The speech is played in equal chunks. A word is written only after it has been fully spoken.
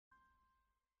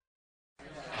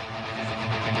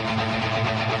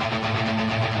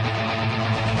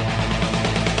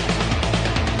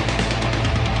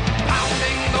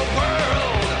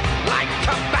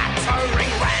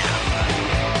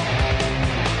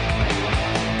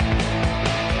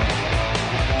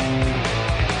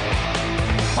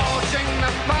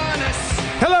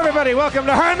everybody, welcome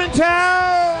to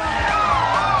Harmontown!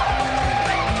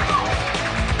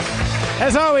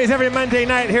 As always, every Monday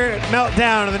night here at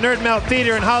Meltdown, the Nerd Melt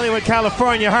Theater in Hollywood,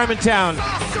 California, Harmontown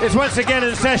is once again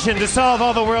in session to solve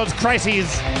all the world's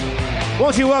crises.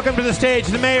 Won't you welcome to the stage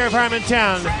the mayor of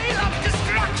Harmontown,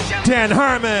 Dan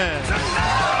Harmon.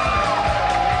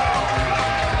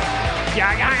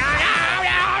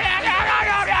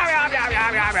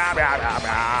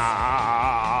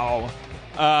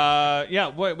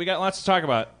 Boy, we got lots to talk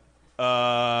about.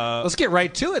 Let's get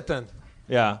right to it then.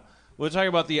 Yeah. We'll talk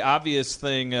about the obvious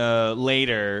thing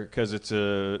later because it's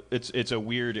a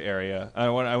weird area. I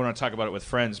want to talk about it with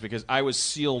friends because I was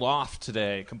sealed off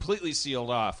today, completely sealed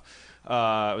off.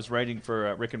 I was writing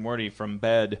for Rick and Morty from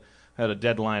bed, had a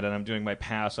deadline, and I'm doing my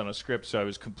pass on a script, so I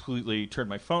was completely turned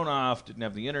my phone off, didn't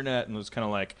have the internet, and was kind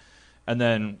of like, and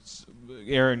then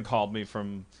Aaron called me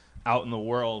from out in the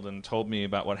world and told me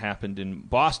about what happened in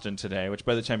Boston today, which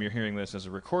by the time you're hearing this as a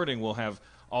recording, we'll have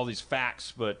all these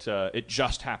facts, but it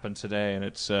just happened today, and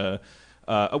it's so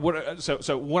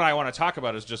what I want to talk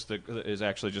about is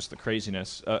actually just the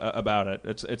craziness about it.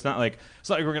 It's not like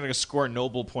we're going to score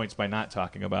Nobel points by not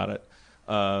talking about it,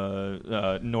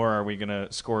 nor are we going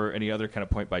to score any other kind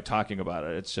of point by talking about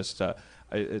it. It's just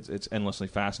it's endlessly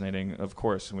fascinating, of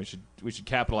course, and we should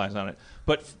capitalize on it.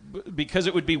 But because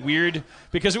it would be weird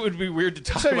to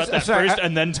talk about that first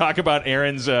and then talk about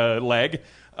Aaron's leg.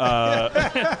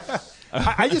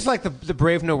 I just like the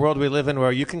brave new world we live in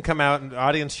where you can come out and the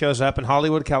audience shows up in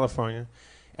Hollywood, California,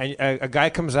 and a guy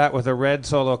comes out with a red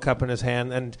Solo cup in his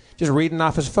hand and just reading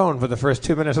off his phone for the first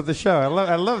 2 minutes of the show. I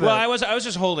love that. Well, I was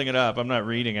just holding it up. I'm not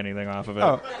reading anything off of it.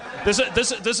 Oh.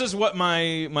 This is what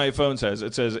my phone says.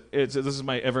 It says this is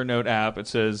my Evernote app. It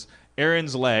says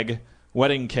Aaron's leg,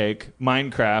 wedding cake,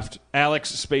 Minecraft, Alex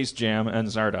Space Jam, and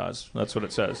Zardoz. That's what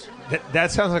it says.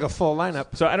 That sounds like a full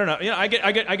lineup. So I don't know. You know, I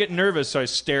get nervous, so I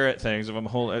stare at things if I'm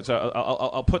holding. So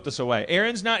I'll put this away.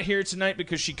 Aaron's not here tonight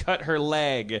because she cut her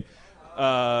leg.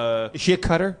 Is she a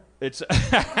cutter? It's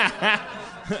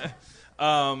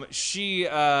she.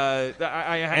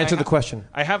 Answer the question.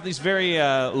 I have these very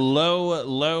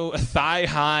low,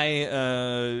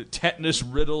 thigh-high,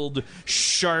 tetanus-riddled,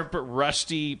 sharp,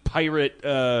 rusty pirate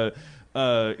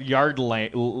yard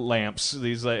lamps.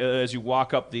 These as you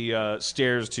walk up the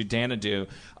stairs to Danadu,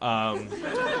 and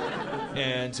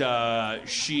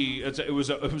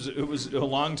it was a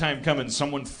long time coming.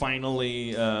 Someone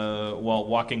finally, while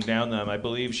walking down them, I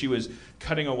believe she was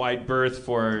cutting a wide berth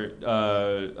for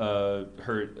her.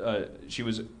 She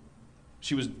was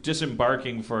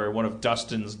disembarking for one of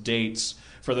Dustin's dates.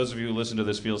 For those of you who listen to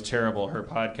This Feels Terrible, her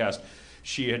podcast.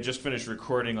 She had just finished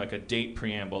recording like a date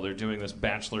preamble. They're doing this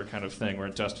Bachelor kind of thing where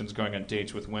Dustin's going on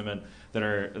dates with women that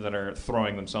are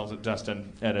throwing themselves at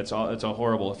Dustin, and it's a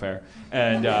horrible affair.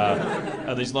 And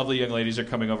these lovely young ladies are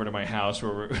coming over to my house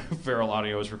where Feral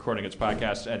Audio is recording its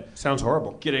podcast, and sounds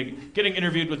horrible. Getting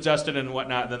interviewed with Dustin and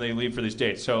whatnot, and then they leave for these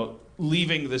dates. So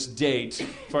leaving this date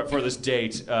for this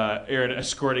date, Aaron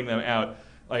escorting them out.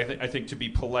 I think to be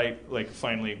polite, like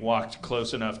finally walked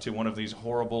close enough to one of these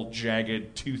horrible,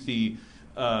 jagged, toothy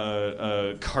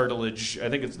cartilage. I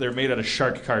think they're made out of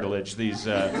shark cartilage. These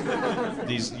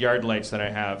yard lights that I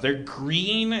have. They're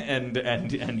green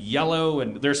and yellow,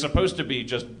 and they're supposed to be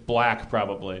just black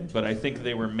probably, but I think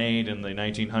they were made in the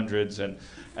 1900s and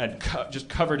just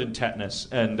covered in tetanus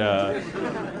and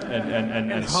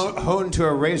honed to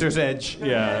a razor's edge.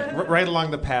 Yeah, right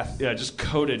along the path. Yeah, just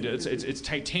coated. It's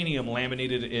titanium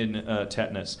laminated in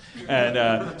tetanus,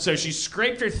 and so she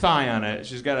scraped her thigh on it.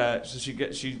 She's got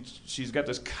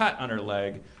this cut on her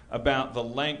leg about the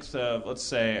length of, let's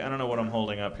say, I don't know what I'm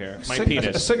holding up here. My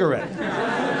penis. A cigarette.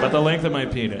 But the length of my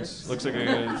penis looks like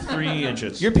 3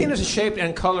 inches. Your penis is shaped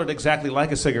and colored exactly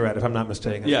like a cigarette, if I'm not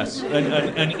mistaken. Yes,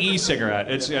 an e-cigarette.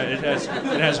 It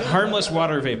has harmless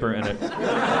water vapor in it.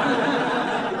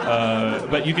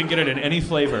 But you can get it in any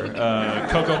flavor.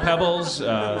 Cocoa Pebbles.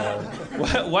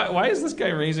 Why is this guy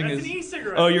raising his? That's an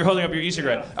e-cigarette. Oh, you're holding up your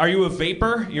e-cigarette. Are you a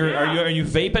vapor? Are you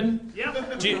vaping?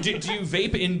 Yep. Do you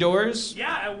vape indoors?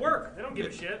 Yeah, at work. I don't give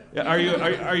a shit. Are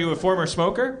you a former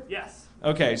smoker? Yes.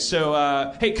 Okay,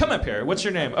 so hey, come up here. What's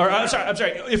your name? Or I'm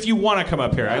sorry. If you want to come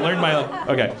up here, I learned my.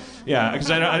 Okay, yeah, because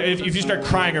if you start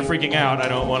crying or freaking out, I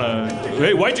don't want to.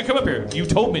 Hey, why'd you come up here? You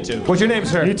told me to. What's your name,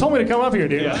 sir? You told me to come up here,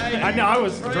 dude. Yeah. I know. I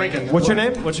was drinking. What's your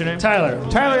name? What's your name? Tyler.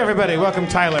 Tyler, everybody, welcome,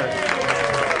 Tyler.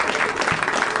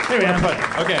 Here we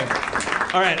are. Okay.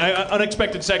 All right,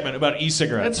 unexpected segment about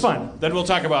e-cigarettes. It's fun. Then we'll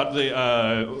talk about the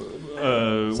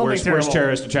worst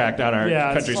terrorist attack on our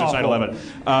country since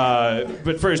 9/11.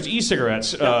 But first,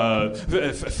 e-cigarettes.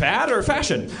 Fad or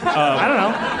fashion? I don't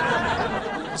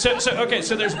know.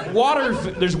 So there's water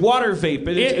vape.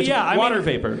 It's water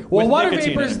vapor. Well, water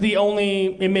vapor is the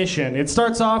only emission. It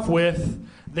starts off with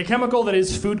the chemical that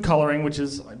is food coloring, which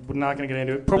is, I'm not going to get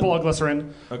into it,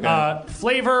 propylglycerin,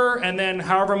 flavor, and then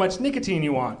however much nicotine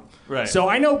you want. Right. So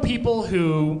I know people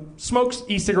who smoke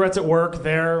e-cigarettes at work.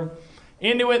 They're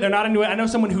into it. They're not into it. I know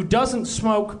someone who doesn't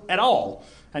smoke at all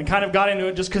and kind of got into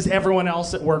it just because everyone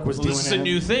else at work was doing it. This is a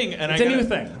new thing. And it's a new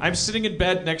thing. I'm sitting in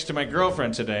bed next to my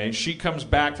girlfriend today. She comes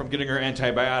back from getting her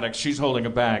antibiotics. She's holding a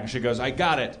bag. She goes, I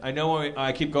got it. I know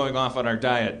I keep going off on our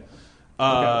diet.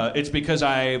 It's because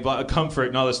I comfort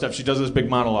and all this stuff. She does this big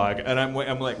monologue, and I'm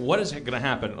like, what is going to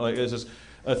happen? Like, is this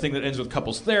a thing that ends with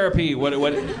couples therapy? What?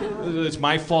 It's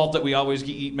my fault that we always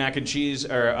eat mac and cheese.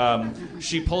 Or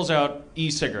she pulls out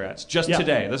e-cigarettes just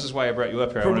today. This is why I brought you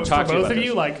up here. I want to talk to you about both of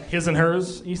you, like his and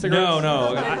hers e-cigarettes.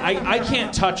 No. I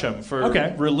can't touch them for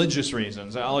religious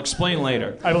reasons. I'll explain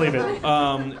later. I believe it.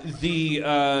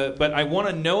 But I want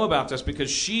to know about this because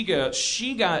she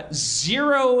got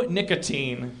zero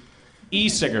nicotine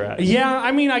e-cigarettes. Yeah,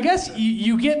 I mean, I guess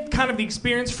you get kind of the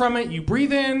experience from it. You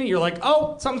breathe in, you're like,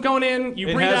 oh, something's going in.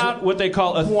 You breathe out. What they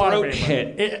call a throat vapor.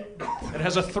 hit. It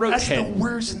has a throat hit. That's the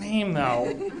worst name,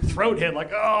 though. Throat hit.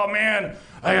 Like, oh, man,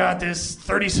 I got this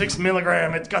 36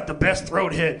 milligram. It's got the best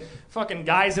throat hit. Fucking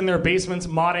guys in their basements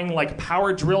modding like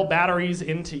power drill batteries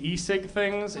into e-cig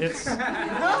things. It's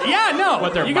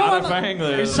What they're modifying?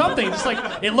 There's something. Just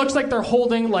like it looks like they're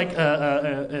holding like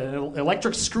an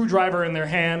electric screwdriver in their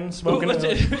hand, smoking.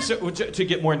 To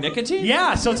get more nicotine?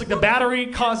 Yeah. So it's like the battery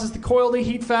causes the coil to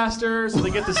heat faster, so they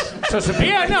get this.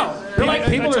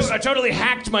 I totally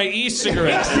hacked my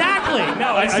e-cigarette. Exactly.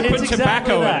 No, I put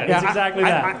tobacco in it. It's exactly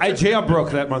that. I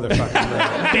jailbroke that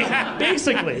motherfucker.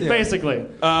 Basically.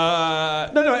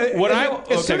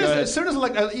 As soon as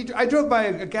I drove by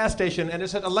a gas station and it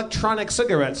said electronic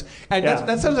cigarettes, and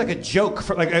that sounds like a joke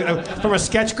from a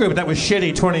sketch group that was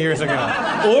shitty 20 years ago.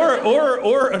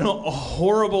 or a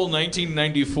horrible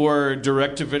 1994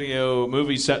 direct-to-video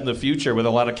movie set in the future with a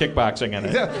lot of kickboxing in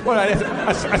it.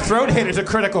 A throat hit is a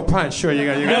critical punch. Sure, you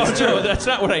got. No, that's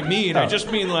not what I mean. I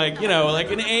just mean like in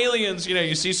Aliens,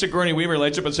 you see Sigourney Weaver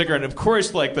lights up a cigarette, and of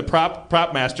course, like the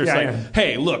prop master's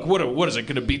hey, look, what is it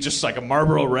going to be? Just like a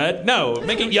Marlboro Red? No,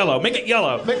 make it yellow. Make it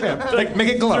yellow. Make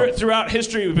it glow. Throughout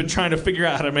history, we've been trying to figure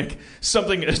out how to make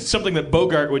something that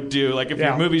Bogart would do. Like if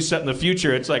your movie's set in the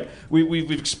future, it's like we've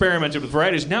experimented with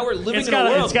varieties. Now we're living in a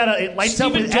world. It lights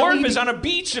up with Dorff is on a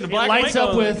beach in a black and white. It lights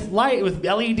up with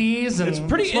LEDs and it's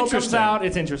pretty smoke interesting. comes out.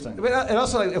 It's interesting. And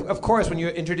also, of course, when you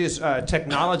introduce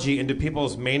technology into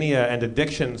people's mania and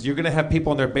addictions, you're going to have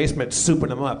people in their basement souping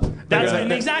them up. That's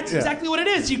exactly what it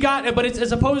is. But it's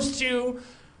as opposed to.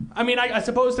 I mean, I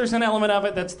suppose there's an element of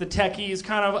it that's the techies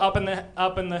kind of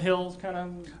up in the hills, kind of.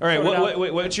 All right,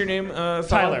 what's your name?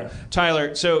 Tyler.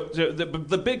 Tyler. So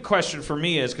the big question for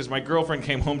me is because my girlfriend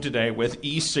came home today with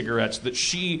e-cigarettes that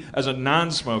she, as a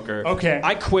non-smoker,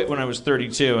 I quit when I was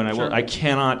 32, and I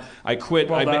cannot. I quit.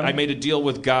 I made a deal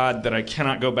with God that I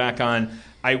cannot go back on.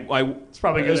 It's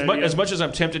probably good as much as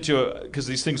I'm tempted to, because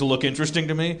these things will look interesting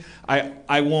to me.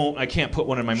 I can't put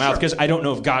one in my mouth because I don't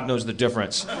know if God knows the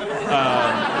difference.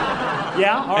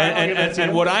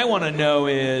 And what I want to know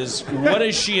is what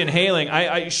is she inhaling?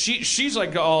 She's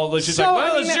like zero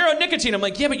nicotine. I'm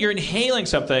like, yeah, but you're inhaling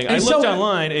something. I looked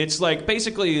online. It's like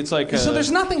basically it's like so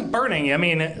there's nothing burning. I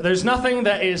mean, there's nothing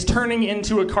that is turning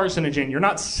into a carcinogen. You're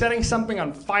not setting something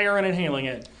on fire and inhaling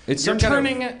it. You're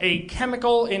turning a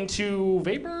chemical into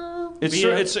vapor.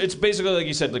 It's basically like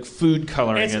you said, like food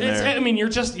coloring in there. I mean, you're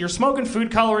smoking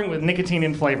food coloring with nicotine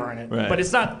and flavor in it, right. But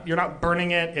it's not. You're not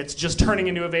burning it. It's just turning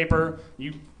into a vapor.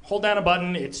 You hold down a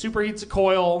button. It superheats a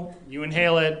coil. You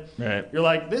inhale it. Right. You're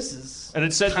like, this is. And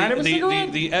it said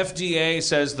the FDA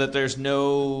says that there's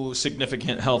no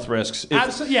significant health risks.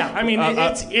 Yeah, I mean,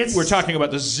 it's. We're talking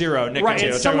about the zero nicotine. Right,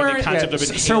 it's somewhere. The concept of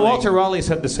Sir Walter Raleigh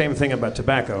said the same thing about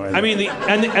tobacco. I mean, the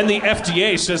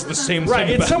FDA says the same thing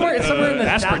it's about somewhere in the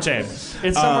aspartame.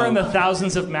 It's somewhere in the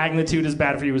thousands of magnitude as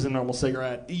bad for you as a normal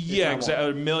cigarette. Yeah,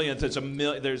 exactly. A millionth. It's a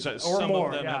million. There's some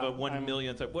more, of them have a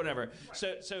 1/millionth. Whatever.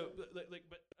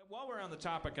 But while we're on the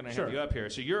topic, and I have you up here,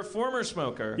 so you're a former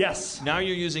smoker. Yes. Now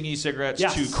you're using e-cigarettes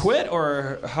to quit,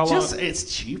 or how long?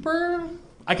 It's cheaper.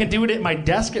 I can do it at my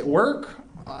desk at work.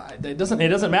 It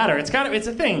doesn't matter. It's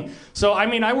a thing. So I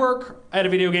mean, I work at a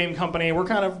video game company. We're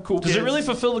kind of cool. Does it really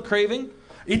fulfill the craving?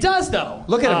 It does, though.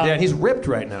 Look at him, Dan. He's ripped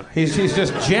right now. He's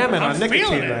just jamming on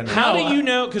nicotine right now. How do you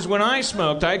know? Because when I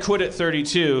smoked, I quit at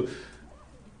 32.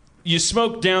 you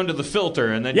smoke down to the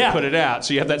filter and then you put it out,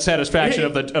 so you have that satisfaction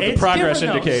of the progress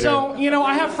indicator. So,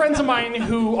 I have friends of mine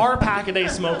who are pack-a-day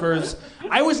smokers.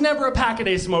 I was never a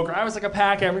pack-a-day smoker. I was like a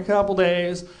pack every couple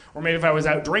days, or maybe if I was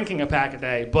out drinking a pack a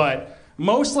day. But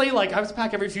mostly, like, I was a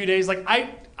pack every few days. Like,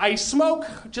 I smoke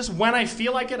just when I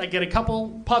feel like it. I get a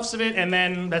couple puffs of it, and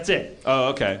then that's it. Oh,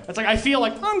 okay. It's like I feel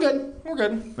like I'm good. We're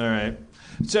good. All right.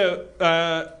 So,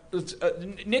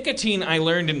 nicotine, I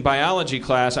learned in biology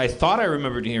class. I thought I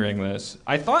remembered hearing this.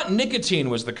 I thought nicotine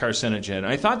was the carcinogen.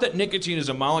 I thought that nicotine is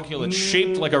a molecule that's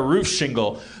shaped like a roof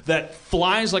shingle that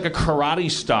flies like a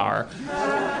karate star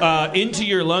into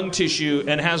your lung tissue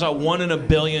and has a 1 in a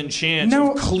billion chance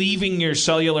of cleaving your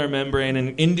cellular membrane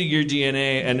and into your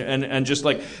DNA. And just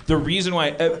like the reason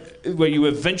why you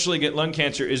eventually get lung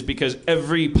cancer is because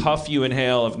every puff you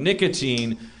inhale of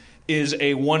nicotine is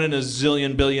a 1 in a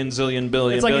zillion billion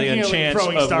chance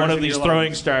of one of these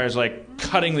throwing stars like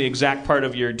cutting the exact part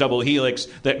of your double helix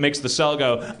that makes the cell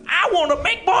go, I want to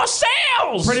make more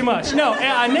cells! Pretty much. No,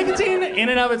 nicotine in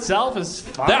and of itself is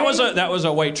fine. That was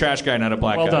a white trash guy, not a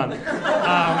black guy. Well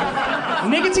done.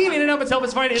 Nicotine in and of itself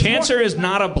is fine. Cancer is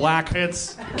not a black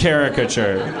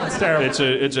caricature. It's terrible.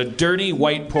 It's a dirty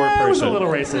white poor person. It was a little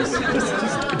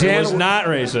racist. Dan, it was not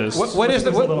racist. What is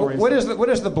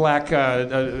the black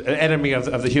enemy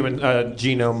of the human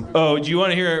genome? Oh, do you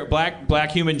want to hear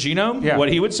black human genome? Yeah. What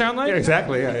he would sound like? Yeah,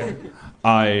 exactly. Yeah.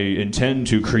 I intend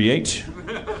to create.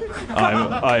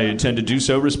 I intend to do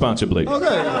so responsibly. Okay.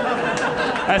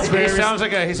 That's very. He sounds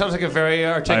like a very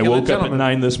articulate I woke gentleman. up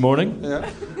at 9 this morning. Yeah.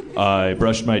 I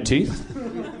brushed my teeth.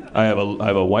 I have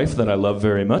a wife that I love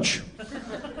very much,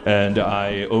 and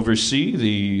I oversee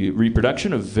the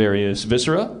reproduction of various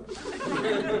viscera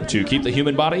to keep the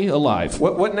human body alive.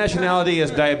 What nationality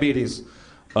is diabetes?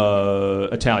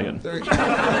 Italian.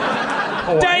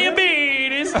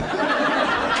 Diabetes.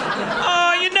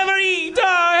 Oh, you never eat.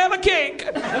 Oh, have a cake.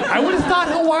 I would have thought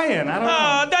Hawaiian. I don't know.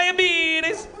 Oh,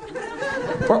 diabetes.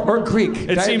 Or Greek.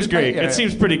 It seems Greek. Yeah. It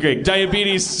seems pretty Greek.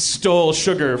 Diabetes stole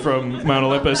sugar from Mount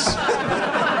Olympus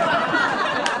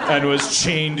and was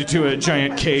chained to a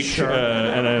giant cake,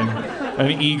 and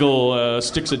an eagle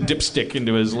sticks a dipstick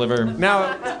into his liver.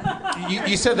 Now,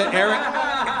 you said that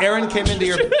Aaron came into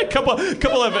your... a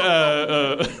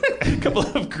couple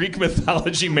of Greek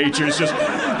mythology majors just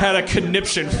had a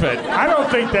conniption fit. I don't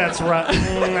think that's right.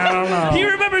 I don't know. He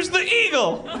remembers the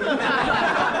eagle.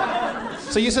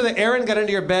 So you said that Aaron got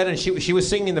into your bed and she was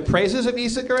singing the praises of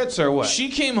e-cigarettes, or what? She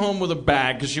came home with a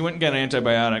bag because she went and got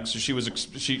antibiotics. So she was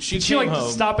she Did came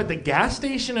home. Stop at the gas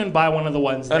station and buy one of the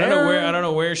ones there? I don't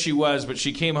know where she was, but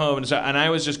she came home and I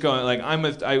was just going like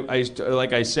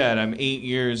like I said, I'm 8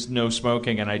 years no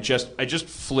smoking, and I just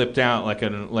flipped out I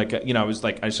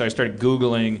started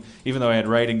Googling, even though I had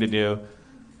writing to do.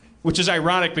 Which is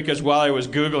ironic because while I was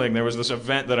Googling, there was this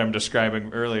event that I'm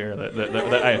describing earlier that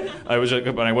I was,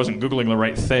 but I wasn't Googling the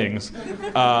right things.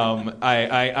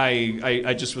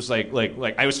 I just was like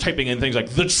I was typing in things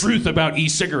like the truth about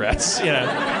e-cigarettes, you know.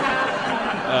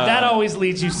 That always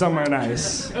leads you somewhere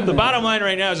nice. The bottom line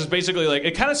right now is just basically like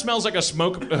it kind of smells like a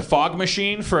fog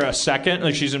machine for a second.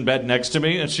 Like she's in bed next to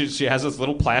me and she has this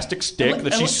little plastic stick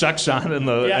that she sucks on in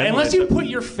the. Yeah, unless you put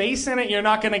your face in it, you're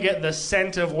not going to get the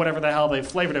scent of whatever the hell they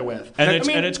flavored it with. And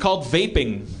it's called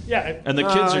vaping. Yeah, and the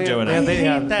kids are doing it.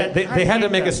 They had to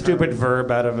make a stupid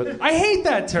verb out of it. I hate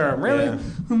that term. Really, yeah.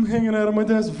 I'm hanging out on my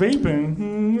desk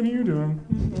vaping. What are you doing?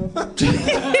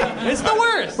 It's the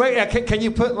worst. Wait, can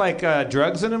you put like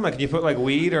drugs in them? Like, can you put like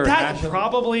weed or hash?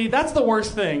 That's the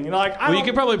worst thing. You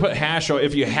could probably put hash oil.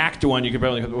 If you hacked one, you could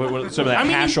probably put some of that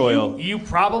hash oil. You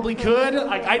probably could.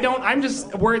 I'm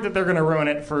just worried that they're going to ruin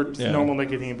it for normal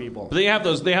nicotine people. But they have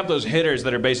those hitters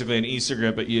that are basically an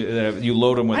e-cigarette, but you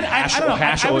load them with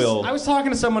hash oil. I was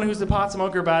talking to someone who's a pot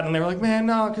smoker about it, and they were like, "Man,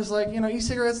 no, because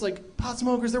e-cigarettes, pot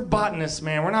smokers, they're botanists,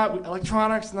 man. We're not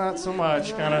electronics, not so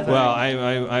much kind of thing."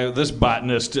 Well, this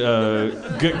botanist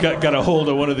got a hold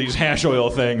of one of these hash oil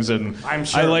things, and I'm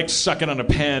sure. I like sucking on a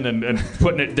pen and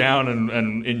putting it down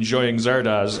and enjoying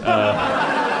Zardoz.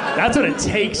 That's what it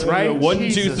takes, right? 1,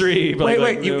 2, 3.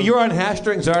 Wait, you're on hash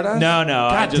during Zardoz? No.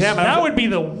 God damn it! That would be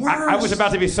the worst. I was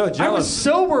about to be so jealous. I was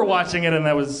sober watching it, and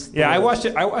that was. Yeah, I watched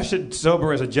it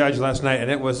sober as a judge last night,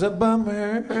 and it was a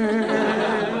bummer.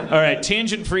 All right,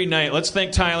 tangent-free night. Let's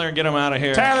thank Tyler and get him out of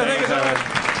here. Tyler, thank you, Tyler.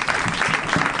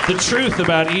 The truth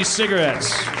about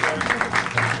e-cigarettes.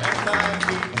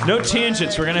 No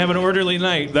tangents. We're gonna have an orderly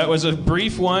night. That was a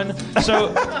brief one.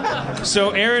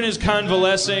 So Erin is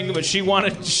convalescing, but she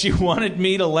wanted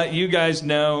me to let you guys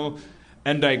know,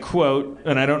 and I quote,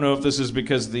 and I don't know if this is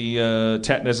because the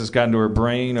tetanus has gotten to her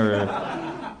brain or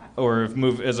or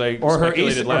if as I or her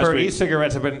speculated last her week,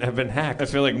 e-cigarettes have been hacked. I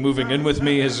feel like moving in with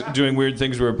me is doing weird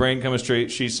things to her brain chemistry.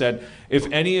 She said, if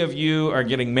any of you are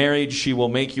getting married, she will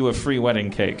make you a free wedding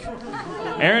cake.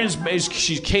 Erin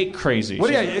she's cake crazy.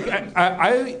 What do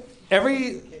I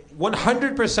every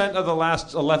 100% of the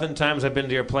last 11 times I've been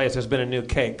to your place, there's been a new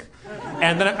cake.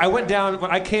 And then I went down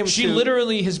when I came. She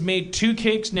literally has made 2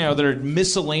 cakes now that are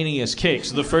miscellaneous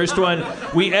cakes. The first one,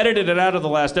 we edited it out of the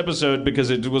last episode because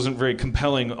it wasn't very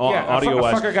compelling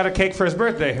audio-wise. A fucker got a cake for his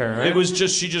birthday here, right? It was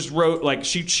just, she just wrote, like,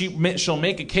 she'll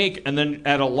make a cake, and then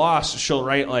at a loss, she'll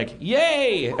write, like,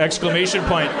 yay! Exclamation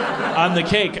point on the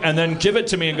cake, and then give it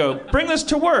to me and go, bring this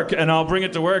to work. And I'll bring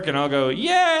it to work, and I'll go,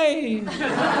 yay!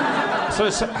 So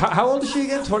how old is she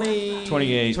again?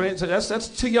 28. So that's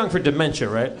too young for dementia,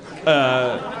 right?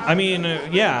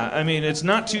 It's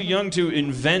not too young to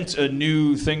invent a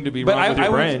new thing to be wrong with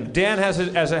your brain. Dan has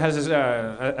his, as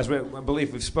I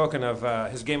believe we've spoken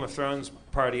of, his Game of Thrones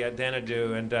party at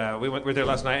Xanadu, and we were there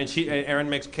last night, and Erin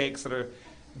makes cakes that are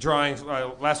drawings.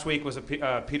 Last week was a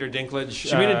Peter Dinklage.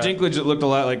 She made a Dinklage that looked a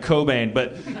lot like Cobain,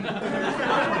 but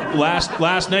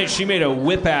last night she made a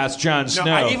whip-ass Jon Snow.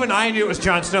 No, even I knew it was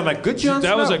Jon Snow. I'm like, good Jon Snow?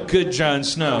 That was a good Jon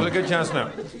Snow. It was a good Jon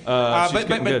Snow.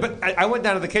 But I went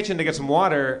down to the kitchen to get some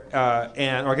water,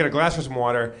 or get a glass for some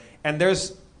water, and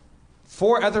there's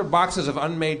 4 other boxes of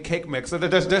unmade cake mix.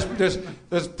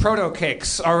 There's proto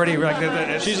cakes already.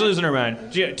 She's losing her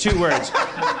mind. 2 words.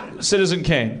 Citizen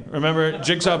Kane. Remember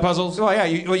Jigsaw puzzles? Well, yeah.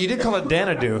 You did call it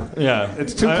Xanadu. Yeah,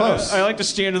 it's too close. I like to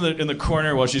stand in the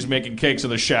corner while she's making cakes in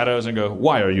the shadows and go,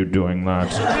 "Why are you doing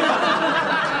that?"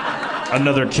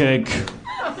 Another cake.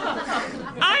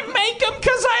 I make them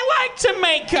because I like to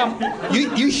make them.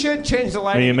 You should change the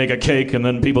lighting. And you make a cake and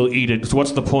then people eat it. So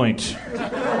what's the point?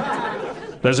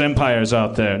 There's empires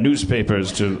out there,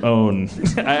 newspapers to own.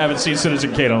 I haven't seen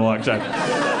Citizen Kane in a long time.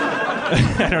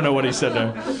 I don't know what he said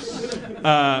there.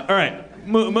 All right,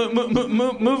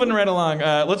 moving right along.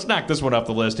 Let's knock this one off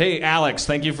the list. Hey, Alex,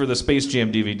 thank you for the Space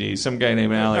Jam DVD. Some guy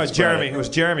named Alex. No, Jeremy. It was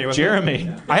Jeremy.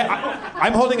 Jeremy.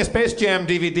 I'm holding a Space Jam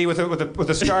DVD with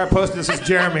a star posted that says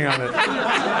Jeremy on it.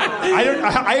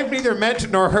 I have neither met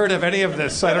nor heard of any of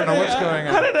this, so I don't know what's going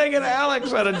on. How did I get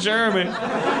Alex out of Jeremy?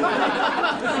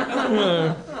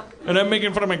 And I'm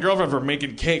making fun of my girlfriend for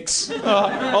making cakes.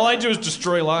 All I do is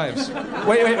destroy lives.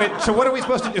 Wait. So what are we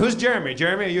supposed to do? Who's Jeremy?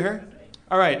 Jeremy, are you here?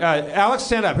 All right, Alex,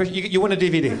 stand up. You win a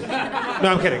DVD.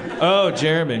 No, I'm kidding. Oh,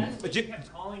 Jeremy.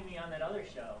 Calling me on that other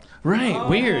show. Right,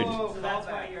 weird. So that's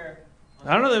why you're...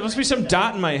 I don't know, there must be some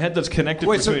dot in my head that's connected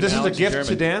Wait, so between this Alex is a gift and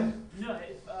to Jeremy. Dan? No,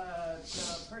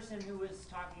 the person who was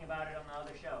talking about it on the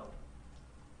other show.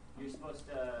 You're supposed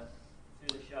to,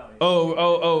 through the show.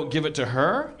 Oh, give it to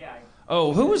her? Yeah.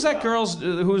 Oh, who was that girl's?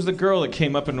 Who was the girl that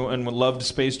came up and loved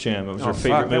Space Jam? It was her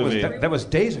favorite movie. That was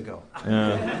days ago.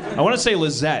 I want to say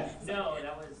Lizette. No,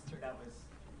 that was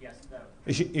yes.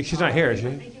 She's not here, is she?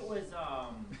 I think it was.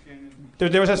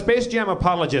 There was a Space Jam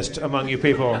apologist among you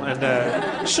people,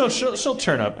 and she'll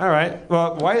turn up. All right.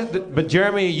 Well, but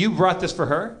Jeremy, you brought this for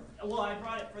her? Well, I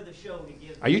brought it for the show to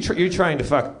give. Are you trying to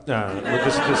fuck with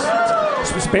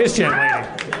this Space Jam lady?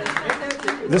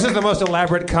 This is the most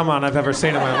elaborate come on I've ever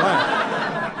seen in my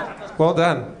life. Well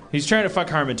done. He's trying to fuck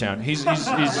Harmontown.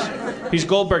 He's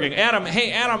Goldberging. Adam,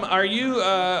 hey Adam, are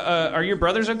your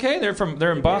brothers okay?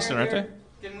 They're in Boston, aren't they?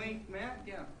 Can we, Matt?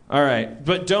 Yeah. All right,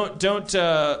 but don't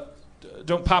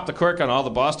pop the cork on all the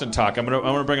Boston talk. I'm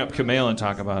gonna bring up Kumail and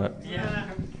talk about it. Yeah.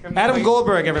 Adam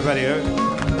Goldberg, everybody.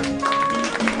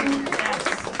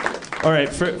 All right,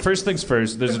 first things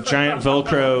first. There's a giant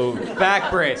Velcro Back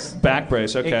brace. back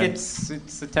brace. Okay. It's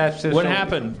attached to the What shoulder.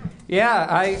 happened?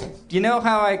 Yeah, you know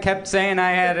how I kept saying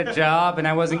I had a job and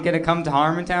I wasn't going to come to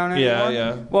Harmontown anymore?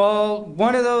 Yeah. Well,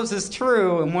 one of those is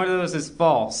true and one of those is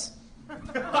false.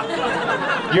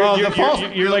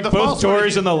 You're like both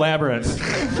doors in the labyrinth.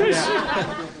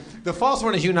 The false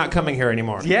one is you not coming here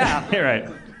anymore. Yeah. You're right.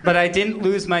 But I didn't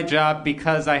lose my job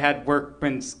because I had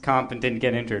workman's comp and didn't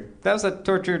get injured. That was a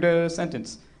tortured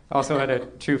sentence. Also had a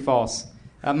true-false.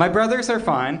 My brothers are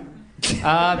fine.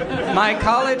 My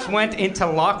college went into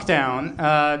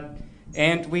lockdown,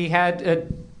 and we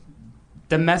had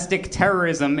domestic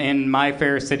terrorism in my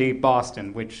fair city,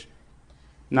 Boston, which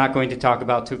I'm not going to talk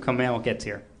about till Kumail gets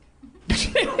here.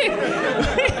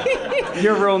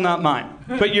 Your rule, not mine.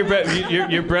 But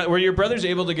were your brothers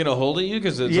able to get a hold of you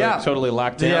because it's like totally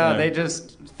locked down? Yeah, there? they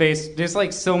just There's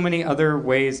like so many other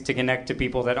ways to connect to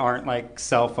people that aren't like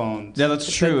cell phones. Yeah,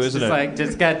 that's true, isn't it? Like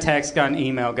just got text, got an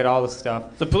email, get all the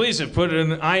stuff. The police have put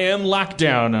an IM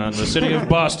lockdown on the city of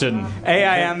Boston.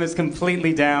 AIM is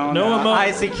completely down. No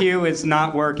ICQ is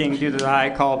not working due to the high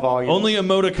call volume. Only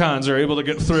emoticons are able to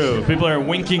get through. People are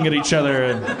winking at each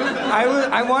other.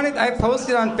 I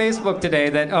posted on Facebook today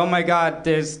that, oh my God,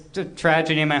 there's a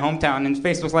tragedy in my hometown, and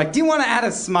Facebook's like, do you want to add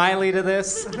a smiley to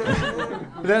this?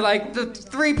 They're like,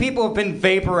 3 people have been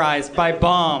vaporized by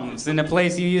bombs in a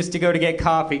place you used to go to get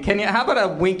coffee. How about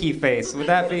a winky face? Would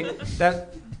that be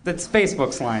that's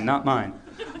Facebook's line, not mine.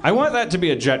 I want that to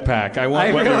be a jetpack. I want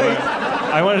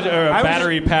a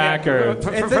battery pack or.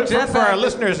 For our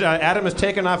listeners, Adam has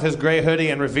taken off his gray hoodie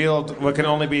and revealed what can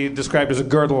only be described as a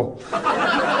girdle.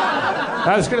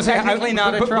 I was going to say, technically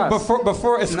not a truss.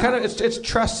 Before it's kind of it's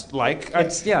truss-like.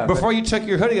 Before you took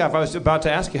your hoodie off, I was about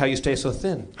to ask you how you stay so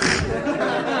thin.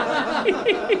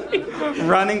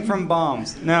 Running from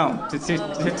bombs. No,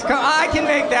 I can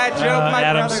make that joke. My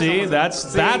Adam,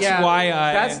 brother's that's yeah, why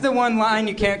I. That's the one line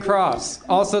you can't cross.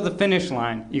 Also, the finish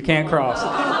line you can't cross.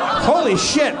 Holy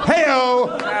shit!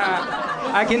 Heyo!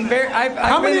 I can.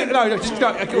 How many? No, just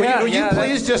go. Will you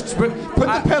please just put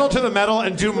the pedal to the metal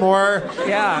and do more?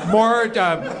 Yeah. More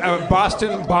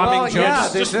Boston bombing jokes. Yeah,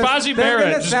 just Fozzie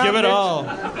Barrett. Just give it all.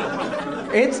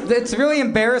 It's really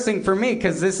embarrassing for me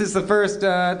because this is the first.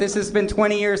 This has been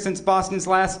 20 years since Boston's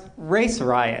last race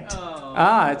riot.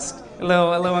 It's a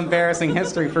little embarrassing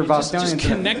history for Bostonians. Just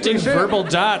connecting verbal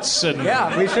dots and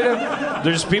we should have.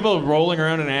 There's people rolling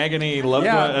around in agony.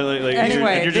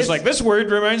 Anyway, you're just like, this word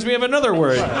reminds me of another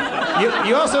word.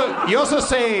 You also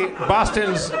say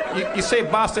Boston's. You say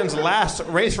Boston's last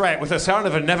race riot with the sound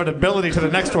of inevitability to the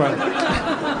next one.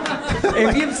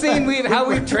 If you've seen how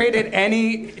we've treated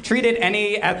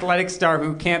any athletic star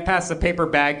who can't pass the paper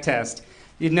bag test,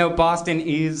 you'd know Boston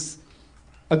is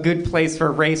a good place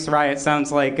for race riot.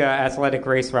 Sounds like athletic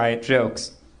race riot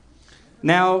jokes.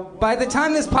 Now, by the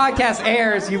time this podcast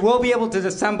airs, you will be able to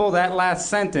dissemble that last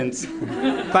sentence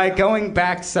by going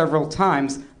back several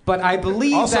times. But I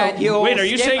believe that you'll. Wait, are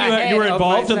you saying you were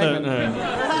involved in the?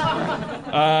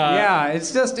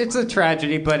 It's a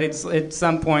tragedy, but it's at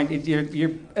some point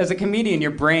you're as a comedian,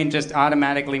 your brain just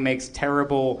automatically makes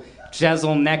terrible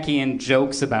Jeselnickian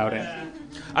jokes about it.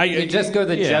 You just go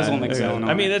the Jeselnik zone.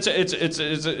 I mean, it's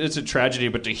a tragedy,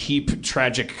 but to heap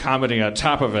tragic comedy on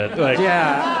top of it,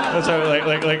 that's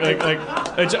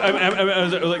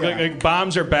like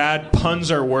bombs are bad,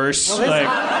 puns are worse.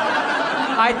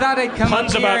 I thought I'd come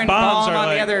up here and bomb on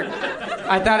the other.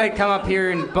 I thought I'd come up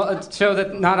here and show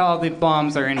that not all the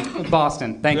bombs are in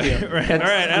Boston. Thank you. Right. All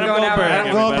right, Adam Goldberg.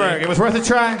 Adam Goldberg. It was worth a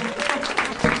try.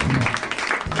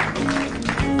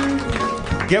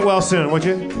 Get well soon, would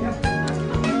you?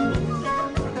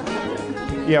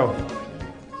 Yo.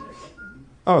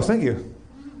 Oh, thank you.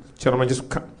 Gentlemen,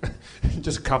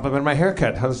 just compliment my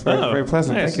haircut. That was very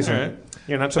pleasant. Nice. Thank you, sir. Right.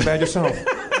 You're not so bad yourself.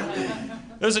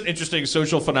 There's an interesting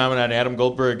social phenomenon Adam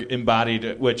Goldberg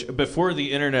embodied, which before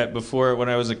the internet, before when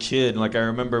I was a kid, like I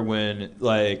remember when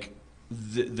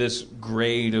this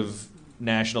grade of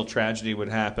national tragedy would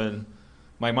happen,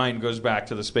 my mind goes back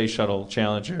to the Space Shuttle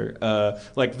Challenger.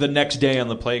 Like the next day on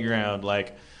the playground,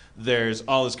 like there's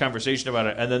all this conversation about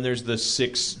it, and then there's the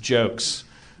 6 jokes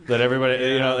that everybody,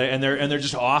 and they're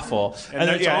just awful, and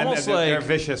it's almost like they're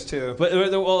vicious too. But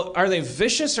well, are they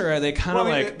vicious or are they kind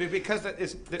of because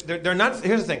they're not?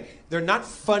 Here's the thing: they're not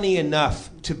funny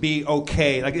enough to be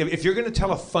okay. Like if you're going to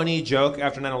tell a funny joke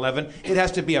after 9/11, it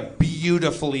has to be a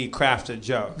beautifully crafted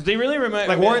joke. They really remind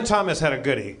like Warren Thomas had a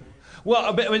goodie.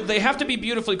 Well, but they have to be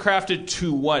beautifully crafted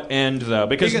to what end, though?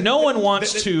 Because no one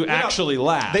wants to actually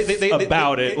laugh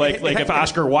about it. Like if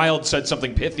Oscar Wilde said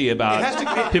something pithy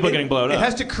about people getting blown up. It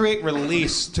has to create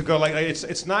release to go like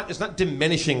it's not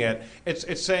diminishing it.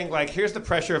 It's saying like here's the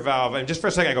pressure valve, and just for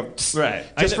a second I go right.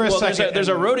 Just for a second. There's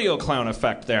a rodeo clown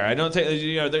effect there. I don't think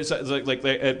there's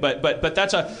but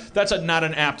that's not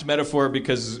an apt metaphor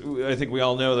because I think we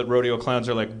all know that rodeo clowns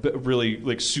are like really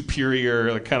like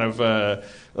superior kind of.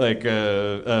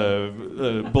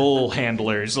 Bull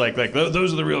handlers, like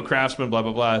those are the real craftsmen. Blah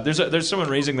blah blah. There's someone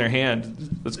raising their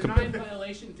hand. Benign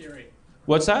violation theory.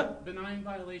 What's that? Benign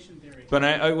violation theory.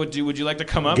 But would you like to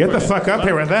come up? Get the fuck up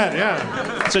here with that?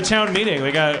 Yeah. It's a town meeting.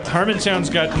 We got Harmontown's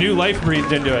got new life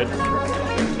breathed into it.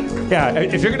 Yeah.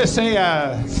 If you're gonna say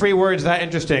 3 words that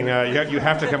interesting, you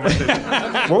have to come with it.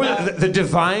 What was it? The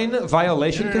divine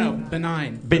violation theory? No,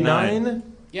 benign. Benign.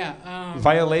 Yeah.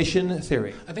 Violation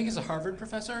theory. I think it's a Harvard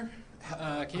professor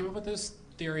came up with this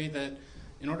theory that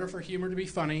in order for humor to be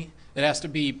funny, it has to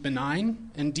be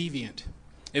benign and deviant.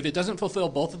 If it doesn't fulfill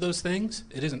both of those things,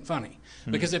 it isn't funny.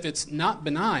 Because if it's not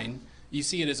benign, you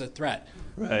see it as a threat.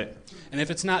 Right. And if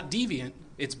it's not deviant,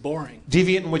 it's boring.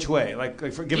 Deviant in which way?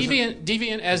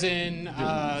 Deviant as in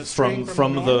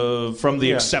From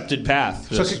the accepted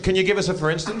path. So can you give us a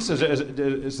for instance?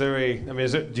 Is there a? I mean,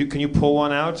 can you pull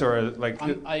one out or like?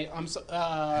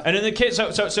 And in the case,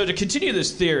 so to continue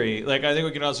this theory, like I think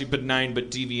we can also see benign but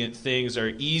deviant things are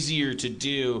easier to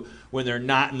do when they're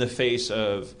not in the face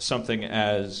of something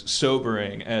as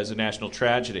sobering as a national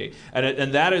tragedy.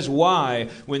 And that is why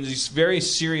when these very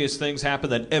serious things happen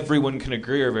that everyone can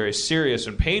agree are very serious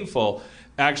and painful,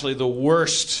 actually the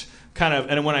worst kind of,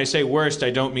 and when I say worst,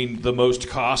 I don't mean the most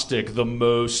caustic, the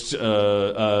most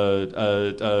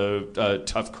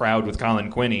tough crowd with Colin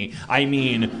Quinney. I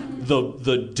mean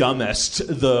the dumbest,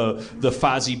 the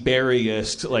Fozzie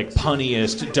Berry-est, like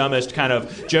punniest, dumbest kind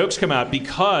of jokes come out,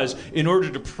 because in order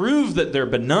to prove that they're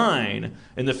benign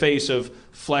in the face of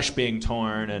flesh being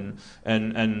torn and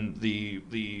the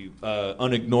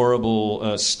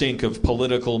unignorable stink of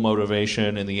political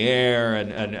motivation in the air,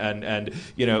 and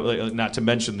you know, not to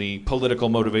mention the political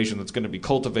motivation that's going to be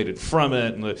cultivated from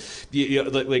it, and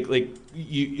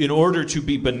in order to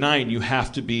be benign, you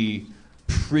have to be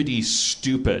pretty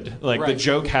stupid. Like the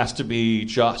joke has to be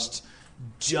just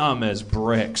dumb as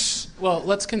bricks. Well,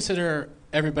 let's consider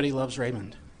Everybody Loves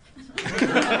Raymond.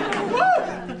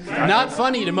 Not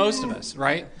funny to most of us,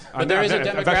 right? But there is a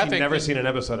demographic. I've actually never seen an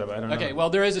episode of it. I don't know. Okay, well,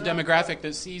 there is a demographic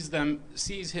that sees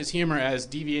his humor as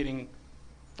deviating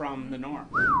from the norm.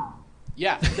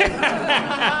 Yeah.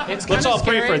 Let's all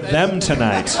pray for them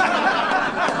tonight.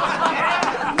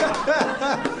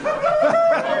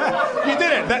 You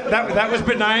did it. That was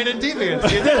benign and deviant.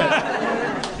 You did it.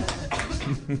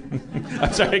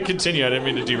 I'm sorry, continue. I didn't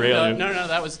mean to derail you. No,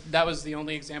 that was the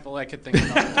only example I could think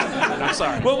of. I'm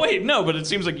sorry. Well, wait, no, but it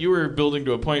seems like you were building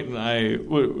to a point, and I...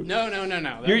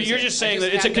 No. You're just saying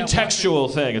that it's a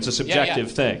contextual thing. It's a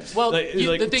subjective thing. Well,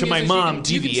 the thing to my mom,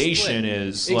 deviation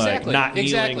is exactly, like not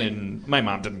kneeling, and my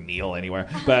mom didn't kneel anywhere.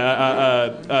 But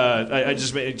I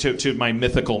just to my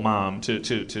mythical mom,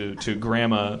 to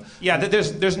grandma. Yeah,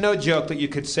 there's no joke that you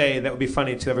could say that would be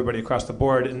funny to everybody across the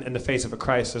board in the face of a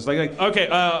crisis. Like okay,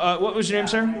 what was your name,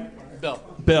 sir? Bill.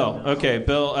 Bill. Okay,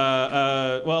 Bill.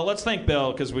 Well, let's thank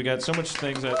Bill because we got so much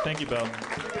things. Thank you, Bill.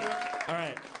 All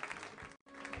right.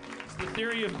 It's the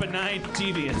theory of benign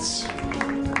deviance.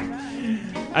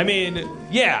 I mean,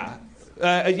 yeah.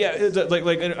 I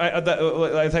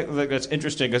think that's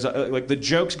interesting because like the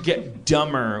jokes get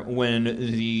dumber when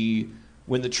the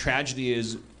tragedy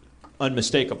is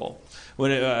unmistakable.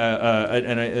 When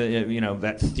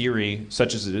that theory,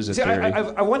 such as it is a theory.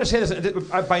 I want to say this.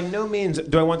 By no means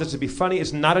do I want this to be funny.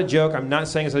 It's not a joke. I'm not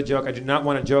saying it's a joke. I do not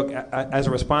want a joke as a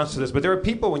response to this. But there are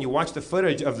people, when you watch the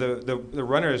footage of the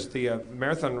runners, the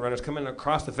marathon runners coming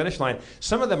across the finish line,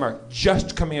 some of them are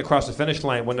just coming across the finish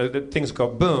line when the things go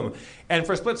boom. And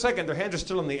for a split second, their hands are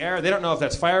still in the air. They don't know if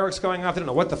that's fireworks going off. They don't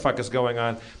know what the fuck is going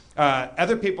on.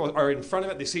 Other people are in front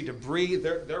of it. They see debris.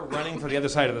 They're running for the other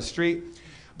side of the street.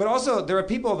 But also, there are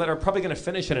people that are probably going to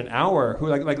finish in an hour who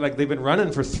like they've been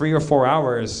running for 3 or 4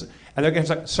 hours, and they're going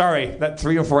to say, "Sorry, that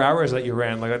 3 or 4 hours that you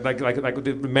ran, like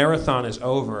the marathon is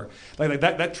over." Like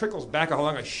that trickles back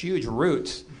along a huge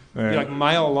route, like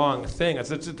mile-long thing. It's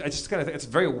just kind of it's a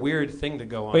very weird thing to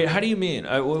go on. Wait, how do you mean?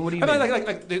 What do you mean?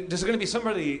 Like there's going to be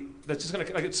somebody that's just going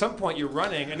to, like, at some point you're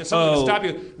running and then someone's going to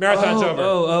stop you. Marathon's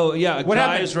over. Yeah. What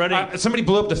happened? Is running. Somebody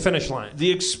blew up the finish line. The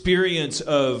experience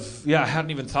of I hadn't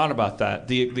even thought about that.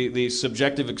 The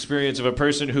subjective experience of a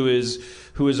person who is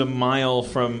a mile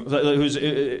from who's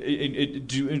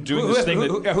doing this thing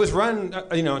who's run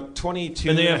 22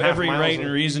 and they have every miles right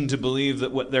and reason to believe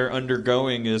that what they're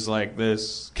undergoing is like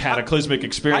this cataclysmic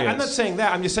experience. I'm not saying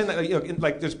that. I'm just saying that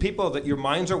like there's people that your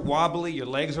minds are wobbly, your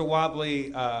legs are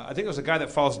wobbly. I think there was a guy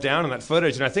that falls down in that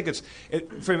footage, and I think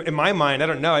in my mind, I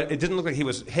don't know. It didn't look like he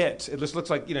was hit. It just looks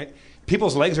like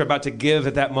people's legs are about to give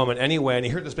at that moment anyway, and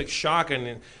he heard this big shock,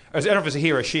 and I don't know if it's a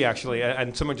he or a she actually,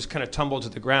 and someone just kind of tumbled to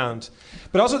the ground.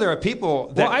 But also there are people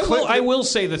that... Well, I will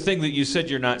say the thing that you said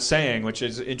you're not saying, which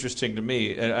is interesting to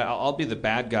me. I'll be the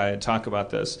bad guy and talk about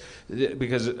this,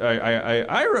 because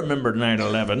I remember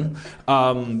 9/11.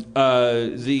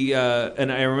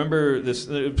 And I remember this...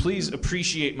 Please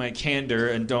appreciate my candor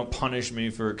and don't punish me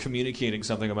for communicating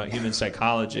something about human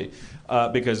psychology.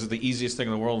 Because the easiest thing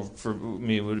in the world for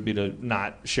me would be to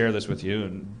not share this with you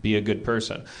and be a good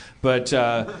person. But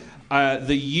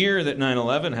the year that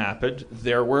 9/11 happened,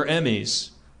 there were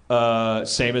Emmys,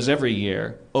 same as every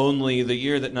year. Only the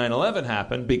year that 9/11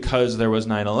 happened, because there was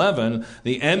 9/11,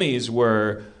 the Emmys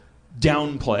were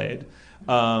downplayed.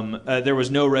 There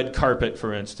was no red carpet,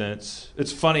 for instance.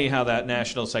 It's funny how that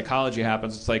national psychology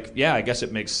happens. It's like, yeah, I guess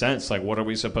it makes sense. Like, what are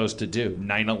we supposed to do?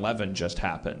 9/11 just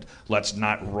happened. Let's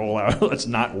not roll out. Let's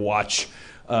not watch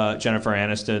Jennifer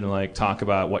Aniston like talk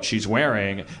about what she's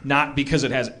wearing. Not because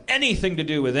it has anything to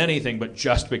do with anything, but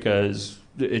just because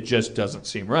it just doesn't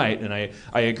seem right. And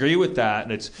I agree with that.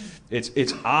 And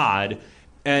it's odd.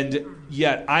 And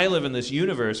yet I live in this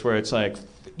universe where it's like,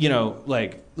 you know,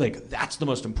 like that's the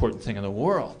most important thing in the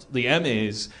world, the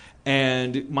Emmys.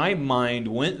 And my mind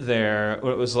went there.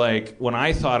 It was like when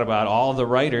I thought about all the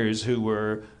writers who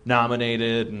were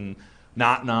nominated and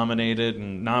not nominated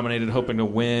and nominated hoping to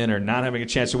win or not having a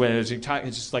chance to win. It's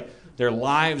just like their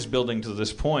lives building to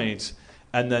this point,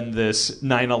 and then this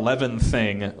 9/11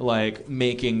 thing like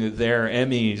making their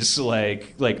Emmys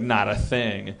like not a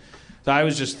thing. So I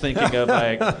was just thinking of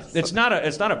like it's not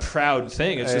a proud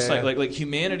thing. It's just like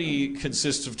humanity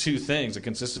consists of two things. It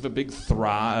consists of a big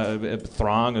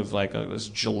throng of like this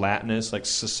gelatinous like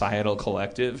societal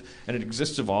collective, and it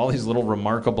exists of all these little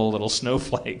remarkable little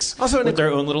snowflakes also, with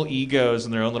their own little egos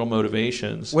and their own little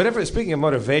motivations. Speaking of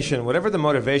motivation, whatever the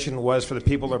motivation was for the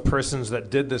people or persons that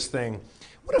did this thing,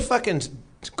 what a fucking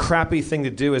crappy thing to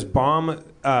do is bomb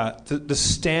the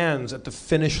stands at the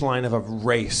finish line of a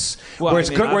race, where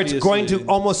it's going to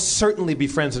almost certainly be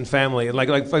friends and family,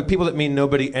 like people that mean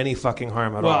nobody any fucking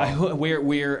harm at all. Well,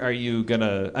 where are you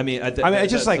gonna? I mean, I don't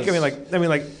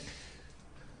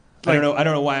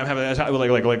know why I'm having that. This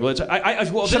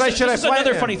is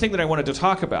another funny thing that I wanted to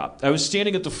talk about. I was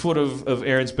standing at the foot of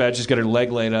Erin's bed. She's got her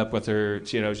leg laid up with her,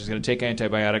 you know, she's going to take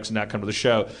antibiotics and not come to the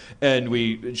show.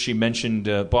 And she mentioned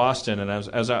Boston, and I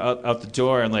was out the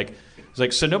door, and like, I was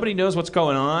like, so nobody knows what's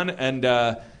going on, and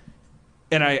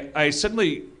I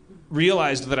suddenly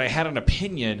realized that I had an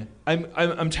opinion.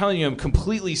 I'm telling you, I'm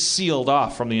completely sealed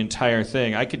off from the entire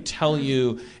thing. I could tell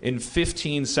you in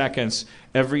 15 seconds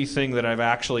everything that I've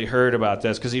actually heard about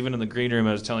this, because even in the green room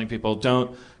I was telling people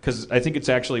because I think it's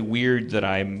actually weird that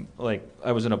I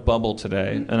was in a bubble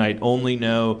today and I only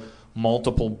know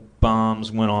multiple bombs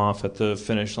went off at the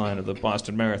finish line of the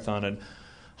Boston Marathon, and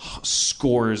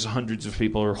hundreds of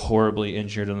people are horribly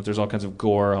injured, and that there's all kinds of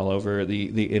gore all over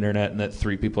the internet, and that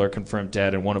 3 people are confirmed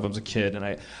dead, and one of them's a kid.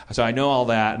 And so I know all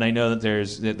that, and I know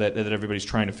that that everybody's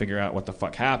trying to figure out what the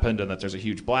fuck happened, and that there's a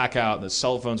huge blackout, and the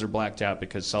cell phones are blacked out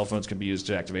because cell phones can be used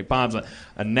to activate bombs.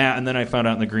 And then I found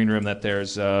out in the green room that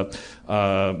there's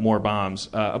more bombs.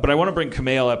 But I want to bring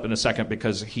Kumail up in a second,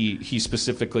 because he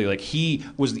specifically, he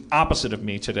was the opposite of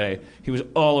me today. He was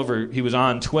all over. He was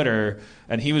on Twitter,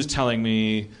 and he was telling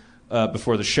me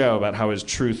before the show about how his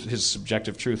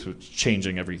subjective truth was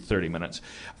changing every 30 minutes.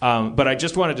 But I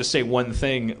just wanted to say one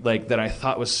thing that I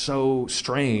thought was so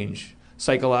strange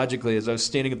psychologically, as I was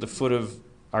standing at the foot of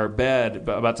our bed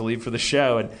about to leave for the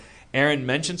show, and Erin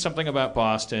mentioned something about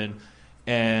Boston,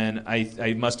 and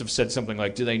I must have said something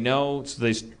like, do they know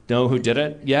who did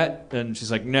it yet? And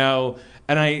she's like, no.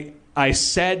 And I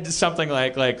said something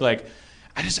like I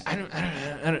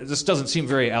don't, this doesn't seem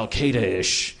very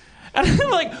Al-Qaeda-ish. And I'm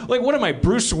like, what am I,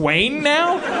 Bruce Wayne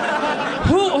now?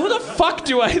 Who the fuck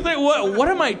do I think? What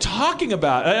am I talking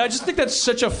about? I just think that's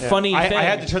such a funny thing. I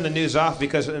had to turn the news off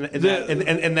because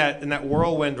in that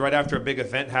whirlwind right after a big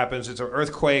event happens, it's an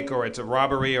earthquake or it's a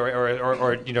robbery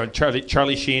or you know,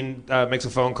 Charlie Sheen makes a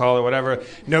phone call or whatever.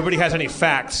 Nobody has any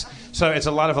facts. So it's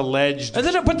a lot of alleged.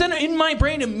 But then in my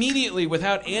brain immediately,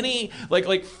 without any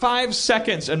like 5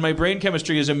 seconds, and my brain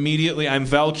chemistry is immediately, I'm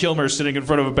Val Kilmer sitting in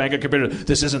front of a bank of computer.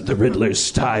 This isn't the Riddler's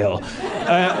style.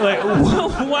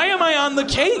 Why am I on the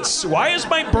case? Why is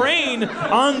my brain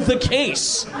on the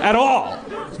case at all?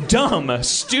 Dumb,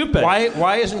 stupid.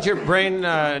 Why isn't your brain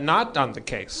not on the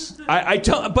case? I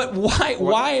don't. But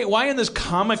why in this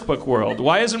comic book world?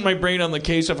 Why isn't my brain on the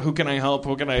case of who can I help?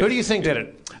 Who do you think did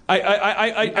it?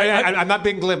 I'm not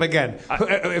being glib again.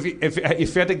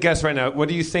 If you had to guess right now, what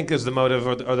do you think is the motive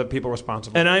or the people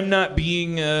responsible? And I'm not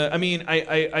being.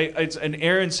 And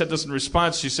Erin said this in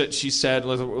response. She said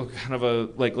kind of a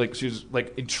she was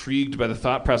intrigued by the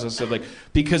thought process of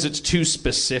because it's too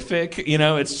specific. You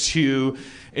know, it's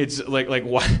like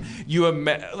why you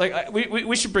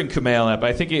we should bring Kumail up.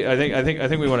 I think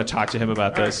we want to talk to him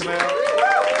about this.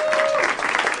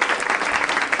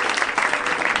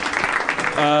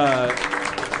 I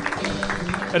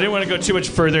didn't want to go too much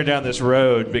further down this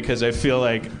road because I feel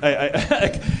like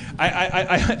I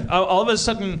all of a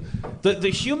sudden the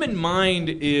human mind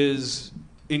is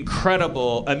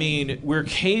incredible. I mean, we're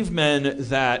cavemen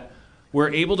that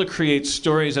we're able to create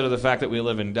stories out of the fact that we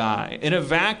live and die. In a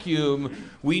vacuum,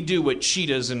 we do what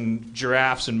cheetahs and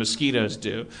giraffes and mosquitoes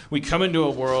do. We come into a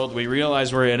world, we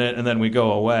realize we're in it, and then we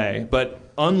go away. But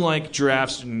unlike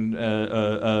giraffes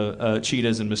and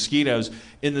cheetahs and mosquitoes,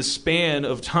 in the span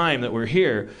of time that we're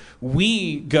here,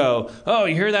 we go, oh,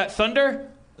 you hear that thunder?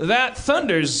 That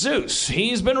thunder's Zeus.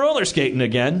 He's been roller skating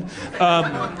again.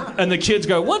 And the kids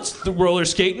go, what's the roller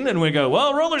skating? And we go,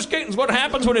 well, roller skating's what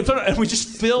happens when it thunder. And we just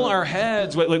fill our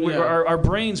heads. Our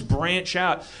brains branch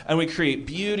out. And we create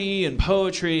beauty and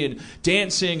poetry and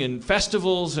dancing and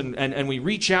festivals. And we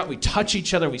reach out. We touch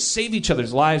each other. We save each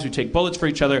other's lives. We take bullets for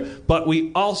each other. But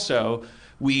we also,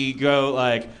 we go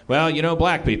like, well,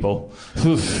 black people.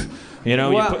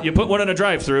 You put one in a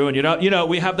drive-through, and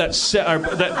we have that.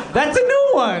 That's a new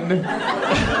one.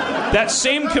 That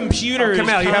same computer.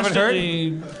 Kumail, is you haven't heard?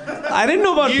 I didn't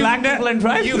know about black people in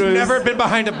drive-thrus. You've never been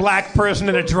behind a black person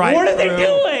in a drive-thru. What are they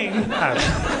doing?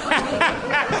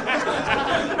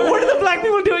 What are the black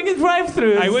people doing in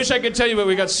drive-thrus? I wish I could tell you, but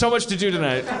we got so much to do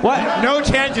tonight. What? No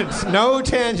tangents. No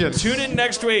tangents. Tune in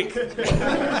next week.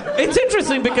 It's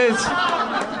interesting because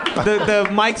the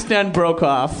mic stand broke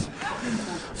off.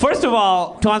 First of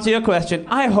all, to answer your question,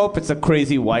 I hope it's a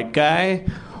crazy white guy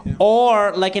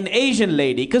or like an Asian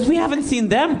lady, because we haven't seen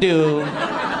them do.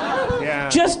 Yeah.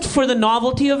 Just for the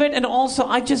novelty of it, and also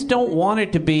I just don't want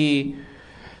it to be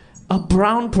a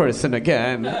brown person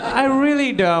again. I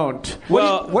really don't.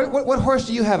 Well, what horse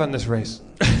do you have on this race?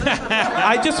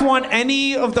 I just want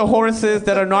any of the horses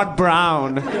that are not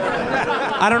brown.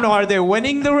 I don't know, are they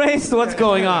winning the race? What's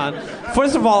going on?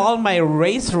 First of all my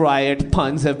race riot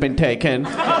puns have been taken.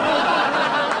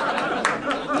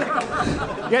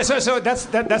 Yeah, so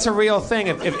that's a real thing.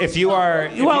 If you are.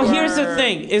 Here's the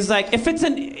thing: is like if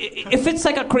it's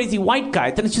like a crazy white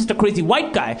guy, then it's just a crazy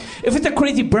white guy. If it's a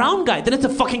crazy brown guy, then it's a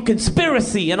fucking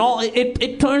conspiracy, and all.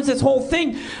 It turns this whole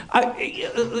thing.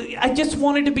 I just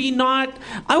wanted to be not.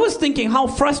 I was thinking how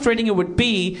frustrating it would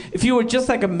be if you were just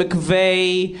like a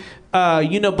McVeigh.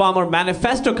 Unabomber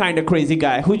manifesto kind of crazy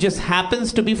guy who just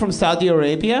happens to be from Saudi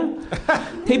Arabia.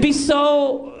 He'd be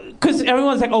so. Because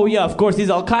everyone's like, oh yeah, of course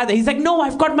he's Al-Qaeda. He's like, no,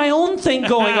 I've got my own thing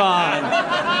going on.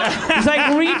 He's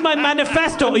like, read my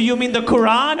manifesto. You mean the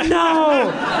Quran? No.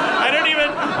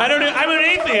 I'm an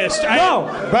atheist.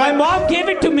 My mom gave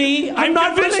it to me. I'm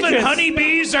not convinced religious. that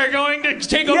honeybees are going to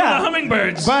take over the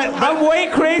hummingbirds. But I'm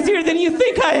way crazier than you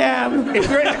think I am. This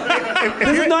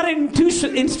is not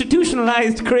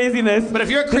institutionalized craziness. But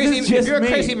if you're a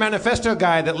crazy manifesto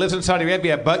guy that lives in Saudi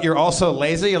Arabia, but you're also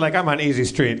lazy, you're like, I'm on easy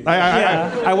street.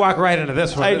 I walk right into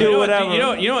this one. I do whatever.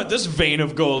 You know what this vein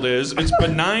of gold is? It's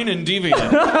benign and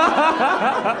deviant.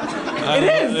 It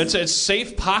is. It's a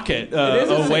safe pocket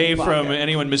away from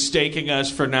anyone mistaking us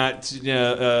for not,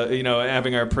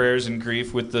 having our prayers and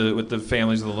grief with the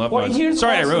families of the loved ones.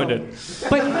 Sorry, I ruined it.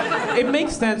 But it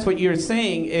makes sense what you're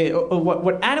saying.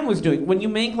 What Adam was doing when you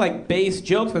make like base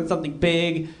jokes when something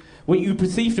big. What you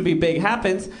perceive to be big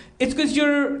happens, it's because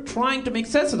you're trying to make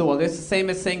sense of the world. It's the same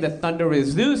as saying that thunder is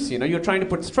Zeus, You're trying to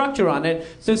put structure on it.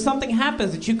 So if something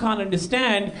happens that you can't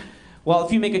understand, well,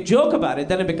 if you make a joke about it,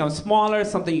 then it becomes smaller,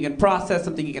 something you can process,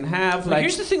 something you can have.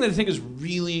 Here's the thing that I think is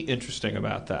really interesting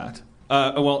about that.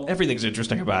 Everything's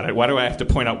interesting about it. Why do I have to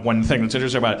point out one thing that's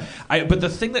interesting about it? But the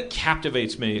thing that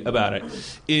captivates me about it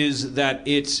is that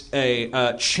it's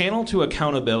a channel to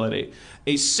accountability.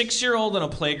 A 6-year-old on a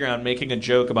playground making a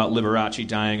joke about Liberace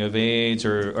dying of AIDS,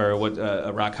 or what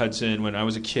Rock Hudson. When I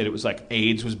was a kid, it was like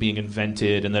AIDS was being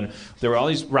invented, and then there were all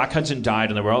these. Rock Hudson died,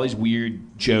 and there were all these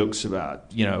weird jokes about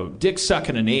dick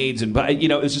sucking and AIDS, and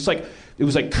it was just like. It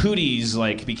was like cooties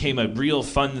became a real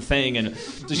fun thing, and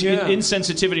just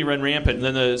insensitivity ran rampant. And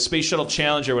then the Space Shuttle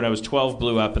Challenger, when I was 12,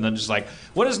 blew up, and then just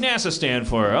what does NASA stand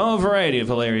for? Oh, a variety of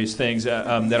hilarious things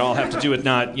that all have to do with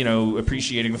not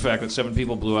appreciating the fact that 7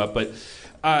 people blew up. But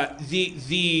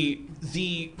the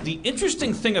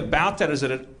interesting thing about that is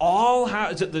that it all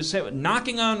has the same: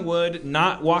 knocking on wood,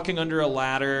 not walking under a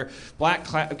ladder, black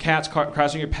cats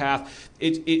crossing your path.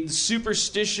 It's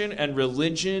superstition and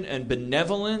religion and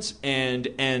benevolence and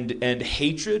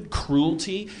hatred,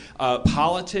 cruelty,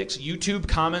 politics, YouTube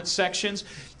comment sections.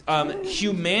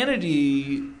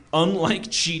 Humanity, unlike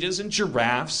cheetahs and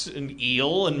giraffes and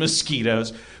eel and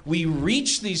mosquitoes, we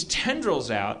reach these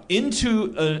tendrils out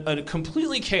into a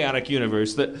completely chaotic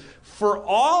universe that, for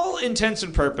all intents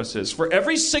and purposes, for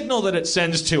every signal that it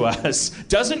sends to us,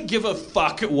 doesn't give a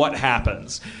fuck what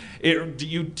happens.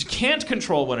 You can't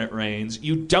control when it rains.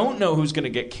 You don't know who's going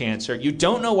to get cancer. You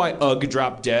don't know why Ugg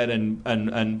dropped dead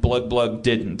and Blug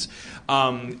didn't.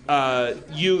 But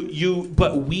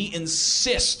we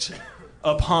insist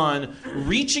upon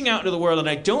reaching out into the world, and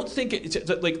I don't think it's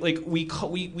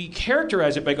we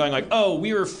characterize it by going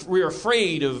we're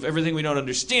afraid of everything we don't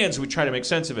understand, so we try to make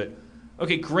sense of it.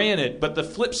 Okay, granted, but the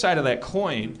flip side of that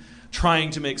coin, trying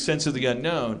to make sense of the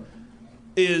unknown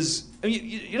is. I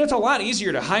mean, it's a lot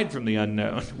easier to hide from the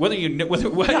unknown. Whether I'm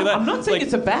not saying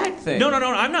it's a bad thing. No.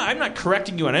 I'm not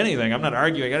correcting you on anything. I'm not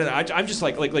arguing. I'm just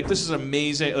like this is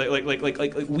amazing.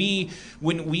 We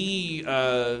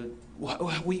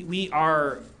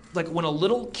are like when a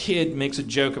little kid makes a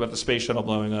joke about the space shuttle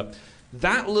blowing up.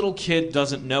 That little kid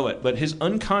doesn't know it, but his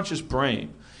unconscious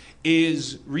brain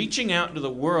is reaching out into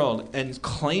the world and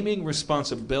claiming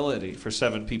responsibility for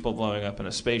 7 people blowing up in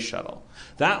a space shuttle.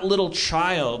 That little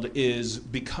child is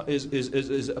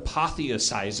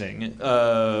apotheosizing,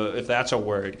 if that's a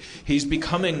word. He's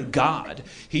becoming God.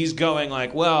 He's going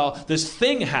like, well, this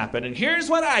thing happened, and here's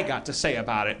what I got to say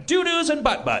about it: doo-doos and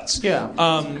butt-butts. Yeah.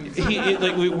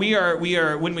 We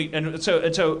are when we and so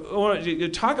I want to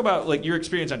talk about like your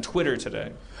experience on Twitter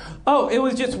today. Oh, it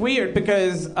was just weird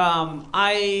because I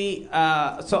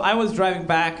was driving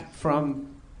back from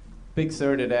Big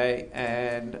Sur today,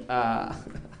 and I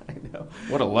know.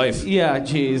 What a life. Yeah,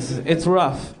 geez, it's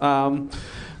rough.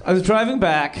 I was driving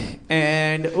back,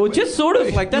 and it was just sort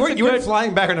of like that's you weren't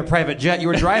flying back on a private jet. You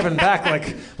were driving back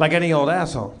like any old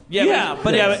asshole.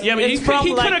 But he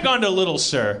could have gone to Little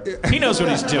Sir. He knows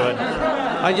what he's doing.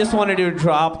 I just wanted to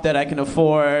drop that I can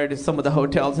afford some of the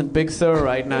hotels in Big Sur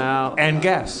right now. And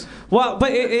gas. Well,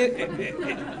 but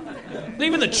even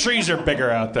the trees are bigger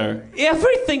out there.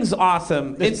 Everything's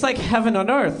awesome. It's like heaven on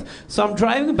earth. So I'm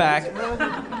driving back.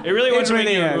 It really was. It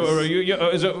really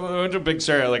is. I went to Big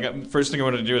Sur. Like first thing I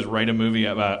wanted to do is write a movie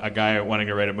about a guy wanting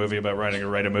to write a movie about writing to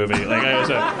write a movie.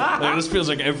 This feels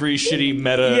like every shitty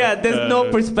meta. Yeah, there's no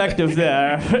perspective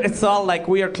there. It's all like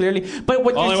we are clearly. But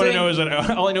what all you're saying,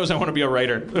 all I know is I want to be a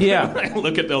writer. Yeah. I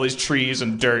look at all these trees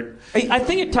and dirt. I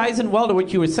think it ties in well to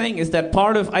what you were saying. Is that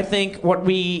part of I think what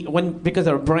because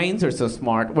our brains are so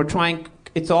smart, we're trying.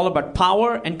 It's all about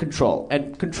power and control.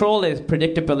 And control is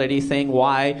predictability, saying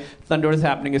why thunder is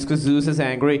happening is because Zeus is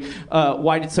angry.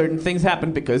 Why did certain things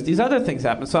happen? Because these other things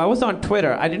happen. So I was on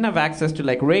Twitter. I didn't have access to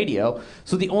like radio.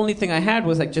 So the only thing I had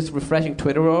was like just refreshing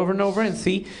Twitter over and over and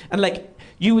see. And like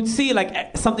you would see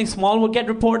like something small would get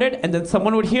reported and then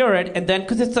someone would hear it. And then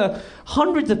because it's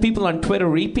hundreds of people on Twitter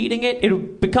repeating it, it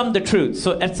would become the truth.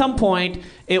 So at some point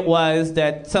it was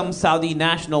that some Saudi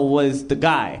national was the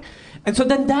guy. And so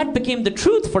then that became the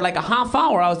truth for like a half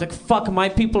hour. I was like, fuck, my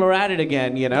people are at it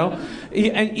again, you know?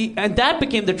 And that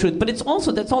became the truth. But that's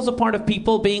also part of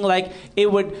people being like,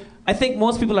 I think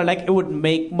most people are like, it would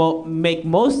make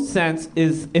most sense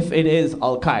is if it is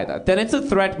Al-Qaeda. Then it's a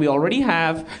threat we already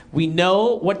have. We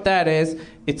know what that is.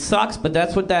 It sucks, but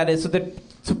that's what that is. So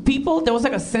people, there was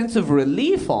like a sense of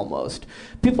relief almost.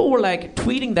 People were like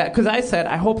tweeting that, because I said,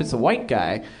 I hope it's a white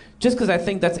guy. Just because I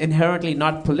think that's inherently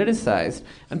not politicized.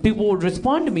 And people would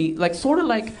respond to me like sort of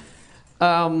like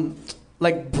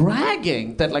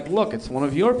bragging that like, look, it's one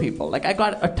of your people. Like I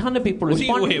got a ton of people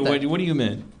responding to that. What do you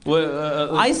mean?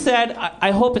 I said, I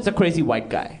hope it's a crazy white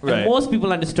guy. Right. And most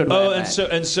people understood what I meant.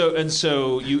 and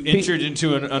so you entered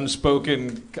into an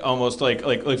unspoken, almost like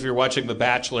if you're watching The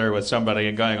Bachelor with somebody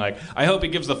and going like, I hope he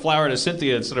gives the flower to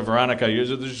Cynthia instead of Veronica.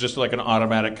 There's just like an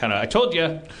automatic kind of, I told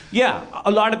you. Yeah,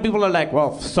 a lot of people are like,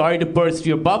 well, sorry to burst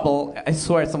your bubble. I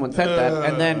swear someone said that.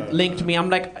 And then linked me. I'm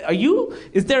like,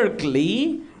 is there a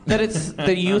glee?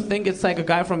 that you think it's like a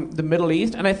guy from the Middle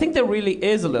East? And I think there really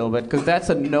is a little bit, because that's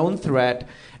a known threat,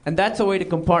 and that's a way to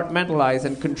compartmentalize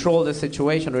and control the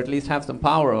situation, or at least have some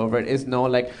power over it, is know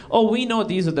like, oh, we know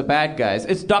these are the bad guys.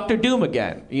 It's Dr. Doom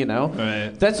again, you know?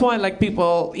 Right. That's why like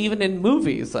people, even in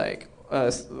movies, like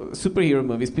superhero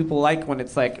movies, people like when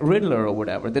it's like Riddler or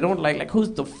whatever. They don't like who's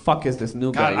the fuck is this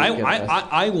new guy?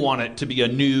 I want it to be a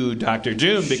new Dr.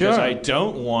 Doom, because sure. I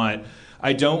don't want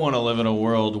to live in a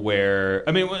world where,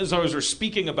 I mean, as always, we're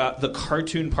speaking about the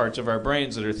cartoon parts of our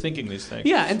brains that are thinking these things.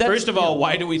 Yeah, and that's, first of all,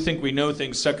 why do we think we know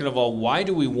things? Second of all, why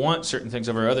do we want certain things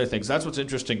over other things? That's what's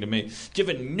interesting to me.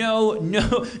 Given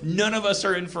none of us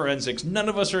are in forensics, none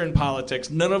of us are in politics,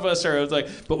 none of us are like,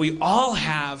 but we all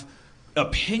have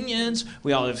opinions,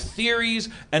 we all have theories,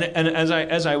 and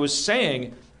as I was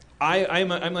saying,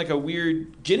 I'm like a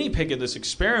weird guinea pig in this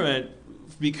experiment,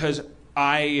 because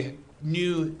I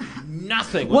knew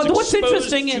nothing. What's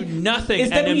interesting to nothing, is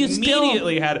that and you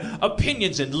immediately had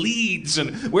opinions and leads,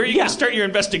 and where are you going to start your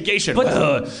investigation?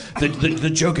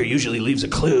 The Joker usually leaves a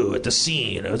clue at the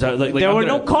scene. There were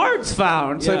no cards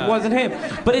found, so it wasn't him.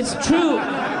 But it's true.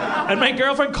 And my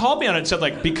girlfriend called me on it and said,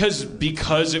 like,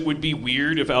 because it would be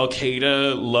weird if Al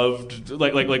Qaeda loved,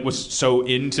 like was so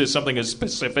into something as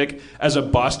specific as a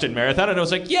Boston Marathon. And I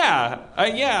was like,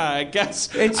 I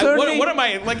guess. What am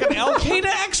I, like an Al Qaeda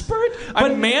expert?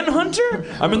 I'm a manhunter?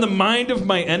 I'm in the mind of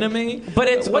my enemy? But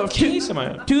it's what case am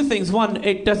I on? Two things. One,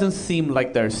 it doesn't seem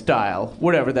like their style,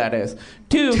 whatever that is.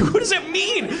 Two, what does it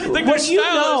mean? Like their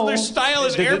style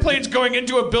is airplanes going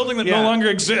into a building that no longer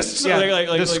exists. Yeah.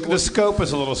 The scope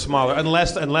is a little smaller,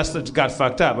 unless it got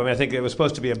fucked up. I mean, I think it was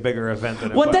supposed to be a bigger event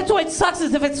than it was. Well, that's why it sucks.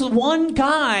 Is if it's one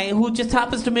guy who just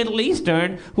happens to Middle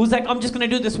Eastern, who's like, I'm just going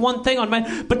to do this one thing on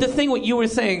my. But the thing, what you were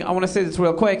saying, I want to say this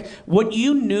real quick. What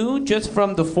you knew just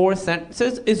from the 4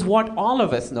 sentences is what all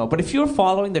of us know. But if you're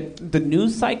following the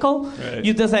news cycle, right.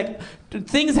 you just like.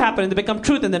 Things happen and they become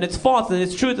truth, and then it's false, and then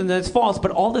it's truth, and then it's false.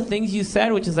 But all the things you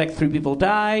said, which is like 3 people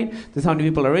died, this is how many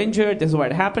people are injured, this is why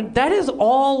it happened, that is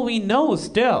all we know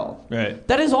still. Right.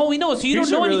 That is all we know. So you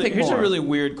don't know anything more. Here's a really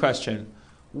weird question.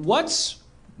 What's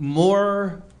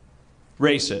more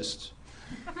racist?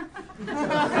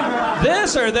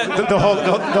 This or that? The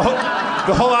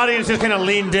whole audience just kind of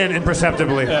leaned in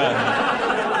imperceptibly.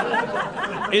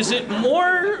 Is it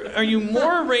more? Are you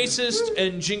more racist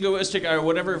and jingoistic, or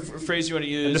whatever phrase you want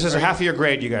to use? And this is half of your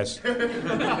grade, you guys.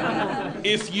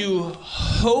 If you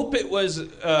hope it was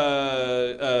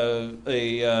a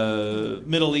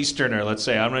Middle Easterner, let's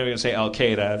say, I'm not even going to say Al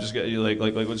Qaeda. I'm just going to like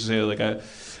let's just say like a.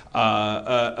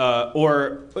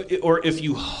 Or if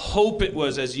you hope it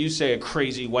was, as you say, a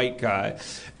crazy white guy,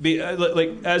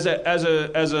 like as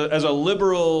a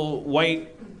liberal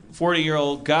white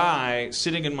 40-year-old guy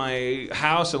sitting in my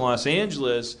house in Los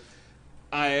Angeles,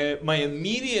 my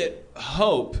immediate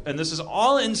hope, and this is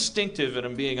all instinctive, and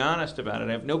I'm being honest about it.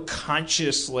 I have no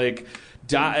conscious I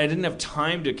didn't have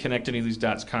time to connect any of these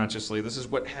dots consciously. This is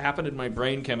what happened in my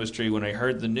brain chemistry when I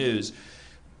heard the news.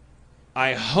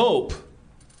 I hope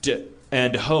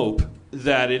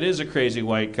that it is a crazy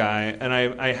white guy, and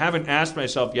I haven't asked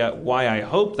myself yet why I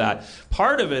hope that.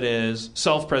 Part of it is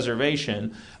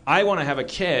self-preservation. I want to have a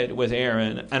kid with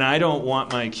Aaron, and I don't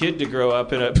want my kid to grow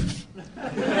up in a...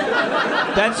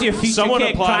 That's your future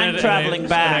kid time traveling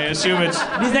back. I assume it's...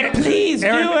 He's like, please do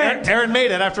it. Aaron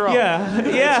made it after all. Yeah,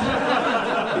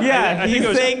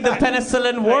 he's saying the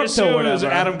penicillin works or whatever. It was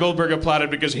Adam Goldberg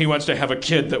applauded because he wants to have a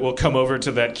kid that will come over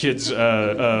to that kid's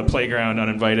playground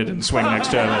uninvited and swing next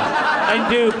to him.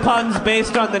 And do puns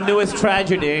based on the newest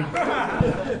tragedy.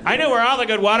 I know where all the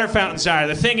good water fountains are.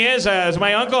 The thing is,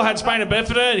 my uncle had spina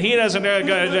bifida, and he doesn't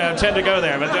tend to go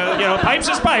there. But, pipes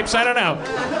is pipes. I don't know.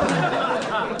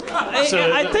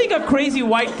 I think a crazy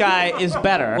white guy is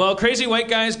better. Well, crazy white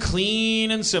guy is clean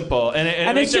and simple. And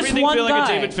it makes everything feel like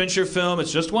a David Fincher film.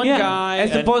 It's just one guy.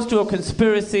 As opposed to a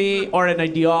conspiracy or an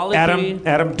ideology.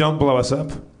 Adam, don't blow us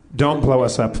up. Don't blow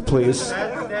us up, please.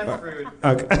 That's rude.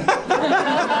 Okay.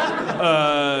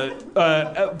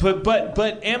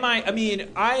 But am I? I mean,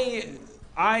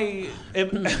 I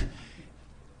am.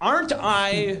 Aren't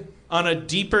I on a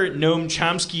deeper Noam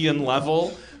Chomskyan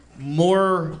level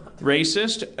more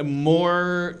racist,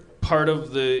 more part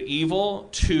of the evil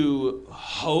to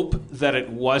hope that it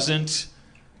wasn't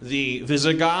the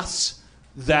Visigoths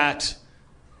that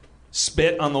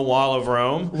spit on the wall of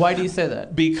Rome? Why do you say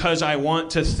that? Because I want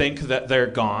to think that they're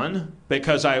gone.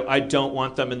 Because I don't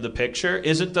want them in the picture.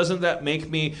 Doesn't that make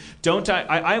me?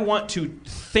 I want to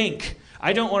think.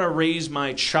 I don't want to raise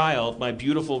my child, my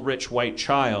beautiful, rich white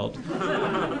child,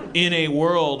 in a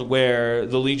world where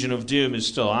the Legion of Doom is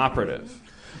still operative.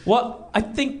 Well, I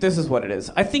think this is what it is.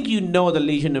 I think the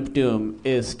Legion of Doom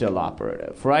is still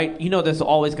operative, right? There's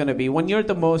always going to be, when you're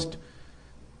the most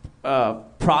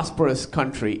prosperous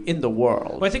country in the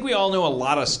world. Well, I think we all know a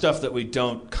lot of stuff that we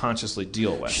don't consciously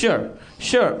deal with. Sure.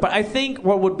 But I think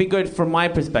what would be good from my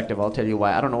perspective, I'll tell you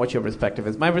why. I don't know what your perspective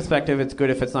is. My perspective, it's good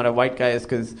if it's not a white guy, is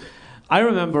because I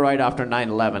remember right after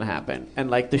 9/11 happened,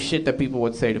 and the shit that people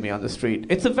would say to me on the street.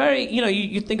 It's a very,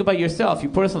 you think about yourself, you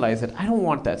personalize it. I don't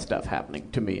want that stuff happening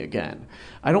to me again.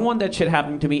 I don't want that shit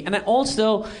happening to me. And I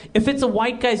also, if it's a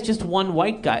white guy, it's just one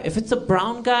white guy. If it's a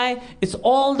brown guy, it's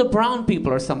all the brown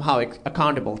people are somehow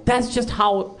accountable. That's just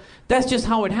how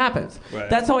it happens. Right.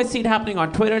 That's how I see it happening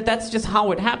on Twitter. That's just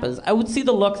how it happens. I would see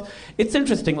the looks. It's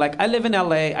interesting. I live in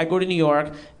LA, I go to New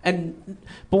York,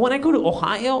 but when I go to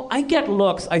Ohio, I get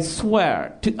looks, I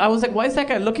swear. I was like, why is that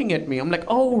guy looking at me? I'm like,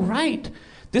 oh, right.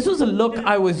 This was a look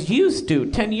I was used to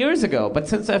 10 years ago, but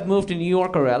since I've moved to New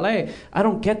York or LA, I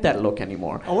don't get that look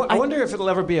anymore. I wonder if it'll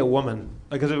ever be a woman.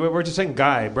 Because we're just saying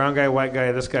guy, brown guy, white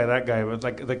guy, this guy, that guy. But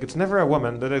it's never a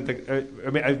woman. A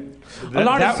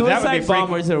lot of suicide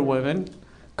bombers are women.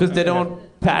 because they don't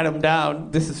pat him down.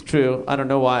 This is true. I don't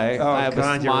know why. Oh, I have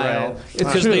God, a you're smile. right. It's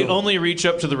Because true. they only reach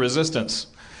up to the resistance.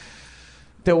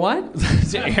 The what?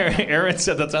 Aaron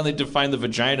said that's how they define the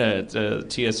vagina at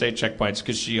TSA checkpoints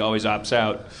because she always opts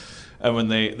out. And when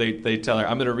they tell her,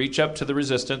 I'm going to reach up to the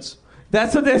resistance.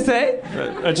 That's what they say?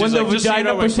 And she's When the like, just so you vagina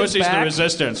know, my pushes pussy's the back?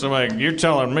 resistance. I'm like, you're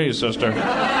telling me, sister.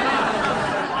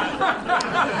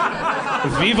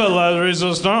 Viva la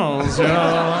resistance, you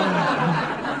know.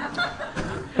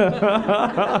 Yeah,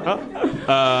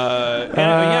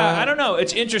 I don't know.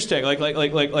 It's interesting. Like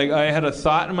I had a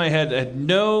thought in my head.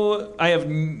 I have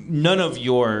none of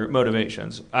your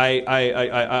motivations.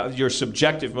 Your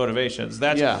subjective motivations.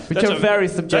 Which are very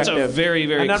subjective. That's a very,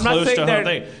 very and I'm not close saying to they're- home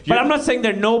thing. But I'm not saying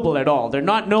they're noble at all. They're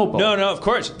not noble. No, of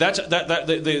course. That's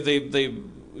they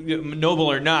noble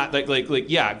or not,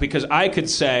 yeah, because I could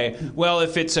say, well,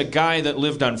 if it's a guy that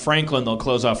lived on Franklin, they'll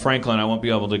close off Franklin. I won't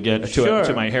be able to get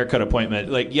to my haircut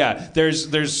appointment.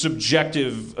 There's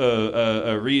subjective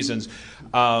reasons,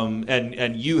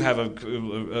 and you have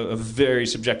a very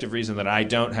subjective reason that I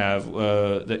don't have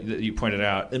that you pointed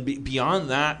out. And beyond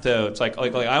that, though, it's like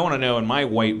I want to know in my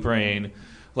white brain,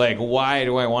 why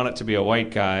do I want it to be a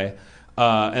white guy?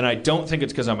 And I don't think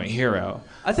it's because I'm a hero.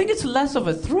 I think it's less of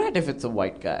a threat if it's a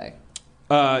white guy.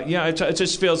 It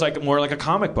just feels like more like a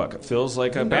comic book. It feels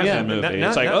like a Batman movie.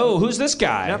 It's who's this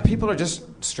guy? Now people are just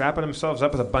strapping themselves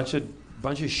up with a bunch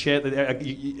of shit.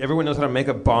 Everyone knows how to make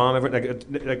a bomb.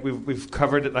 We've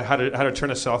covered how to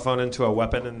turn a cell phone into a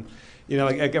weapon, and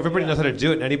everybody knows how to do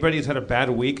it. And anybody who's had a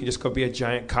bad week can just go be a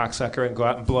giant cocksucker and go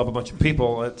out and blow up a bunch of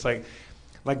people. It's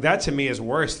like that to me is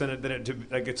worse than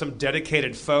it's some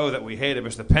dedicated foe that we hate. If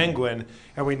it's the Penguin,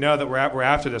 and we know that we're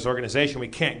after this organization, we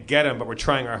can't get him, but we're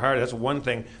trying our hardest. That's one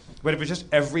thing. But if it's just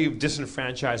every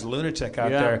disenfranchised lunatic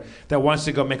out there that wants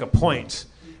to go make a point,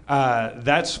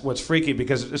 that's what's freaky.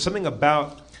 Because there's something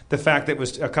about the fact that it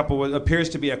was appears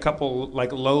to be a couple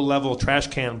low-level trash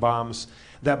can bombs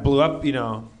that blew up,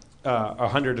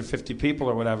 150 people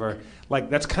or whatever.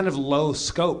 That's kind of low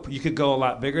scope. You could go a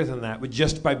lot bigger than that, but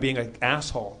just by being an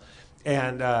asshole.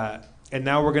 And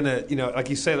now we're gonna, like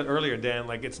you said earlier, Dan.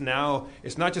 It's not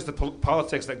just the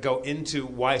politics that go into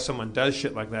why someone does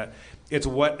shit like that. It's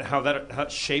how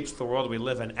it shapes the world we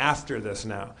live in after this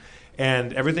now.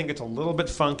 And everything gets a little bit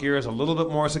funkier. There's a little bit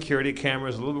more security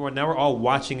cameras, a little bit more. Now we're all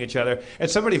watching each other. And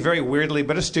somebody very weirdly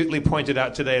but astutely pointed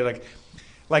out today, look,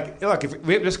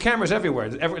 there's cameras everywhere.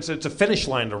 It's a finish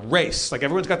line, a race.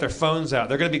 Everyone's got their phones out.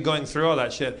 They're going to be going through all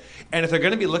that shit. And if they're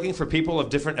going to be looking for people of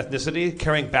different ethnicity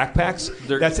carrying backpacks,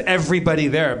 that's everybody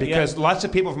there. Because lots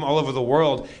of people from all over the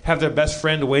world have their best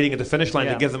friend waiting at the finish line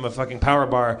to give them a fucking power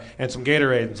bar and some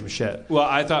Gatorade and some shit. Well,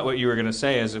 I thought what you were going to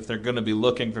say is if they're going to be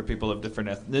looking for people of different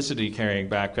ethnicity carrying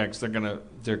backpacks, they're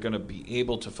going to be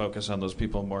able to focus on those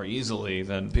people more easily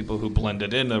than people who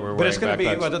blended in that were wearing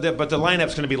backpacks. But the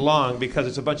lineup's going to be long because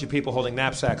it's a bunch of people holding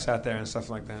knapsacks out there and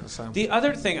stuff like that. So. The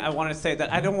other thing I want to say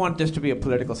that I don't want this to be a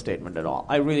political statement at all.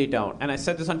 I really don't. And I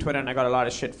said this on Twitter and I got a lot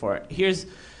of shit for it. Here's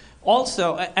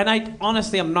also, and I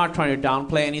honestly am not trying to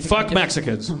downplay anything. Fuck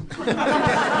Mexicans. No.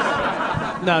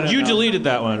 You deleted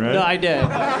that one, right? No, I did.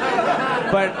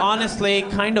 But honestly,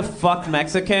 kind of fuck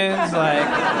Mexicans.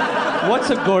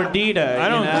 What's a gordita? I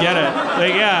don't get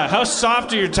it. How soft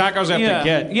do your tacos have to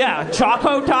get? Yeah,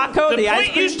 Choco Taco, the ice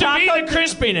point cream used to taco. be the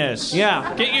crispiness.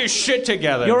 Yeah. Get your shit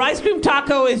together. Your ice cream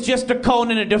taco is just a cone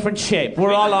in a different shape.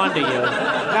 We're all onto you.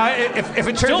 Now, if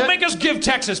it turns Don't out, make us give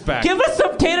Texas back. Give us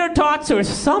some tater tots or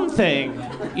something.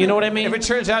 You know what I mean? if it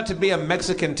turns out to be a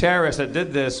Mexican terrorist that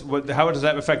did this, how does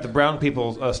that affect the brown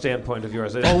people's standpoint of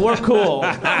yours? Oh, we're cool.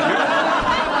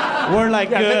 We're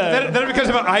good. Then it becomes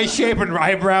about eye shape and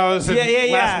eyebrows and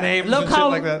last names Look and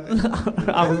how, shit like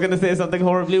that. I was going to say something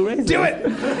horribly racist. Do it!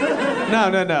 No.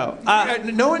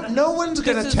 No one's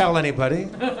going to tell anybody.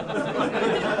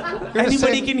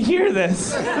 Anybody can hear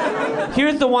this.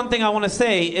 Here's the one thing I want to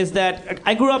say is that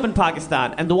I grew up in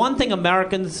Pakistan, and the one thing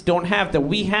Americans don't have that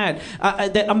we had,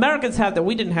 that Americans have that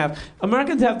we didn't have,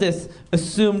 Americans have this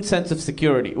assumed sense of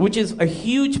security, which is a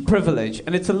huge privilege,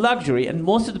 and it's a luxury, and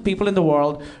most of the people in the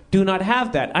world do not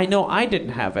have that. I know I didn't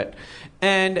have it.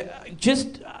 And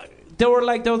there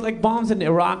was bombs in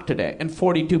Iraq today, and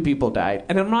 42 people died.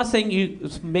 And I'm not saying you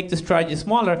make this tragedy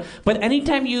smaller, but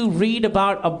anytime you read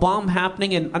about a bomb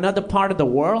happening in another part of the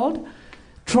world,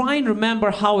 try and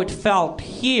remember how it felt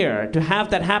here to have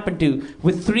that happen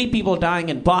with 3 people dying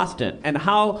in Boston, and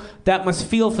how that must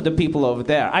feel for the people over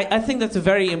there. I think that's a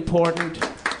very important.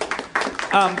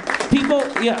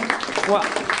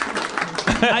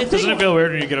 Doesn't it feel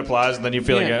weird when you get applause and then you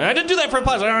feel like, I didn't do that for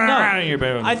applause?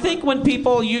 I think when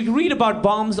people, you read about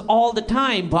bombs all the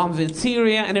time, bombs in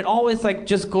Syria, and it always like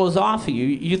just goes off of you.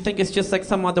 You think it's just like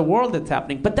some other world that's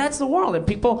happening, but that's the world, and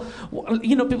people,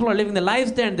 people are living their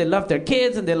lives there, and they love their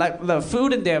kids, and they love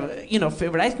food, and they have,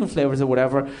 favorite ice cream flavors or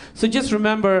whatever. So just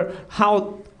remember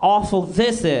how awful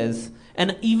this is,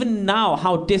 and even now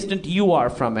how distant you are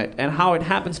from it, and how it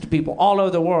happens to people all over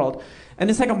the world. And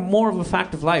it's like more of a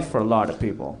fact of life for a lot of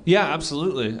people. Yeah,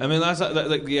 absolutely. I mean, that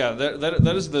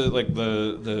is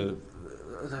the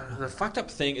fucked up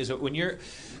thing is that when you're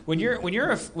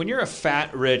a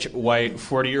fat, rich, white,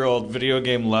 40-year-old video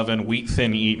game loving, wheat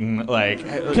thin eating, like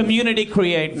community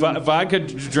creating, vodka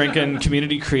drinking,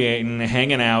 community creating,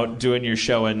 hanging out, doing your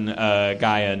show and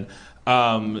guying,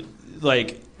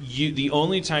 the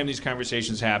only time these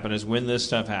conversations happen is when this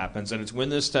stuff happens, and it's when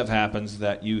this stuff happens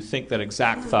that you think that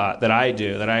exact thought that I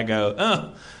do, that I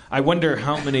go, I wonder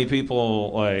how many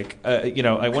people,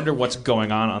 I wonder what's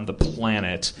going on the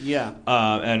planet,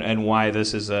 and why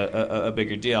this is a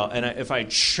bigger deal. And if I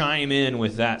chime in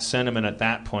with that sentiment at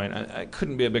that point, I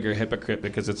couldn't be a bigger hypocrite,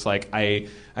 because it's like I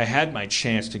had my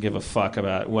chance to give a fuck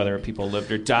about whether people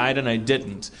lived or died, and I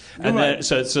didn't. And then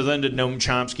so then to Noam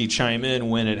Chomsky chime in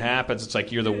when it happens, it's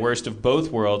like you're the worst of both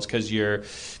worlds, because you're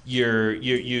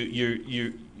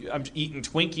I'm eating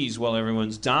Twinkies while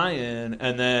everyone's dying,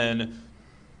 and then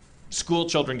school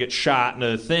children get shot in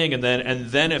a thing, and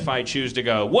then if I choose to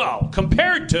go, well,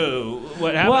 compared to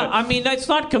what happened. Well, I mean, it's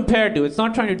not compared to. It's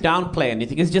not trying to downplay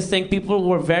anything. It's just saying people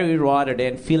were very raw today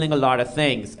and feeling a lot of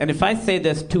things. And if I say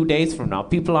this 2 days from now,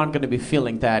 people aren't going to be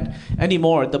feeling that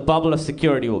anymore. The bubble of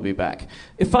security will be back.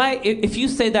 If you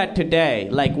say that today,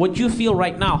 like what you feel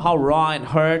right now, how raw and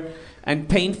hurt and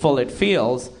painful it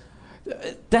feels,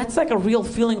 that's like a real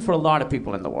feeling for a lot of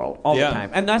people in the world all the time.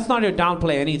 And that's not to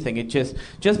downplay anything. It just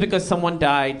because someone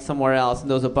died somewhere else and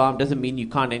there was a bomb doesn't mean you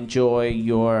can't enjoy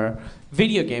your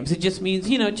video games. It just means,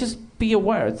 just be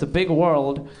aware. It's a big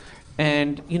world,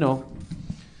 and,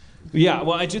 Yeah,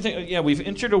 well, I do think, we've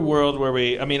entered a world where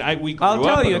we grew I'll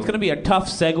tell up you, it's going to be a tough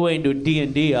segue into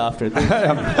D&D after this.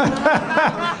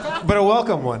 But a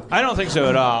welcome one. I don't think so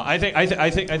at all. I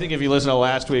think if you listen to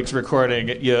last week's recording,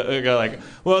 you go like,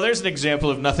 well, there's an example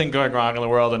of nothing going wrong in the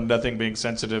world and nothing being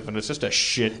sensitive, and it's just a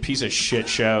piece of shit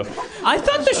show. I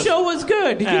thought the show was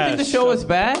good. Did you think the show was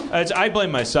bad? I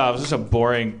blame myself. It's just a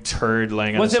boring turd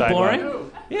laying on the sidewalk. Was it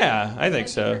boring? Yeah, I think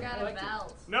so.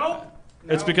 Nope.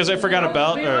 It's because I forgot a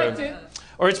belt,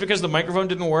 or it's because the microphone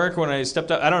didn't work when I stepped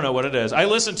up. I don't know what it is. I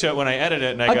listen to it when I edit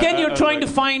it, and you're trying to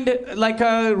find like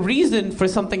a reason for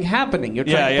something happening. You're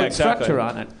trying to put structure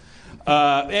on it.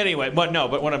 Anyway, but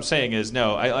what I'm saying is,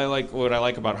 I like what I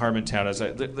like about Harmontown is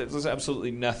that there's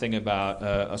absolutely nothing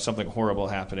about something horrible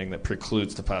happening that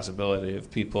precludes the possibility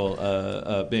of people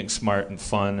being smart and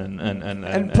fun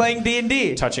and playing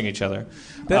D&D, touching each other.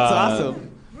 That's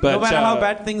awesome. But, no matter how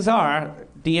bad things are,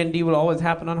 D&D will always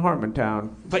happen on Harmontown.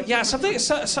 But yeah, something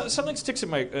sticks in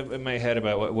my head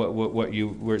about what you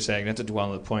were saying. Not to dwell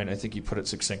on the point, I think you put it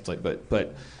succinctly.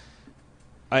 But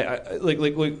I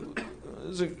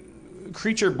as a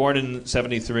creature born in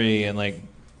 '73 and like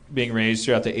being raised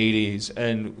throughout the '80s,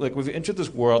 and like we've entered this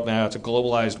world now. It's a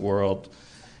globalized world,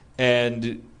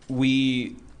 and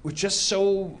we're just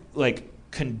so like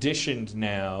conditioned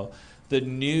now. The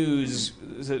news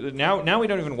now we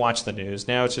don't even watch the news.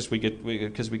 Now it's just we get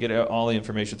all the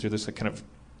information through this kind of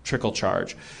trickle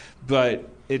charge, but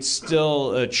it's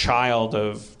still a child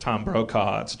of Tom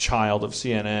Brokaw. It's a child of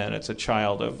CNN. It's a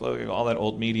child of all that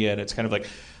old media, and it's kind of like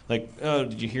oh,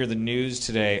 did you hear the news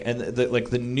today? And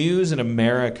the news in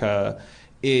America,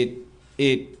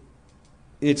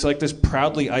 it's like this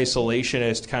proudly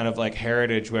isolationist kind of like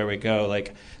heritage where we go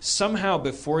like somehow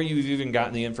before you've even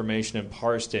gotten the information and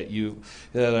parsed it, you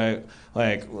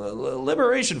like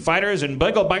liberation fighters and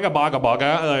baga baga baga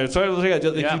baga.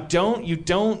 You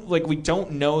don't like we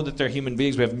don't know that they're human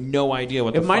beings. We have no idea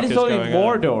what the fuck is going on. It might as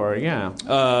well be Mordor, yeah.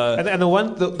 And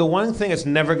the one thing that's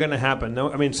never going to happen.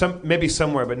 No, I mean maybe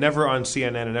somewhere, but never on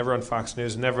CNN and never on Fox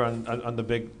News, never on the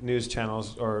big news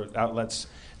channels or outlets.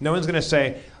 No one's going to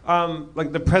say,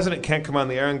 like the president can't come on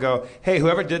the air and go, hey,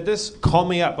 whoever did this, call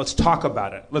me up. Let's talk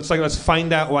about it. Let's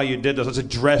find out why you did this. Let's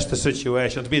address the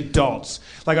situation. Let's be adults.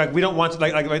 Like we don't want to,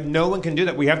 like no one can do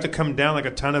that. We have to come down like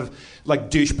a ton of like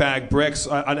douchebag bricks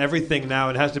on everything now.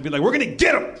 And it has to be like, we're going to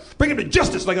get him. Bring him to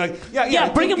justice. Bring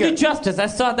him to justice. I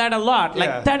saw that a lot.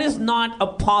 Like that is not a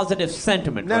positive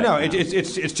sentiment. No.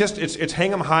 It's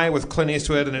hang 'em high with Clint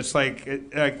Eastwood, and it's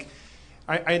like.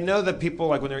 I know that people,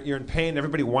 like, when you're in pain,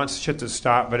 everybody wants shit to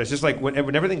stop, but it's just like when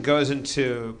everything goes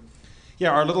into... Yeah,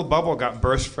 our little bubble got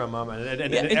burst from them,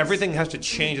 and Yeah, everything has to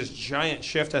change. This giant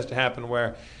shift has to happen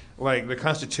where, like, the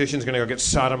Constitution's going to go get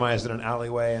sodomized in an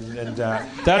alleyway, and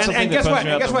That's the thing that guess bums what?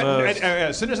 me out Guess the what? most.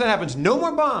 As soon as that happens, no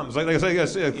more bombs.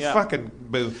 Fucking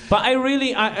boo. But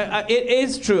it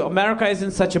is true. America is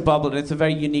in such a bubble, and it's a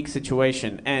very unique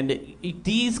situation. And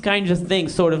these kinds of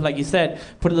things, sort of like you said,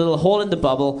 put a little hole in the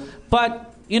bubble. But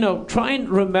try and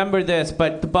remember this.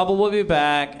 But the bubble will be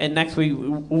back, and next week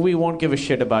we won't give a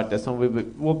shit about this, and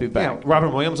we'll be back. Yeah,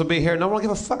 Robin Williams will be here. No one will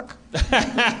give a fuck.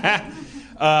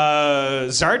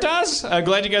 Zardoz? I'm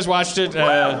glad you guys watched it.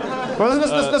 Well,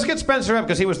 let's get Spencer up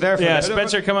because he was there for that.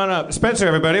 Spencer, come on up. Spencer,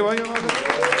 everybody. Well,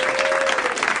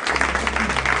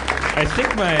 I think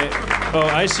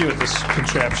I see what this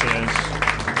contraption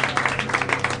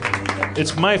is.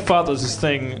 It's my fault that this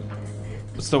thing,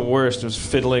 it's the worst. It was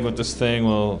fiddling with this thing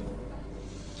while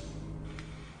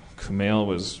Kumail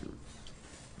was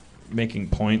making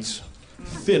points.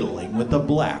 Fiddling with the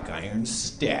black iron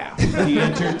staff, the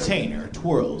entertainer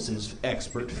twirls his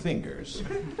expert fingers.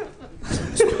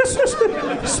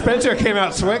 Spencer came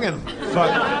out swinging.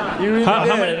 Fuck. You really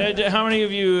How many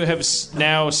of you have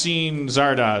now seen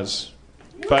Zardoz?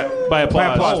 By applause.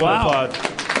 applause. Oh, wow. By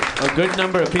applause. A good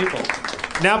number of people.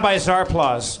 Now by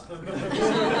Zarplause.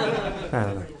 I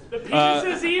don't know.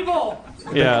 Penis is evil.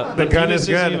 Yeah, The gun is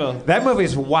penis good. evil. That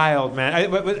movie's wild,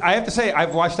 man. But I have to say,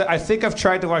 I've watched that. I think I've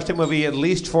tried to watch that movie at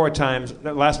least 4 times.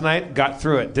 Last night, got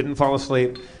through it, didn't fall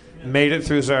asleep, made it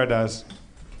through Zardoz.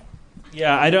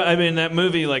 Yeah, I mean that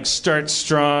movie starts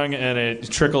strong and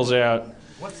it trickles out.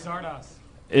 What's Zardoz?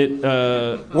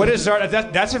 What is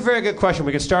Zardoz? That's a very good question.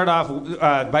 We can start off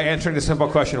by answering the simple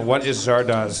question: what is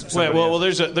Zardoz? Wait, well,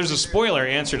 there's a spoiler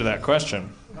answer to that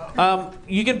question.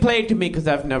 You can play it to me because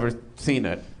I've never seen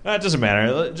it. It doesn't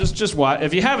matter. Just watch.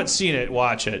 If you haven't seen it,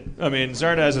 watch it. I mean,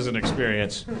 Zardoz is an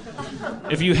experience.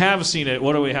 If you have seen it,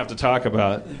 what do we have to talk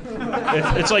about?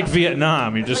 It's like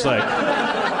Vietnam. You're just like,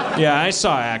 yeah, I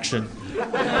saw action.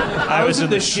 I was in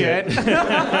the shit.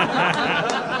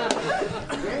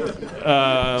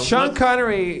 Sean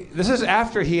Connery. This is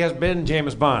after he has been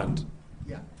James Bond,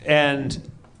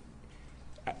 and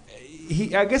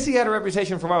I guess he had a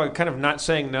reputation for a while, kind of not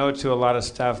saying no to a lot of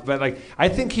stuff. But I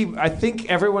think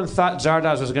everyone thought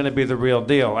Zardoz was going to be the real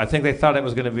deal. I think they thought it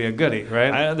was going to be a goodie,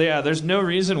 right? There's no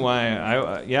reason why.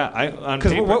 I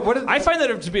find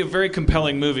that to be a very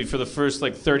compelling movie for the first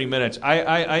 30 minutes.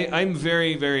 I'm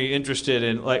very, very interested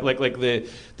in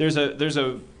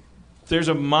there's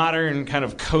a modern kind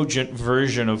of cogent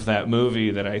version of that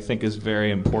movie that I think is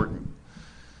very important.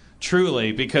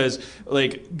 Truly, because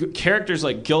characters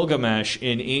like Gilgamesh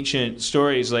in ancient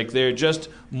stories, they're just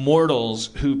mortals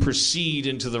who proceed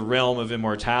into the realm of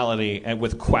immortality and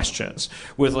with questions,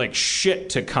 with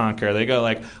shit to conquer. They go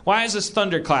why is this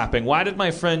thunder clapping? Why did my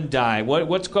friend die?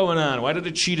 What's going on? Why did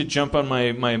a cheetah jump on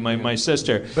my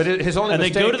sister? But his only and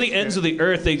mistake, they go to the ends of the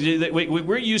earth.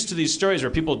 We're used to these stories where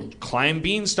people climb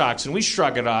beanstalks and we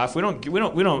shrug it off. We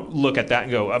don't look at that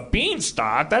and go, a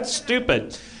beanstalk? That's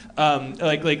stupid.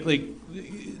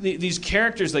 These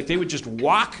characters, they would just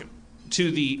walk to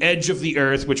the edge of the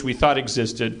earth, which we thought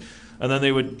existed, and then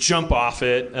they would jump off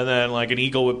it, and then an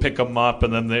eagle would pick them up,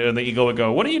 and then the eagle would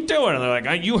go, "What are you doing?" And they're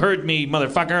like, "You heard me,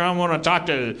 motherfucker. I want to talk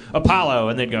to Apollo."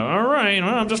 And they'd go, "All right,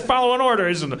 I'm just following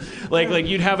orders." And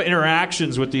you'd have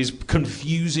interactions with these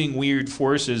confusing, weird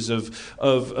forces that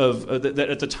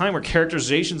at the time were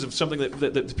characterizations of something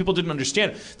that people didn't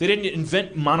understand. They didn't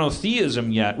invent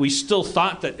monotheism yet. We still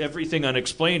thought that everything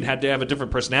unexplained had to have a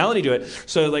different personality to it.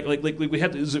 So we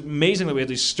had, it was amazing that we had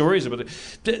these stories about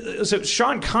it. So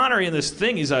Sean Connery in this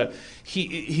thing,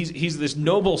 he's this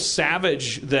noble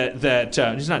savage that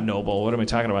he's not noble. What am I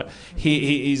talking about?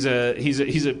 He's a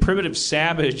primitive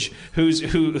savage who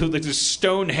this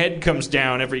stone head comes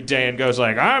down every day and goes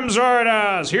 "I'm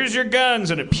Zardoz. Here's your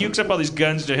guns," and it pukes up all these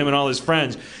guns to him and all his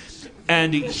friends.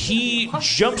 And he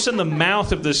jumps in the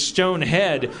mouth of the stone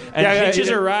head and hitches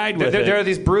a ride with it. There are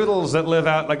these brutals that live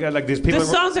out like these people.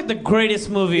 This sounds like the greatest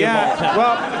movie of all time.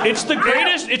 Well, it's the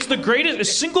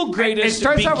single greatest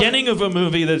beginning of a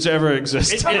movie that's ever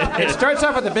existed. It starts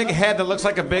off with a big head that looks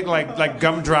like a big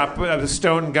gumdrop, a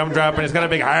stone gumdrop, and it's got a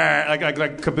big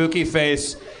kabuki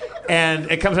face. And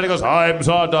it comes in and goes, "I'm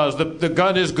Zardoz. The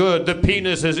gun is good. The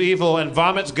penis is evil," and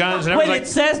vomits guns. And Wait, it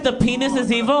says the penis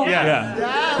is evil?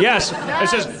 Yeah. Yes. It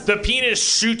says the penis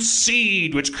shoots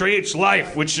seed, which creates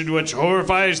life, which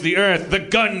horrifies the earth. The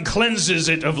gun cleanses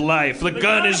it of life. The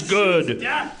gun is good.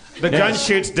 The gun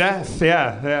shoots death.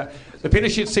 Yeah. The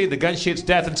penis shoots seed. The gun shoots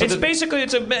death. And so it's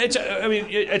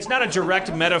not a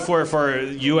direct metaphor for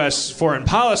U.S. foreign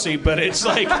policy, but it's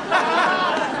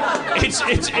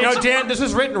Dan, this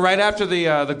was written right after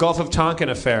the Gulf of Tonkin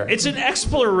affair. It's an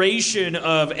exploration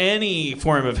of any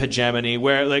form of hegemony,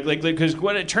 where because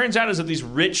what it turns out is that these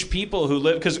rich people who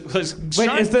live Wait,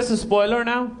 is this a spoiler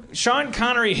now? Sean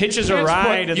Connery hitches a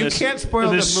ride in this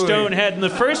stone head. In the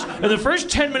first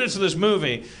 10 minutes of this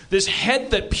movie, this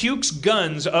head that pukes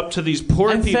guns up to these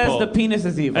poor people says the penis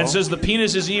is evil. And says the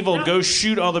penis is evil. Go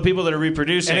shoot all the people that are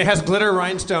reproducing. And it has glitter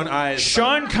rhinestone eyes.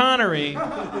 Sean Connery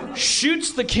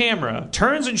shoots the camera,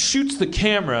 turns and shoots the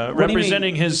camera,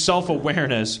 representing his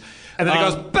self-awareness. And then it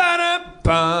goes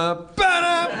ba-da-ba,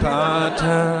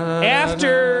 ba-da-ba-da.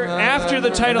 After the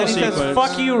title sequence. Says,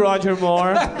 "Fuck you, Roger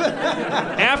Moore."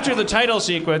 After the title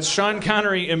sequence, Sean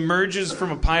Connery emerges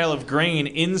from a pile of grain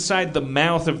inside the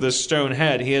mouth of this stone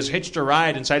head. He has hitched a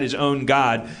ride inside his own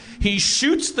god. He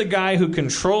shoots the guy who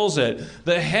controls it.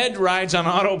 The head rides on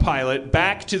autopilot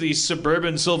back to the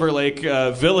suburban Silver Lake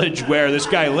village where this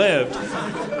guy lived.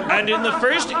 And in the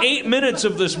first 8 minutes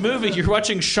of this movie, you're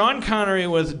watching Sean Connery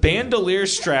with bandolier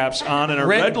straps on and a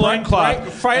red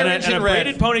loincloth and a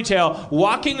braided ponytail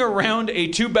walking around a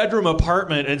 2-bedroom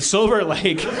apartment in Silver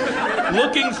Lake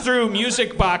looking through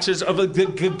music boxes of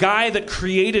the guy that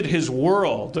created his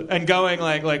world and going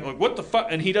like, what the fuck?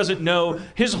 And he doesn't know.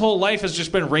 His whole life has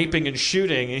just been raping and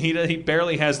shooting, and he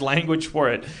barely has language for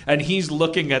it. And he's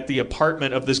looking at the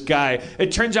apartment of this guy.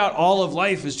 It turns out all of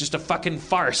life is just a fucking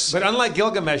farce. But unlike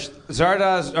Gilgamesh,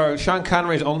 Sean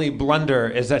Connery's only blunder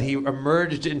is that he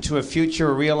emerged into a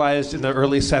future realized in the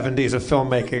early 70s of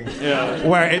filmmaking,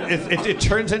 where it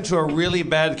turns into a really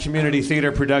bad community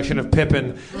theater production of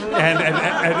Pippin, and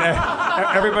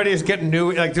everybody's getting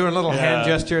new, like doing little hand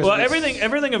gestures. Well,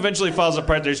 everything eventually falls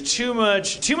apart. There's too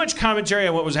much commentary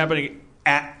on what was happening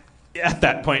at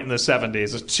that point in the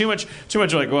 70s. It's too much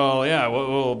like,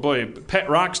 well, boy, pet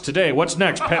rocks today. What's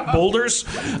next? Pet boulders?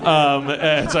 It's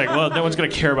like, well, no one's going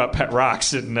to care about pet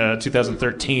rocks in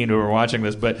 2013 who were watching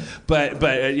this. But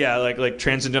like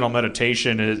transcendental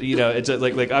meditation is, it's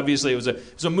like obviously it was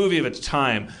a movie of its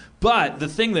time. But the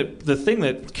thing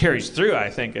that carries through, I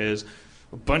think, is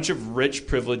a bunch of rich,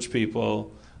 privileged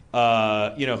people, who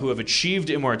have achieved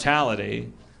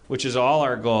immortality, which is all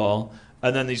our goal.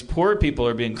 And then these poor people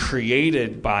are being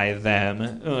created by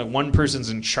them. One person's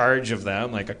in charge of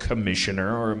them, like a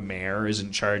commissioner or a mayor is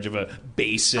in charge of a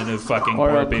basin of fucking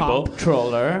poor people. Or a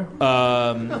comptroller.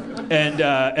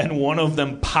 And one of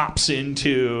them pops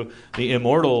into the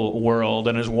immortal world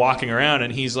and is walking around,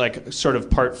 and he's like sort of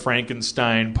part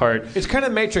Frankenstein, part. It's kind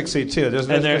of Matrixy too.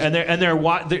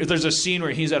 There's a scene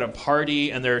where he's at a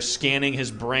party and they're scanning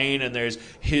his brain, and there's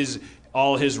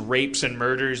all his rapes and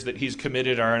murders that he's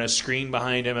committed are on a screen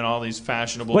behind him, and all these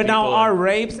fashionable people. But now, are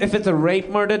rapes, if it's a rape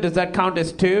murder, does that count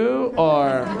as 2?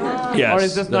 Or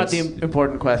is this not the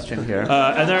important question here?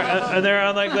 And they're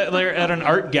on they're at an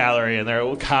art gallery, and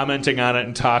they're commenting on it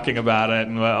and talking about it.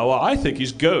 And well, I think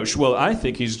he's gauche. Well, I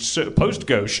think he's post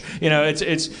gauche. Then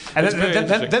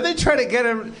they try to get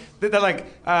him. They're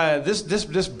like this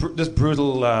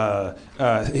brutal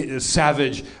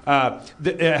savage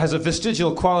has a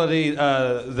vestigial quality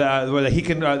where he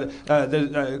can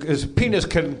his penis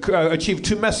can achieve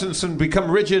tumescence and become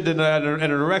rigid in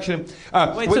an erection.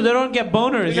 Wait, so they don't get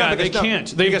boners? Yeah, they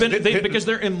can't. Because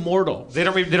they're immortal. They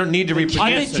don't need to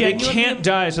reproduce. They can't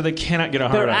die, so they cannot get a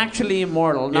hard on. They're actually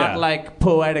immortal, not like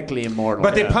poetically immortal.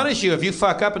 But they punish you if you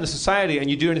fuck up in society and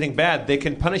you do anything bad. They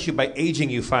can punish you by aging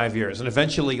you 5 years, and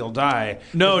eventually you'll die.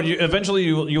 No, eventually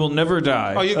you will never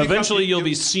die. Eventually you'll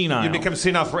be senile. You become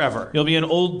senile forever. You'll be an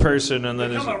old person, and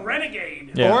then become a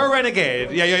renegade. Yeah. Or a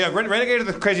renegade. Yeah. Renegade are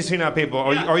the crazy senile people.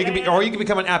 Or you can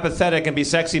become an apathetic and be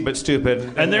sexy but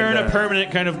stupid. And they're in a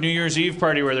permanent kind of New Year's Eve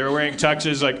party where they're wearing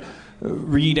tuxes like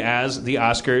read as the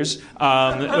Oscars,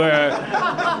 where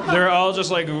they're all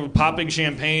just like popping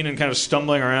champagne and kind of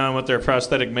stumbling around with their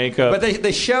prosthetic makeup. But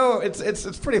they show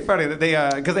it's pretty funny that they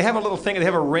because they have a little thing, they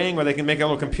have a ring where they can make a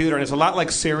little computer, and it's a lot like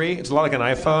Siri, it's a lot like an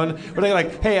iPhone. Where they're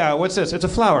like, hey, what's this? It's a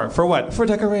flower for what? For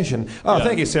decoration. Oh,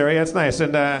 thank you, Siri. That's nice.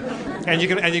 And you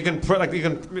can put put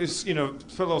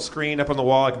a little screen up on the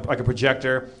wall like a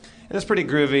projector. And it's pretty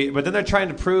groovy, but then they're trying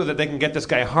to prove that they can get this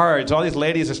guy hard. So all these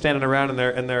ladies are standing around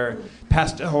in their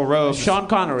pastel robes. Sean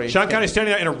Connery's standing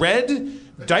there in a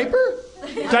red diaper,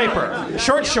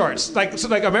 short shorts,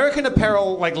 like American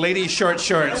Apparel, like ladies short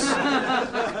shorts.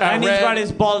 And he's got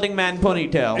his balding man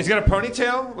ponytail. He's got a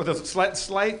ponytail with a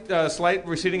slight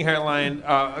receding hairline,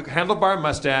 a handlebar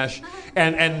mustache,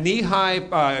 and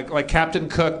knee-high like Captain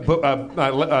Cook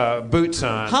boots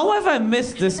on. How have I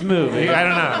missed this movie? I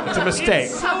don't know. It's a mistake.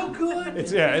 It's so good.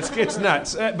 It's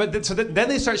nuts. Then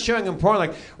they start showing him porn.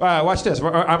 Like, watch this.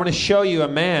 I'm going to show you a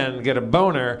man get a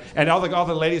boner, and all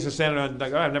the ladies are standing on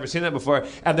like, oh, I've never seen that before.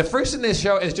 And the first thing they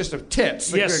show is just of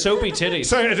tits. Like, soapy titties.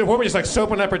 So a woman just like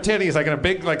soaping up her titties, like in a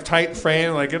big like tight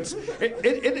frame. Like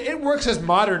it works as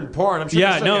modern porn. I'm sure.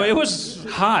 Yeah, no, it was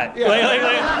hot. Yeah.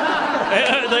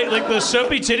 Like the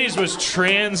soapy titties was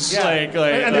trans. Yeah. And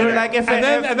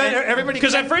then everybody.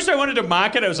 Because at first I wanted to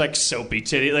mock it. I was like soapy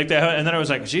titty like that, and then I was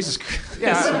like Jesus Christ.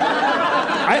 Yeah.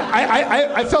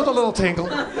 I felt a little tingle.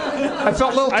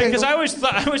 Because I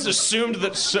always assumed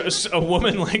that a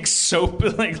woman like soap,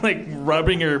 like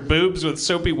rubbing her boobs with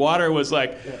soapy water was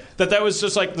like that was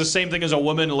just like the same thing as a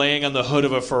woman laying on the hood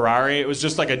of a Ferrari. It was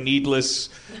just like a needless,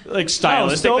 like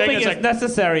stylistic soaping thing. It's is like,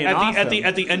 necessary and awesome. At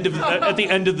the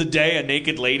end of the day, a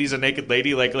naked lady's a naked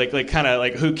lady. Like kind of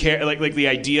like who care? Like the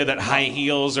idea that high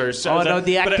heels are.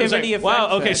 The activity of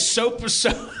wow. Okay, soap.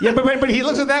 Yeah, but he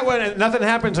looks at that one and nothing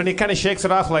happens, and he kind of shakes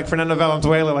it off like Fernando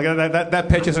Valenzuela. Like that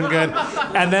pitch isn't good.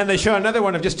 And then they show another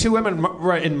one of just two women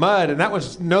in mud, and that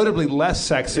was notably less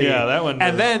sexy. Yeah, that one.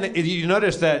 And then you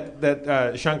notice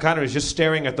that Sean Connery is just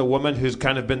staring at the woman who's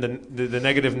kind of been the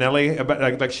negative Nelly,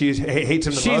 about like she hates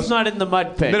him the most. She's not in the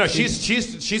mud pit. No,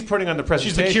 she's putting on the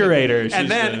presentation. She's the curator. And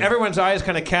then everyone's eyes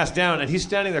kind of cast down, and he's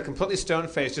standing there completely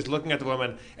stone-faced, just looking at the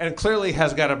woman, and clearly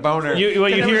has got a boner. You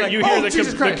hear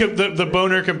the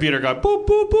boner computer go boop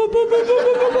boop boop boop boop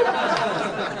boop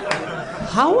boop.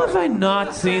 How have I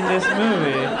not seen this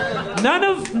movie?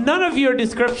 None of your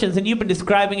descriptions, and you've been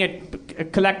describing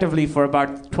it collectively for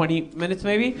about 20 minutes,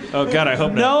 maybe. Oh God, I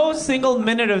hope not. No single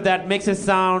minute of that makes it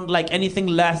sound like anything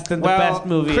less than the best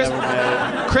movie ever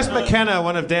made. Chris McKenna,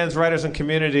 one of Dan's writers in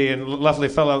Community, and lovely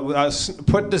fellow,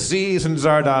 put disease in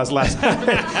Zardoz last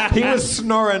night. He was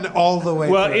snoring all the way.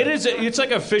 Well, through. it's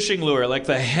like a fishing lure. Like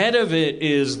the head of it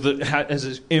has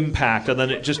this impact, and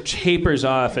then it just tapers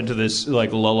off into this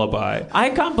like lullaby. I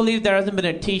can't believe there hasn't been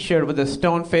a T-shirt with a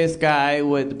stone-faced guy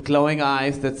with glowing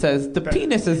eyes that says "the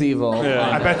penis is evil." Yeah.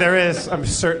 I bet there is. I'm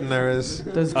certain there is.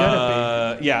 There's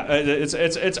gotta be. Yeah, it's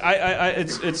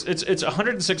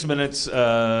 106 minutes.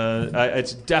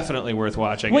 It's definitely worth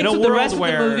watching. Wait, in a so world the rest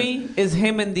where of the movie is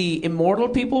him in the immortal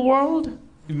people world?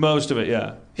 Most of it,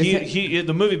 yeah.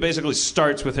 The movie basically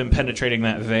starts with him penetrating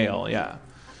that veil, yeah.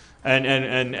 And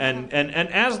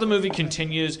as the movie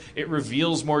continues, it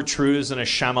reveals more truths in a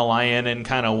Shyamalan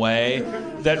kind of way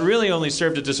that really only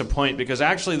served to disappoint, because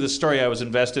actually the story I was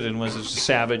invested in was a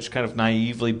savage kind of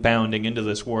naively bounding into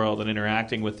this world and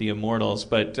interacting with the immortals.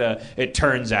 But it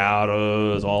turns out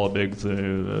it's all a big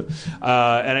thing,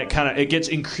 and it gets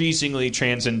increasingly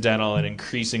transcendental and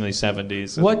increasingly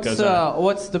 70s.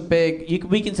 What's the big?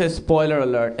 We can say spoiler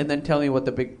alert, and then tell me what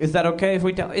the big. Is that okay if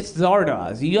we tell? It's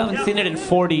Zardoz. You haven't seen it in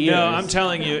 40 years. No, I'm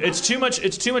telling you, it's too much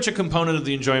a component of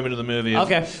the enjoyment of the movie.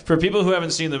 Okay. For people who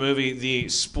haven't seen the movie, the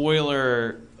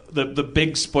spoiler, the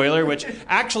big spoiler, which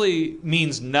actually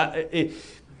means not.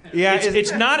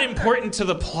 It's not important to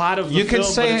the plot of the film. Can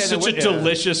say but it's such a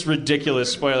delicious,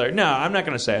 ridiculous spoiler. No, I'm not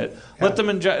going to say it. Let them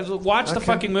enjoy. Watch the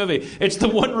fucking movie. It's the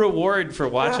one reward for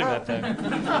watching that thing. All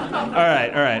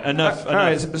right. Enough. All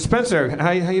right, Spencer,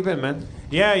 how you been, man?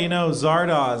 Yeah,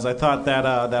 Zardoz, I thought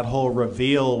that whole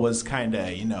reveal was kind of,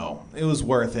 it was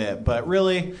worth it. But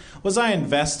really, was I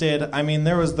invested? I mean,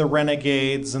 there was the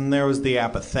renegades and there was the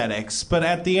apathetics. But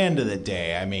at the end of the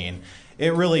day, I mean,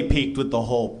 it really peaked with the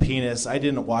whole penis. I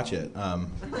didn't watch it.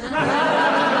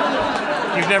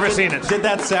 You've never seen it. Did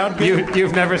that sound good?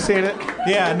 You've never seen it?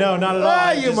 Yeah, no, not at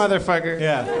all. Motherfucker.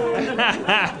 Yeah.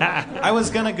 I was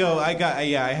gonna go. I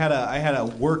had a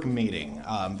work meeting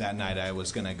that night. I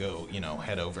was gonna go,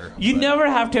 head over. You never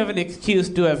have to have an excuse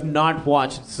to have not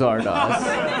watched Zardoz.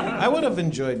 I would have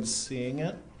enjoyed seeing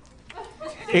it.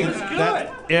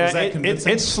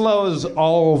 It slows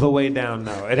all the way down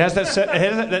though. It has that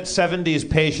 70s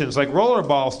patience. Like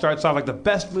Rollerball starts off like the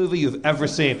best movie you've ever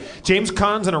seen. James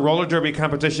Caan's in a roller derby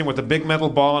competition with a big metal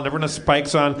ball and everyone has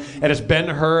spikes on, and it's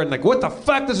Ben-Hur and like, what the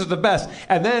fuck? This is the best.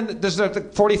 And then there's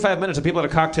like 45 minutes of people at a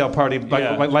cocktail party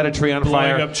like light a tree on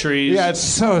fire, blowing up trees. Yeah, it's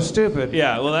so stupid.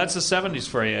 Yeah, well, that's the 70s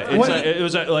for you. It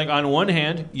was like on one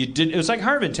hand, it was like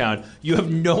Harmontown. You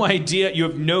have no idea. You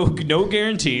have no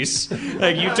guarantees.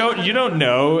 Like you don't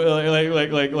know.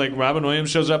 Like Robin Williams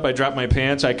shows up. I drop my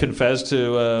pants. I confess to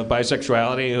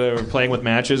bisexuality. We're playing with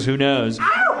matches. Who knows?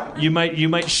 You might.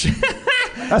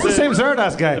 That's the same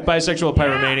Zardoz guy. The bisexual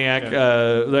pyromaniac.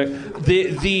 On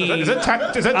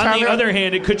the other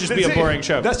hand, it could just be a boring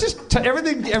show. That's just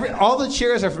everything. All the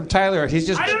cheers are from Tyler. He's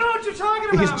just. I don't know what you're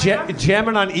talking about. He's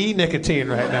jamming on nicotine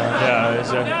right now.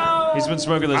 Yeah, he's been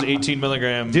smoking those 18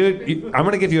 milligram. Dude, I'm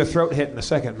gonna give you a throat hit in a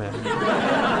second, man.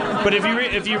 But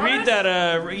if you read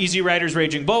that Easy Riders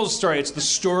Raging Bulls story, it's the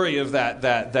story of that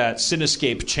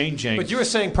cinescape changing. But you were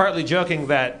saying, partly joking,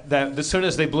 that as soon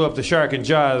as they blew up the shark in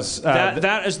Jaws,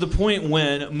 that is the point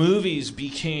when movies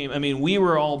became. I mean, we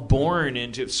were all born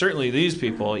into. Certainly, these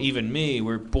people, even me,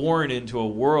 were born into a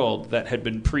world that had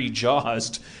been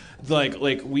pre-Jaws.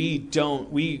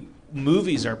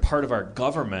 Movies are part of our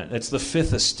government. It's the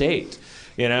fifth estate.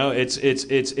 You know, it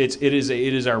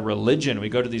is our religion. We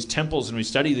go to these temples and we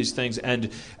study these things, and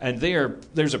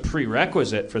there's a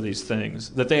prerequisite for these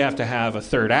things that they have to have a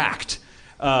third act.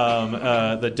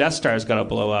 The Death Star's got to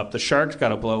blow up. The shark's got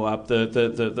to blow up.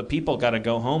 The people got to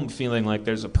go home feeling like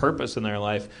there's a purpose in their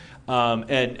life.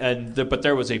 But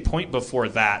there was a point before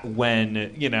that when,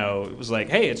 it was like,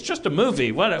 hey, it's just a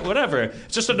movie, whatever.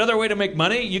 It's just another way to make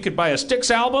money. You could buy a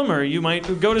Styx album, or you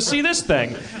might go to see this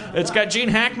thing. It's got Gene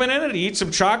Hackman in it. He eats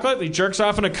some chocolate, he jerks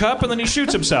off in a cup, and then he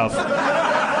shoots himself.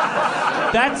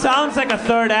 That sounds like a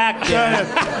third act.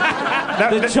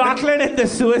 The chocolate and the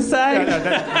suicide.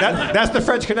 That's the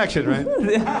French Connection, right?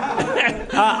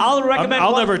 I'll recommend.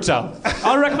 I'll never tell.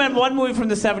 I'll recommend one movie from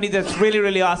the '70s that's really,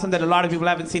 really awesome that a lot of people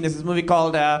haven't seen. It's this movie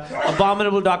called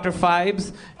Abominable Dr.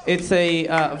 Phibes. It's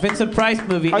a Vincent Price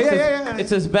movie.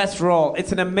 It's his best role.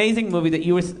 It's an amazing movie that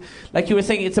you were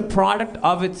saying. It's a product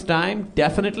of its time,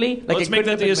 definitely. Let's make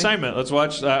that the assignment. Let's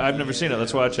watch. I've never seen it.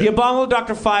 Let's watch it. The Abominable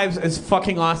Dr. Phibes is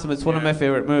fucking awesome. It's one of my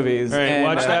favorite movies. All right,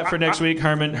 watch that for next week,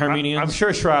 Harmonians. I'm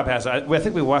sure Schraub has it. I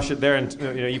think we watched it there, and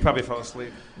you probably fell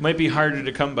asleep. Might be harder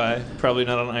to come by. Probably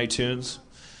not on iTunes.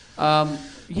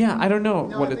 Yeah, I don't know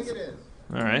what it's. It is.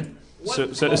 All right. So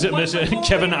is it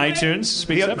Kevin iTunes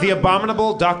speaks up? The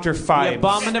Abominable Dr. Phibes. The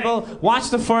Abominable. Watch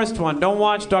the first one. Don't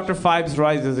watch Dr. Phibes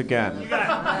Rises again.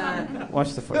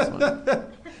 Watch the first one. Is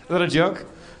that a joke?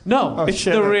 No, it's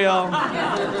the real.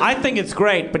 I think it's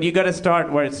great, but you got to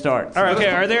start where it starts. All right.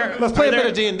 Okay. Let's play a bit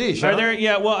of D&D. Are there?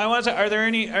 Yeah. Well, I want to. Are there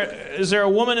any? Is there a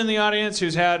woman in the audience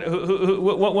who's had?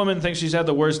 What woman thinks she's had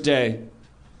the worst day?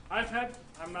 I've had.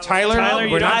 Tyler,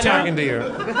 we're not talking to you.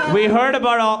 We heard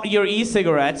about all your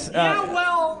e-cigarettes.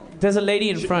 Well. There's a lady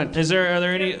in front. Are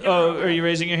there any? Oh, are you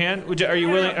raising your hand? Are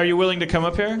you willing to come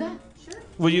up here? Sure.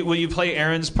 Will you play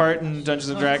Aaron's part in Dungeons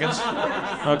and Dragons?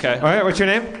 Okay. All right. What's your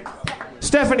name?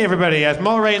 Stephanie, everybody, as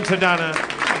Mulrain Sedana.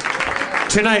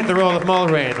 Tonight, the role of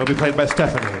Mulrain will be played by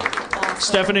Stephanie.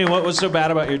 Stephanie, what was so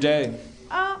bad about your day?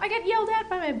 I got yelled at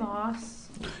by my boss.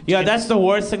 Yeah, that's the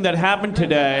worst thing that happened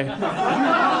today.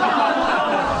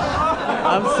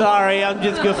 I'm sorry. I'm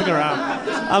just goofing around.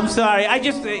 I'm sorry. I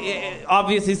just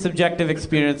obviously subjective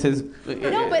experiences.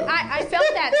 No, but I felt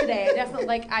that today. I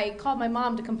definitely I called my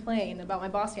mom to complain about my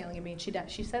boss yelling at me, and she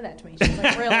said that to me. She was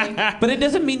like, really? But it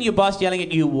doesn't mean your boss yelling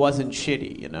at you wasn't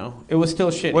shitty. It was still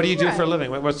shitty. What do you do for a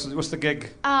living? What's the gig?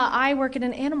 I work at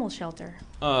an animal shelter.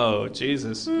 Oh,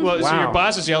 Jesus. Well, so your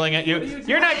boss is yelling at you.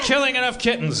 You're not killing enough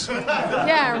kittens.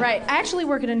 Yeah, right. I actually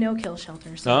work at a no-kill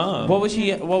shelter. So. Oh. What was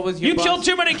your You boss? killed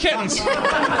too many kittens.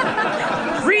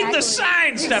 Read the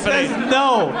sign, Stephanie.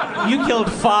 No, you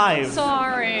killed 5.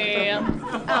 Sorry.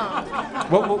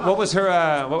 What was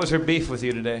her beef with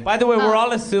you today? By the way, we're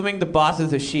all assuming the boss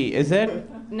is a she. Is it?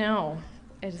 No,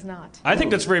 it is not. I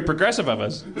think that's very progressive of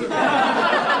us.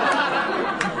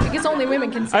 I guess only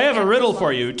women can say I have a that. riddle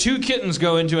for you. 2 kittens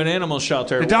go into an animal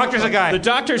shelter. The doctor's a guy. The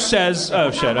doctor says,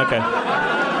 oh, shit, okay.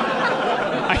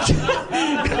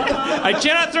 I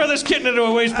cannot throw this kitten into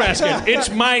a wastebasket. It's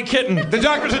my kitten. The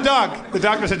doctor's a dog.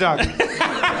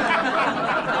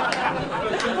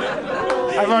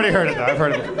 I've already heard it, though. I've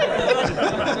heard of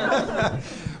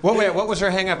it. What was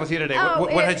her hang-up with you today?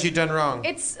 What had you done wrong?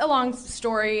 It's a long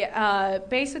story.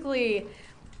 Basically,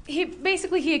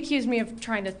 he accused me of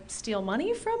trying to steal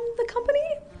money from the company.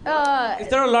 Is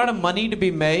there a lot of money to be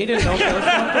made in no-kill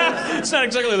shelters? It's not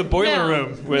exactly the boiler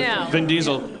room with Vin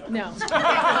Diesel. No.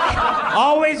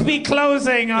 Always be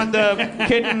closing on the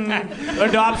kitten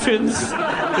adoptions. Is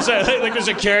that, like there's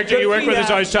a character you work with who's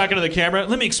always talking to the camera?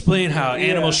 Let me explain how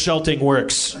animal shelting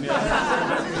works.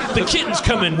 The kittens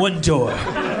come in one door.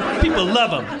 People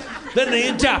love them. Then they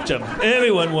adopt them.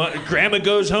 Grandma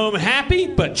goes home happy,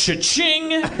 but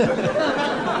cha-ching.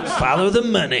 Follow the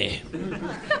money.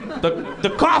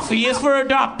 The coffee is for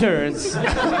adopters.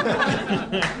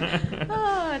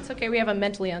 Oh, it's okay. We have a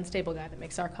mentally unstable guy that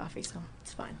makes our coffee, so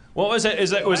it's fine. What was it?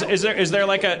 Is there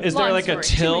like a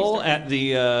till at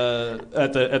the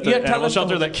animal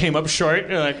shelter that came up short?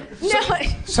 You're like,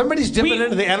 somebody's dipping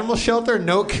into the animal shelter.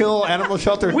 No kill animal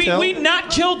shelter. Till. We not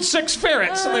killed 6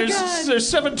 ferrets. Oh, there's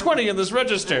 720 in this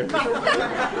register.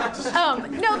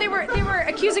 No, they were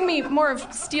accusing me more of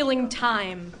stealing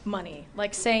time money,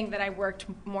 like saying that I worked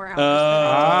more hours.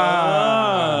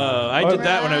 did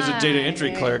that when I was a data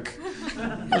entry clerk.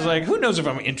 I was like, who knows if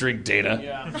I'm entering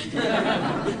data?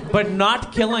 But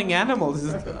not killing animals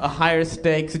is a higher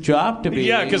stakes job to be.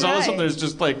 Yeah, because all of a sudden there's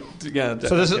just like, yeah.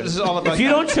 So this is all about. If you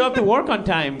don't show up to work on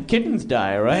time, kittens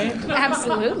die, right?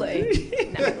 Absolutely.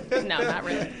 No, not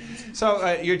really.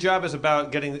 So your job is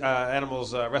about getting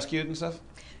animals rescued and stuff?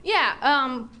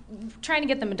 Yeah, trying to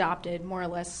get them adopted, more or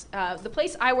less. The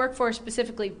place I work for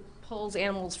specifically pulls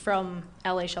animals from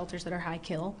LA shelters that are high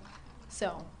kill.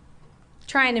 So,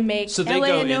 trying to make So they LA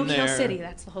go a in no-kill there- city.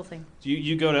 That's the whole thing.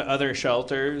 You go to other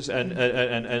shelters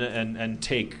and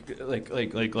take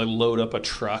like load up a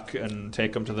truck and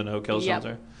take them to the no-kill Yep.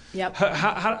 shelter. Yep.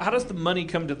 How does the money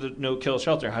come to the no-kill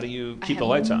shelter? How do you keep the I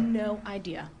lights have on? no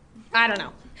idea. I don't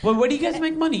know. Well, where do you guys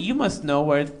make money? You must know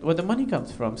where the money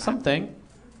comes from. Something.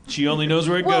 She only knows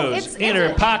where it Well, goes. it's In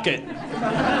her pocket.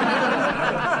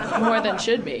 More than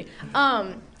should be.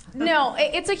 No,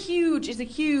 it's a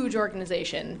huge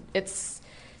organization. It's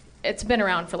been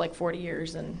around for like 40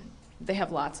 years, and they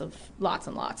have lots of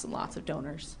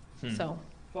donors. So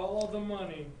Follow the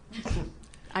money.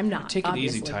 I'm not. Take it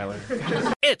easy, obviously. Tyler.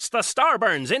 It's the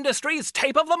Starburns Industries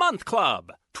Tape of the Month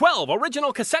Club. 12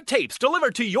 original cassette tapes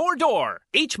delivered to your door.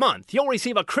 Each month, you'll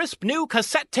receive a crisp new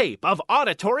cassette tape of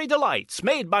auditory delights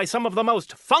made by some of the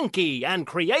most funky and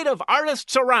creative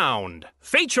artists around.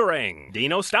 Featuring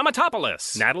Dino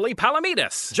Stamatopoulos, Natalie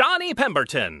Palamides, Johnny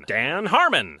Pemberton, Dan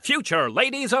Harmon, future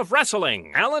Ladies of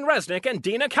Wrestling, Alan Resnick and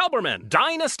Dina Kelberman,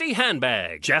 Dynasty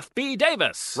Handbag, Jeff B.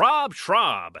 Davis, Rob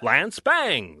Schraub, Lance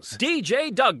Bangs,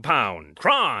 DJ Doug Pound,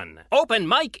 Kron, Open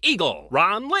Mike Eagle,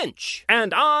 Ron Lynch,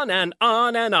 and on and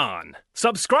on and on.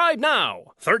 Subscribe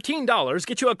now. $13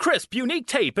 gets you a crisp, unique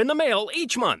tape in the mail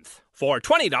each month. For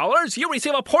 $20, you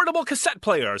receive a portable cassette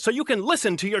player so you can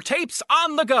listen to your tapes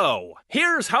on the go.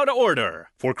 Here's how to order.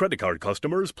 For credit card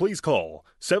customers, please call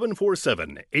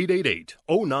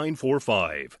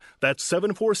 747-888-0945. That's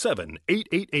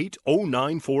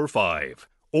 747-888-0945.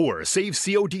 Or save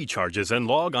COD charges and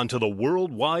log onto the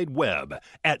World Wide Web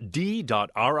at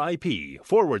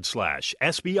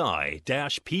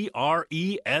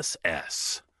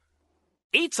d.rip/SBI-PRESS.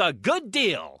 It's a good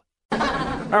deal. All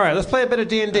right, let's play a bit of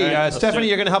D&D. right, Stephanie,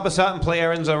 you're going to help us out and play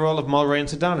Aaron's role of Mulray and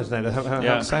Sedona tonight.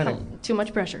 How exciting. Too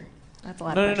much pressure. That's a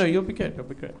lot No, of no, pressure. you'll be good. You'll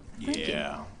be good.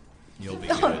 Yeah. You'll be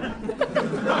good.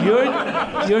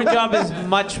 Your job is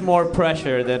much more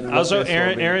pressure than. what Also, this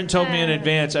will be. Aaron told me in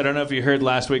advance. I don't know if you heard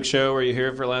last week's show. Were you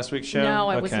here for last week's show? No,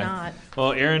 I was not.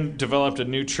 Well, Aaron developed a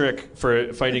new trick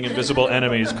for fighting invisible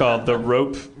enemies called the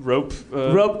rope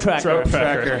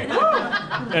tracker.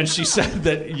 And she said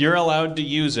that you're allowed to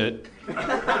use it,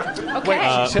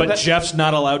 Okay. but Jeff's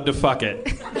not allowed to fuck it.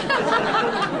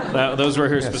 Those were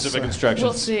her specific instructions.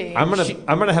 We'll see. I'm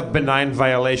gonna have benign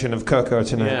violation of Coco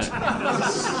tonight.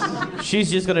 Yeah. She's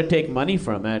just gonna take money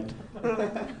from it. All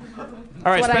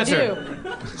right, What I Spencer.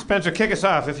 do. Spencer, kick us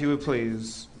off, if you would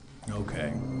please.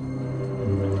 Okay.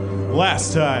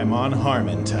 Last time on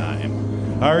Harmon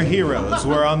Time, our heroes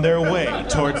were on their way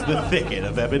towards the thicket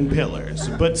of ebon pillars,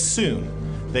 but soon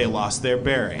they lost their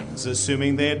bearings,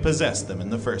 assuming they had possessed them in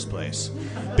the first place.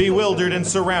 Bewildered and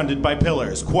surrounded by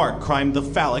pillars, Quark climbed the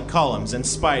phallic columns and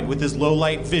spied with his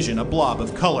low-light vision a blob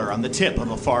of color on the tip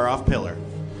of a far-off pillar.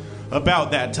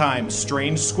 About that time,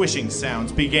 strange squishing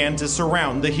sounds began to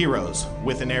surround the heroes.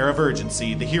 With an air of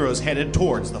urgency, the heroes headed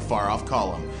towards the far-off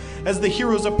column. As the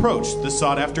heroes approached the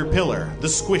sought-after pillar, the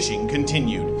squishing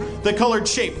continued. The colored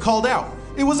shape called out.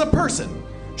 It was a person.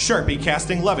 Sharpie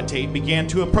casting levitate began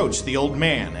to approach the old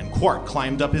man, and Quark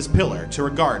climbed up his pillar to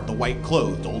regard the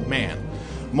white-clothed old man.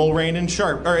 Mulrain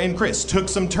and Chris took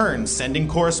some turns sending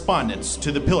correspondence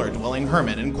to the pillar-dwelling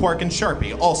hermit, and Quark and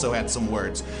Sharpie also had some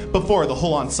words before the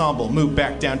whole ensemble moved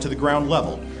back down to the ground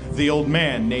level. The old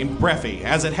man, named Breffy,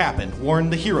 as it happened,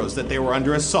 warned the heroes that they were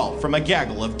under assault from a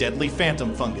gaggle of deadly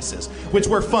phantom funguses, which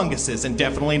were funguses and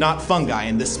definitely not fungi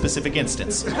in this specific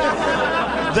instance.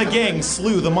 The gang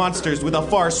slew the monsters with a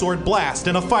far sword blast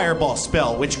and a fireball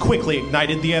spell, which quickly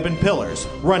ignited the ebon pillars.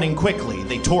 Running quickly,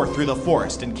 they tore through the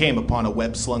forest and came upon a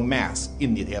web-slung mass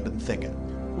in the ebon thicket.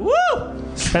 Woo!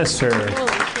 Spencer.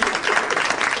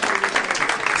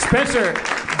 Spencer,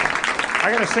 I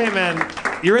gotta say, man,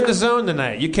 you're in the zone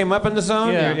tonight. You came up in the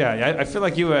zone. Yeah. I feel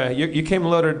like you came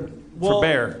loaded for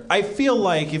bear. I feel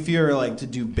like if you're like to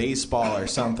do baseball or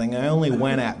something, I only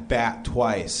went at bat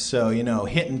twice, so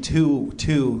hitting two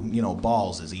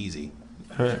balls is easy.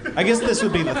 I guess this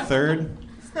would be the third.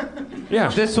 Yeah.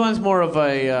 This one's more of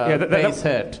a base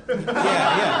hit.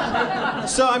 Yeah.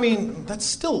 So I mean,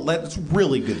 that's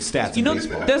really good stats in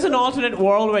baseball. There's an alternate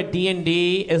world where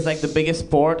D&D is like the biggest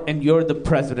sport, and you're the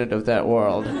president of that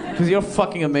world because you're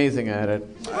fucking amazing at it.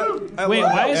 Wait,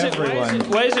 love why is everyone.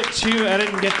 it two? I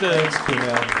didn't get the. Thanks,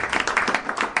 Kumail.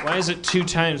 Why is it 2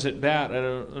 times at bat? I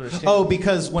don't understand. Oh,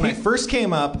 because when I first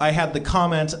came up, I had the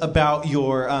comment about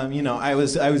your, I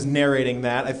was narrating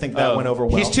that. I think that went over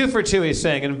well. He's 2 for 2. He's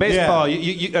saying, in baseball,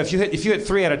 if you hit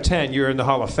 3 out of 10, you're in the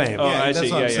Hall of Fame. Oh, Yeah, I that's see.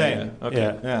 what I'm Yeah. saying.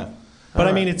 Okay. Yeah. But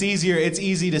I mean, it's easier. It's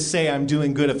easy to say I'm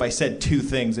doing good if I said 2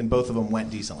 things and both of them went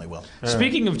decently well.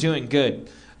 Speaking of doing good,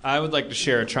 I would like to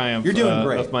share a triumph You're doing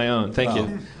great. of my own. Thank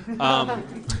you.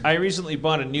 I recently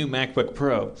bought a new MacBook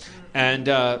Pro, and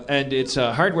its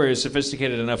hardware is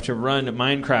sophisticated enough to run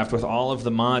Minecraft with all of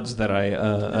the mods that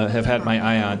I have had my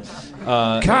eye on.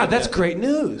 God, that's great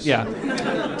news. Yeah.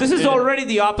 This is already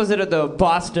the opposite of the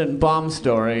Boston bomb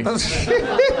story. Well,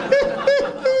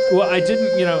 I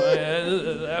didn't,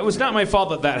 it was not my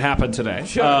fault that happened today.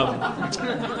 Sure.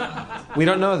 We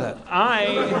don't know that.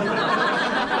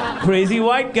 Crazy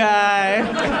white guy.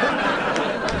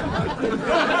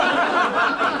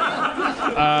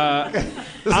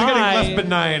 This is getting less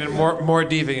benign and more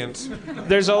deviant.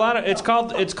 There's a lot of it's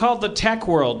called the Tech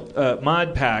World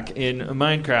mod pack in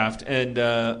Minecraft, and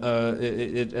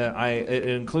it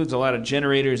includes a lot of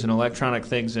generators and electronic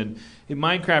things. And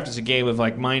Minecraft is a game of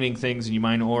like mining things, and you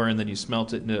mine ore, and then you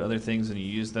smelt it into other things, and you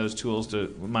use those tools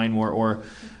to mine more ore.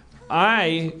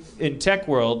 In Tech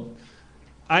World,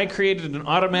 I created an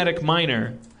automatic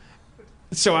miner,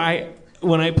 so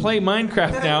when I play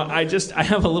Minecraft now, I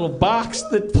have a little box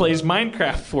that plays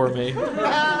Minecraft for me,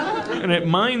 and it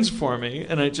mines for me,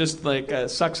 and it just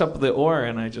sucks up the ore,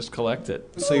 and I just collect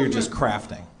it. So you're just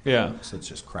crafting. Yeah. So it's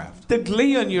just craft. The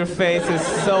glee on your face is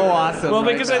so awesome. Well,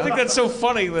 because I think that's so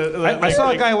funny. I saw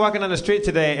a guy walking on the street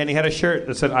today, and he had a shirt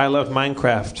that said, "I love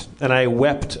Minecraft," and I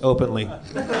wept openly.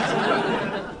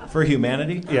 For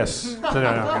humanity? Yes. No,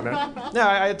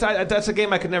 that's a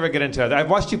game I could never get into. I've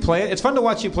watched you play it. It's fun to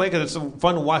watch you play because it's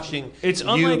fun watching It's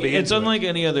unlike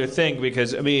any other thing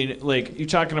because, I mean, like, you're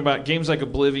talking about games like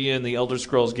Oblivion, the Elder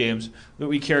Scrolls games, that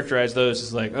we characterize those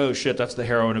as like, oh, shit, that's the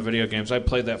heroine of video games. I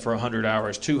played that for 100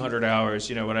 hours, 200 hours,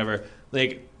 whatever.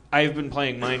 Like, I've been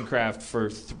playing Minecraft for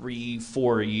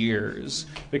 3-4 years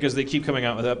because they keep coming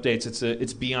out with updates.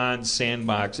 It's beyond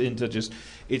sandbox into just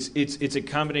it's a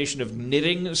combination of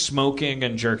knitting, smoking,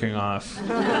 and jerking off.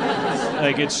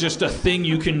 Like it's just a thing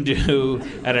you can do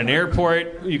at an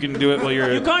airport. You can do it while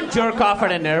you're. You can't jerk off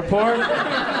at an airport.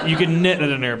 You can knit at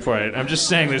an airport. I'm just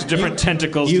saying, there's different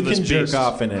tentacles to this beast. You can jerk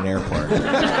off in an airport.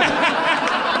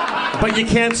 But you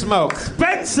can't smoke.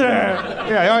 Spencer!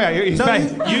 Yeah,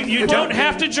 You don't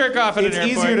have to jerk off at an airport.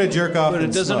 It's easier to jerk off but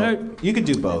than it doesn't smoke. hurt. You could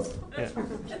do both. Yeah.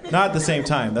 Not at the same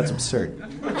time. That's absurd.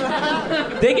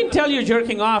 They can tell you're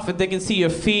jerking off and they can see your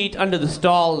feet under the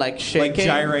stall like shaking. Like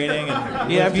gyrating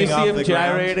and yeah, if you lifting see off them the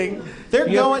gyrating. ground. They're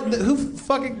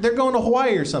going they're going to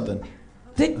Hawaii or something.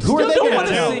 They Who are they don't gonna want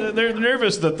to tell? see. They're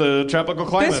nervous that the tropical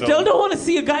They climate. still don't want to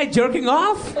see a guy jerking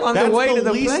off on That's the way to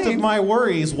the least plane. of my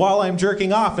worries while I'm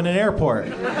jerking off in an airport.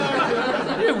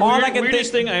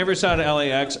 Weirdest thing I ever saw at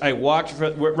LAX, I walked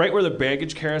right where the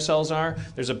baggage carousels are.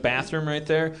 There's a bathroom right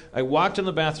there. I walked in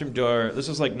the bathroom door. This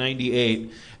was like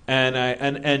 '98,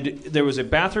 and there was a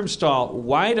bathroom stall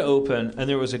wide open, and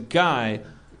there was a guy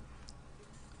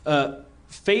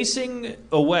facing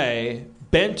away,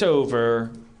 bent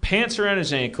over, pants around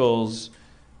his ankles,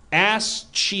 ass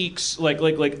cheeks like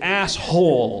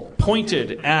asshole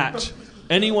pointed at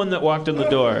anyone that walked in the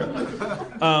door.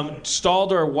 Stall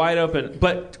door wide open,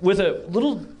 but with a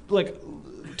little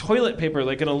toilet paper,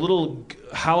 like in a little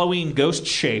Halloween ghost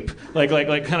shape, like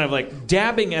kind of like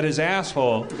dabbing at his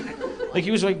asshole. Like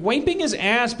he was like wiping his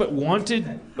ass, but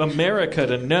wanted America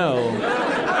to know.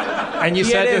 And you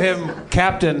said to him,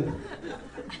 "Captain."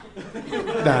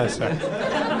 No, sorry.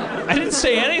 I didn't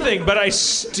say anything, but I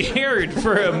stared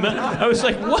for a minute. I was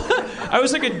like, what? I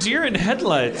was like a deer in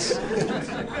headlights.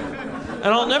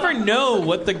 And I'll never know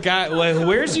what the guy. Like,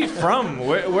 where's he from?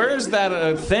 Where is that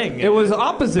a thing? It was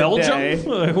opposite Belgium. day.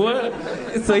 Like,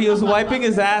 what? So he was wiping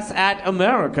his ass at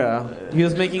America. He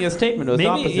was making a statement. It was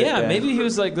opposite day. Maybe he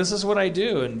was like, "This is what I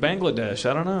do in Bangladesh."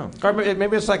 I don't know. Or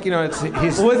maybe it's like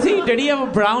Did he have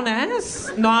a brown ass?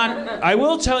 Not. I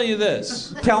will tell you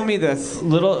this. Tell me this.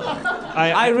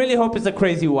 I really hope it's a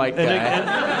crazy white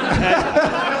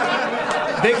guy.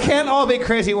 They can't all be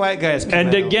crazy white guys.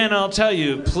 And again, I'll tell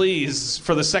you, please,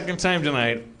 for the second time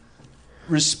tonight,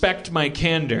 respect my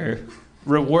candor.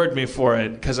 Reward me for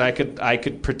it, because I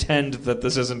could pretend that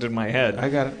this isn't in my head. I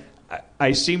got it.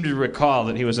 I seem to recall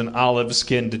that he was an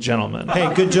olive-skinned gentleman.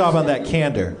 Hey, good job on that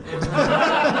candor.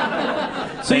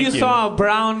 So Thank you saw a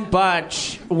brown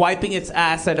butch wiping its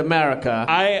ass at America.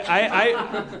 I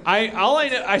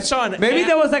saw an. Maybe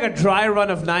there was like a dry run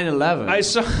of 9/11. I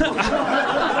saw.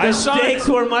 The stakes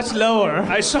were much lower.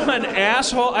 I saw an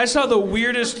asshole. I saw the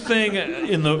weirdest thing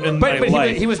in my But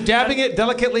life. he was dabbing it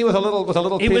delicately with a little.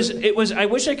 It was. I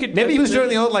wish I could. Maybe he was doing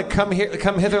the old like come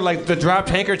hither like the dropped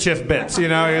handkerchief bits. You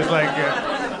know, he was like.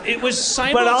 It was But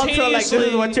simultaneously. also, like, this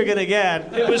is what you're gonna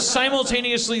get. It was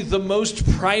simultaneously the most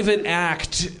private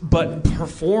act, but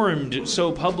performed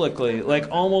so publicly, like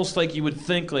almost like you would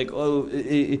think, like, oh,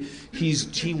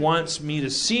 he wants me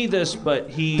to see this, but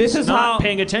he's not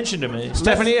paying attention to me.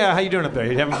 Stephanie, how you doing up there?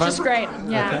 You having fun? Just great.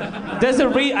 Yeah. There's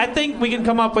I think we can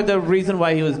come up with a reason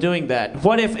why he was doing that.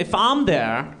 What if I'm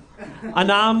there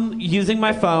and I'm using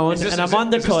my phone and I'm on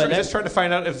the toilet? Just trying to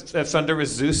find out if Thunder is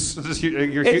Zeus.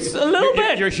 It's a little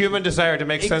bit. Your human desire to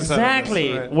make sense of it.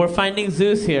 Exactly. Right. We're finding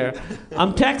Zeus here.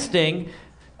 I'm texting.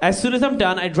 As soon as I'm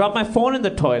done, I drop my phone in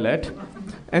the toilet.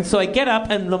 And so I get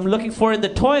up and I'm looking for it in the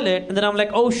toilet. And then I'm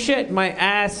like, oh shit, my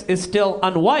ass is still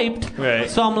unwiped. Right.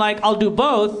 So I'm like, I'll do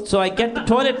both. So I get the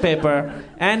toilet paper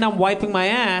and I'm wiping my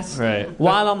ass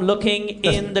while I'm looking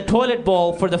in the toilet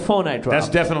bowl for the phone I dropped. That's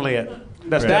definitely it.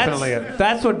 That's definitely it.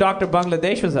 That's what Dr.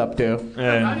 Bangladesh was up to.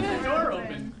 How did the door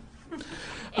open?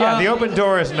 Yeah, the open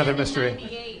door is another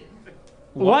mystery.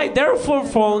 Why? There were 4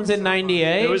 phones in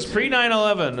 98. It was pre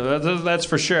 9/11. That's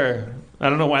for sure. I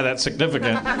don't know why that's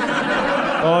significant.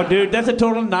 Oh, dude, that's a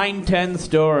total 9/10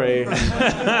 story.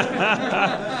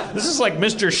 This is like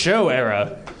Mr. Show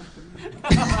era.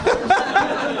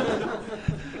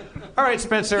 All right,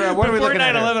 Spencer, what are we Before looking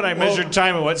at? 9/11, I measured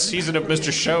time at what season of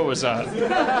Mr. Show was on.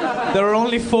 There were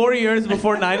only 4 years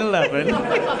before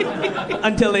 9/11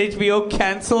 until HBO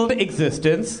canceled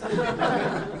existence.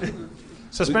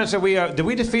 So, Spencer, did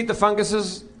we defeat the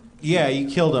funguses? Yeah, you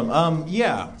killed him.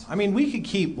 Yeah. I mean, we could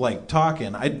keep like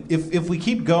talking. If we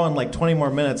keep going like 20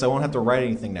 more minutes, I won't have to write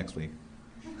anything next week.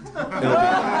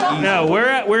 No, we're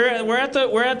about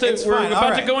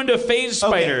to go into phase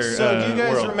spider. Okay, so do you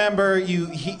guys world. remember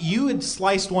you had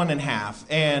sliced one in half,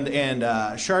 and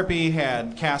Sharpie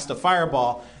had cast a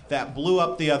fireball that blew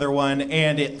up the other one,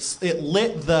 and it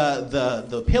lit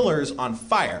the pillars on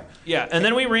fire. Yeah, and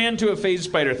then we ran to a phase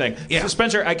spider thing. Yeah. So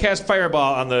Spencer, I cast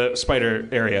fireball on the spider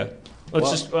area.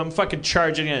 I'm fucking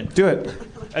charging in. Do it.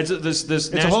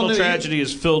 This national tragedy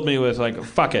has filled me with like,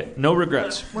 fuck it, no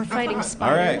regrets. We're fighting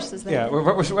spiders. Is that Yeah,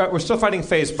 we're still fighting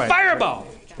phase spiders. Fireball.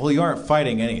 Well, you aren't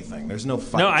fighting anything. There's no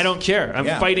fight. No, I don't care. I'm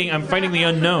fighting the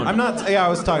unknown. I'm not. Yeah, I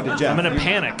was talking to Jeff. I'm in a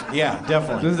panic. Yeah,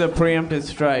 definitely. This is a preemptive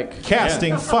strike.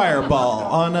 Casting fireball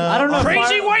on I don't know.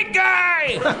 Crazy white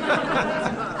guy.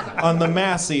 on the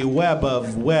massy web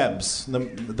of webs,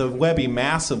 the webby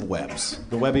mass of webs,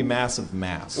 the webby mass of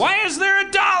mass. Why is there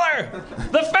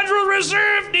 $1? The Federal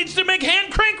Reserve needs to make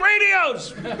hand crank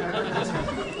radios.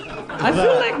 I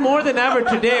feel like more than ever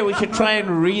today we should try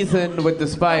and reason with the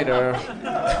spider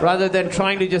rather than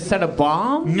trying to just set a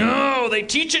bomb. No, they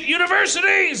teach at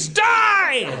universities.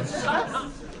 Die!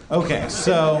 Okay,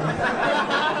 so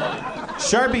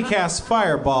Sharpie casts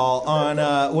fireball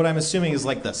on what I'm assuming is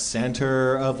like the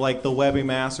center of like the webby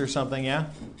mass or something, yeah?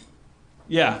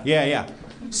 Yeah. Yeah.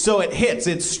 So it hits,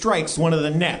 it strikes one of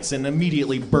the nets and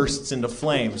immediately bursts into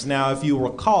flames. Now, if you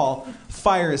recall,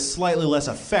 fire is slightly less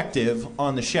effective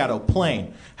on the shadow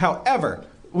plane. However,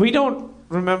 we don't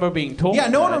remember being told. Yeah,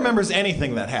 no one remembers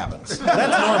anything that happens.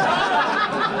 That's normal.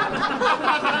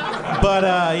 But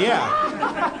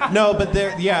yeah. No, but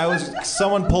there, yeah, it was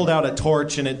someone pulled out a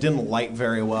torch and it didn't light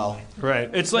very well. Right.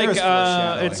 It's like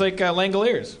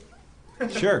Langoliers.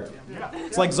 Sure.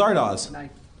 It's like Zardoz.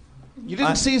 You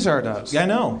didn't see Zardoz. Yeah, I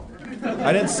know.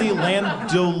 I didn't see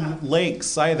Lando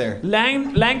Lakes either.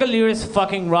 Langoliers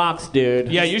fucking rocks,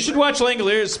 dude. Yeah, you should watch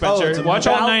Langoliers, Spencer. Watch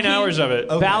all 9 hours of it.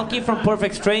 Okay. Valky from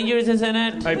Perfect Strangers is in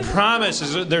it. I promise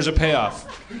there's a payoff.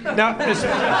 Now,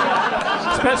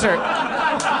 Spencer,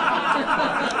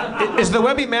 is the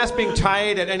webby mass being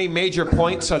tied at any major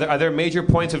points? Are there major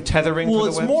points of tethering Well, for the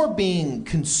it's webs? more being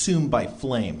consumed by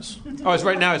flames. Oh, it's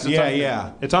right now. It's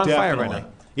Yeah. It's on fire right Definitely. now.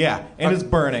 Yeah, and it's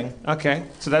burning. Okay,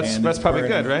 so that's And it's probably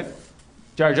burning. good, right?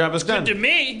 Our job is done. To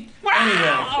me.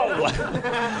 Wow!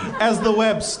 As the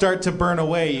webs start to burn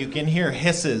away, you can hear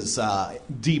hisses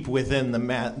deep within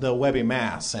the webby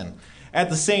mass, and at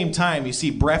the same time, you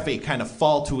see Breffy kind of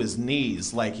fall to his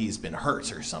knees like he's been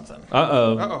hurt or something.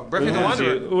 Uh-oh. Breffy the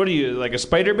Wanderer. What are you, like a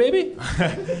spider baby?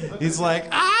 He's like,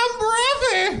 I'm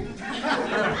Breffy!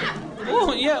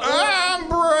 Oh, yeah. I'm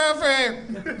Breffy!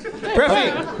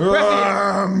 Breffy!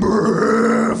 I'm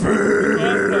Breffy!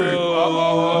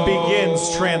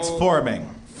 Begins transforming.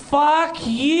 Fuck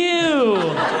you!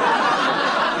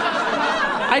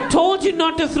 I told you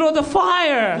not to throw the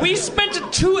fire. We spent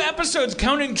 2 episodes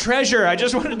counting treasure. I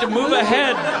just wanted to move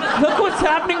ahead. Look what's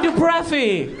happening to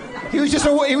Breffy. He was just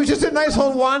a nice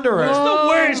old wanderer. It's the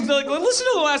worst. Like, listen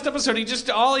to the last episode.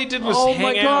 All he did was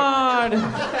hang out. Oh my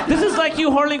God. This is like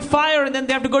you hurling fire and then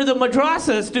they have to go to the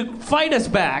madrasas to fight us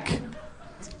back.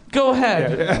 Go ahead.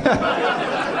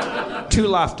 Too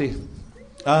lofty.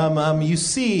 You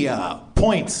see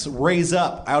points raise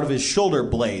up out of his shoulder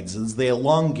blades as they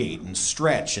elongate and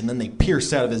stretch, and then they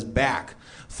pierce out of his back,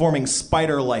 forming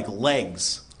spider-like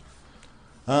legs.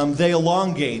 They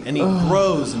elongate, and he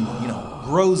grows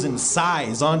in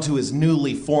size onto his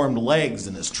newly formed legs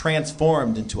and is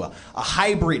transformed into a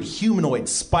hybrid humanoid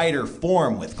spider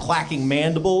form with clacking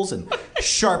mandibles and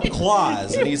sharp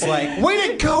claws. And he's like,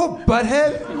 "Way to go,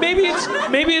 butthead!" Maybe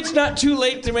it's not too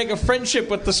late to make a friendship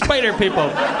with the spider people.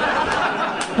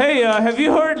 Hey, have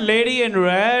you heard Lady in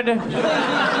Red?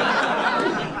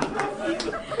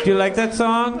 Do you like that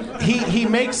song? He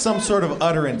makes some sort of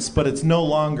utterance, but it's no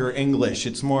longer English.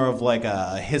 It's more of like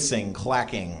a hissing,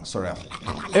 clacking sort of.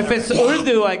 If it's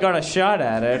Urdu, I got a shot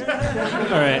at it.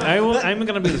 All right, I'm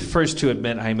going to be the first to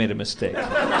admit I made a mistake.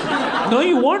 No,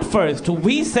 you weren't first.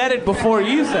 We said it before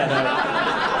you said it.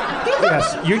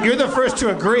 Yes, you're the first to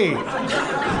agree.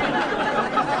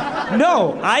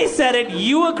 No, I said it.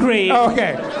 You agreed. Oh,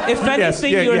 okay. If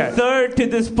anything, you're third to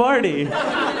this party.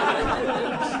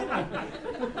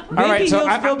 Maybe All right, so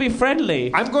he'll still be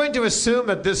friendly. I'm going to assume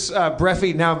that this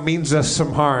Breffy now means us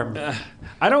some harm.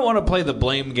 I don't want to play the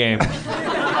blame game.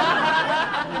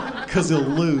 Because he'll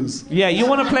lose. Yeah, you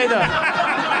want to play the...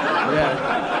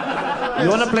 You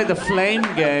want to play the flame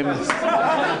game.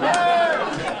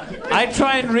 I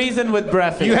try and reason with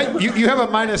Breffy. You have a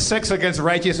 -6 against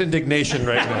righteous indignation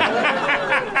right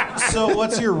now. So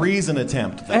what's your reason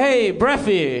attempt? Hey,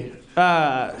 Breffy.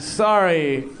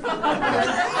 Sorry.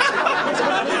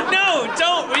 No,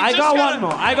 don't. I got one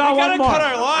more. I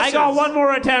got one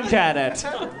more attempt at it.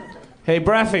 Hey,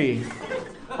 Breffy.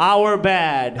 Our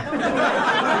bad.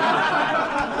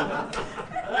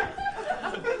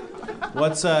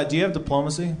 What's do you have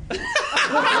diplomacy?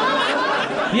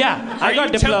 Yeah, I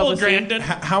got diplomacy.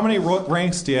 How many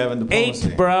ranks do you have in diplomacy?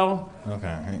 8, bro.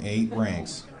 Okay, 8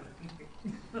 ranks.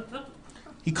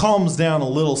 He calms down a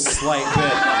little slight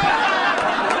bit.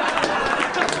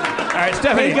 All right,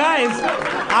 Stephanie. Hey guys,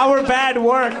 our bad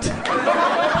worked.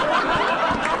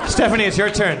 Stephanie, it's your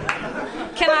turn.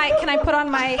 Can I put on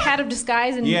my hat of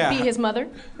disguise and Yeah. be his mother?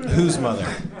 Whose mother?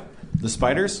 The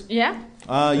spider's? Yeah.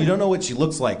 You don't know what she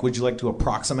looks like. Would you like to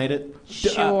approximate it?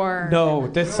 Sure. No,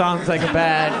 this sounds like a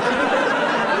bad.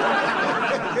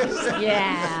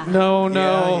 Yeah. No.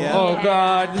 Yeah. Oh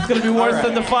God, it's gonna be worse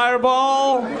than the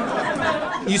fireball.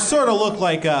 You sort of look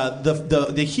like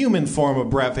the human form of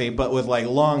Breffy, but with like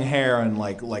long hair and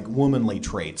like womanly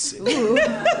traits.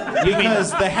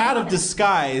 Because the hat of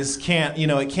disguise can't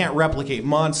replicate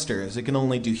monsters. It can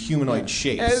only do humanoid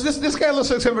shapes. This guy looks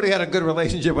like somebody had a good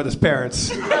relationship with his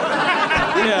parents.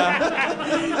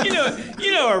 Yeah.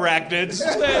 You know arachnids.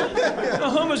 The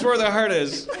home is where the heart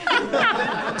is.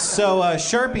 So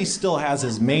Sharpie still has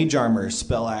his mage armor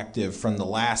spell active from the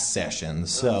last session.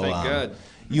 So Thank God.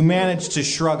 You manage to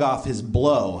shrug off his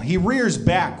blow. He rears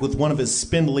back with one of his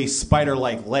spindly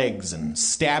spider-like legs and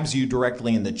stabs you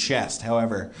directly in the chest.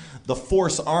 However, the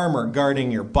force armor guarding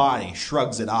your body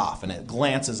shrugs it off, and it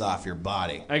glances off your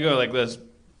body. I go like this.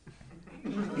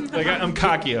 Like I'm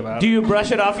cocky about it. Do you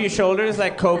brush it off your shoulders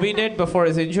like Kobe did before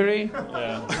his injury?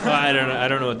 Yeah. Well, I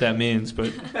don't know what that means,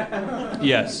 but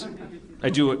yes, I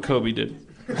do what Kobe did.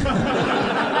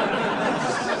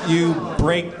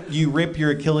 You rip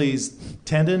your Achilles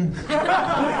tendon,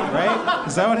 right?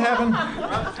 Is that what happened?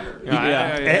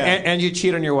 Yeah. And you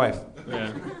cheat on your wife.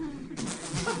 Yeah.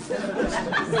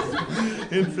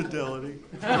 Infidelity.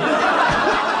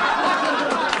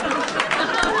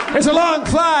 It's a long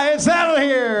fly. It's out of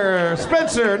here.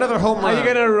 Spencer, another home run. Are you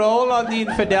gonna roll on the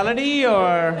infidelity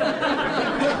or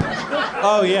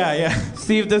Oh yeah.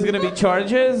 see if there's gonna be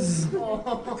charges?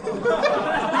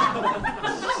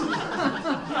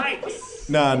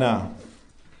 No.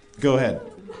 Go ahead.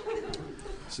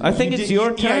 I think it's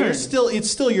your turn. Yeah, it's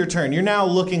still your turn. You're now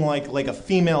looking like a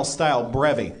female style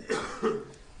Brevy.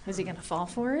 Is he gonna fall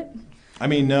for it? I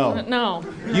mean, no. No.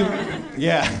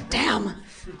 Yeah. Damn.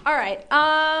 All right.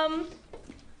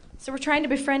 So we're trying to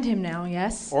befriend him now,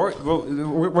 yes? Or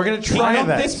we're going to try At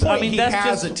that. this point, he that's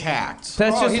has just- attacked.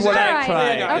 That's just he's what I alright.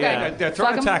 tried. Okay. Yeah, throw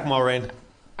Fuck an 'em. attack, Mulrain.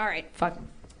 All right. Fuck.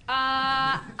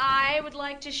 I would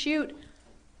like to shoot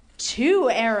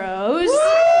 2 arrows.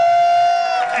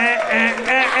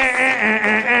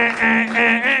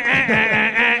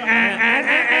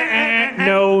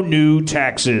 No newt.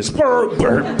 taxes.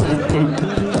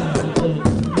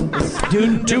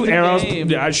 Dude, two arrows.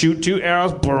 I shoot 2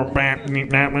 arrows.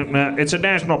 It's a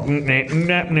national.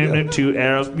 2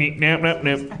 arrows.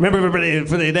 Remember, everybody,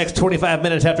 for the next 25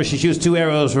 minutes after she shoots 2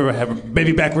 arrows, her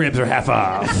baby back ribs are half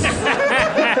off.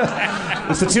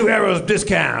 It's the 2 arrows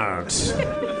discount.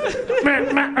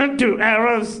 2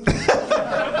 arrows.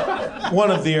 One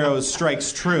of the arrows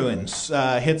strikes true and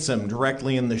hits him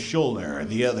directly in the shoulder.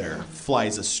 The other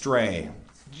flies astray.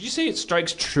 Did you say it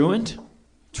strikes truant?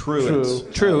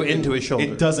 Truant. True into his shoulder.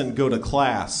 It doesn't go to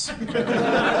class. The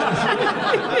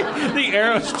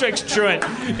arrow strikes truant.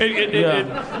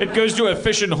 It goes to a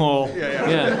fishing hole.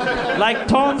 Yeah. Like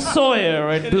Tom Sawyer,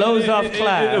 it blows off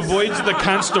class. It avoids the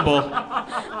constable.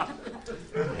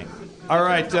 All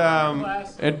right.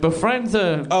 It befriends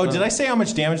a... Oh, did I say how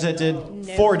much damage that did?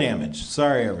 4 damage.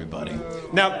 Sorry, everybody.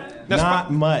 Now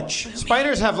Not much.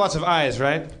 spiders have lots of eyes,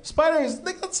 right? Spiders,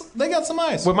 they got some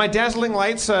eyes. Would my dazzling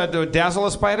lights dazzle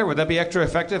a spider? Would that be extra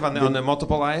effective on the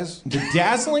multiple eyes? The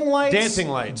dazzling lights? Dancing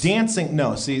lights.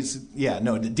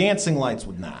 No, the dancing lights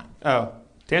would not. Oh.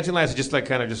 Dancing lights are just like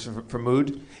kind of just for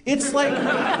mood? It's like...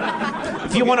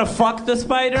 If you want to fuck the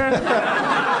spider?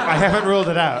 I haven't ruled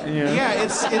it out. Yeah,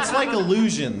 it's like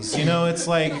illusions. You know, it's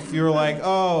like if you're like,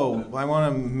 oh, I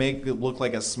want to make it look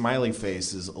like a smiley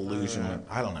face is illusion.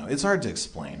 I don't know. It's hard to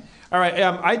explain. All right,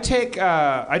 I take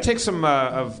some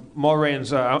of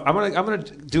Mulrain's. I'm gonna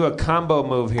do a combo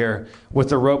move here with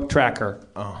the rope tracker.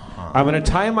 Uh-huh. I'm gonna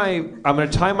tie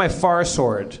my far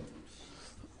sword.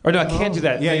 Or no, I can't do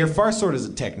that. Yeah, your far sword is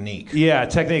a technique. Yeah,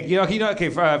 technique. Okay,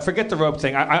 forget the rope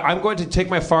thing. I'm going to take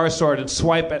my far sword and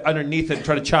swipe it underneath it and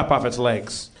try to chop off its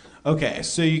legs. Okay,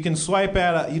 so you can swipe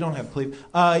at. You don't have cleave.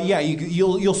 Yeah,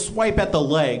 you'll swipe at the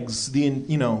legs.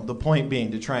 The point being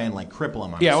to try and like cripple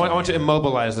him. Yeah, I want to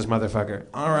immobilize this motherfucker.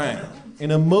 All right, an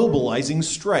immobilizing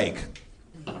strike.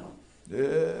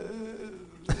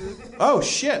 Oh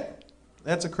shit,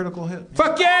 that's a critical hit.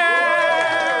 Fuck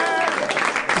yeah!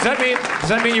 Does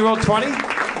that mean you rolled 20?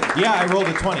 Yeah, I rolled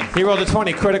a 20. He rolled a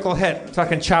 20, critical hit.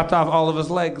 Fucking chopped off all of his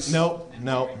legs. Nope.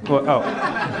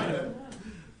 Oh.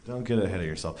 Don't get ahead of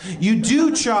yourself. You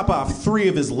do chop off 3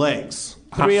 of his legs.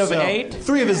 3 of 8?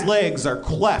 3 of his legs are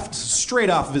cleft straight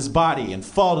off of his body and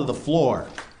fall to the floor.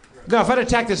 Now, if I'd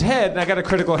attacked his head and I got a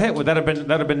critical hit, would that have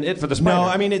been it for the spider? No,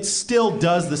 I mean it still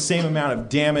does the same amount of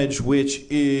damage, which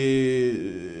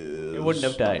is... It wouldn't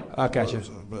have died. I gotcha.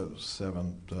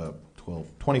 7, 12,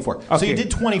 24. Okay. So you did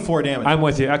 24 damage. I'm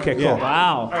with you. Okay, cool. Yeah.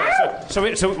 Wow. All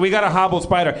right, so we got a hobbled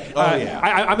spider. Yeah.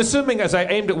 I'm assuming as I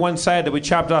aimed at one side that we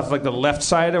chopped off like the left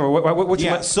side, or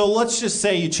what? So let's just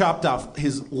say you chopped off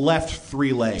his left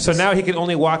 3 legs. So now he can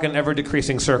only walk in ever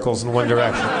decreasing circles in one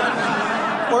direction.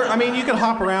 Or, I mean, you could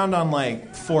hop around on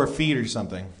like 4 feet or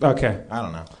something. Okay. I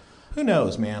don't know. Who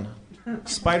knows, man?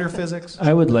 Spider physics?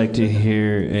 I would like to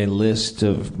hear a list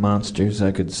of monsters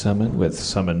I could summon with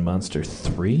Summon Monster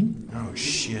 3. Oh,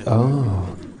 shit.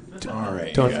 Oh. All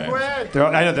right. Squid!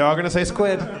 I know, they're all going to say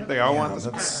squid. They all want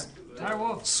this.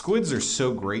 Squids are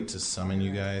so great to summon,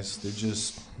 you guys.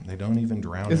 They don't even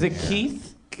drown. Is in it air.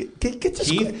 Keith? Get the Keith?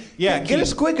 squid. Yeah, Get a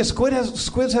squid, because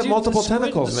squids have multiple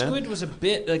tentacles, the man. squid was a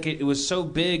bit like it was so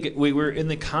big. We were in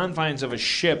the confines of a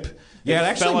ship. Yeah, it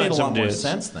actually fell on made a some lot more dudes.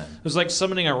 sense then. It was like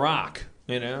summoning a rock.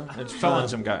 It fell on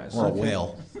some guys. Or a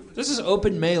whale. This is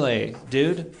open melee,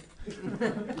 dude.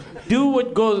 Do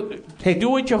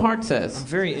what your heart says. I'm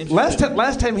very interested.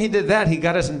 Last time he did that, he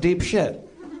got us in deep shit.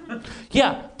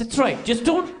 Yeah, that's right. Just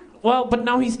don't... Well, but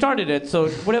now he started it, so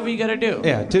whatever you gotta do.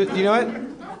 Yeah, dude, you know what?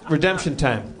 Redemption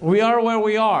time. We are where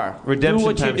we are. Redemption do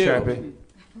what time, you do. Sharpie.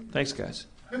 Thanks, guys.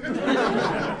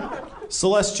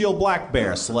 Celestial black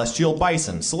bear, celestial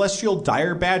bison, celestial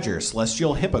dire badger,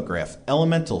 celestial hippogriff,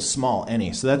 elemental small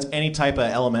any. So that's any type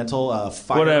of elemental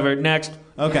fire. Whatever. Next.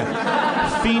 Okay.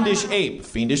 Fiendish ape,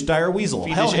 fiendish dire weasel,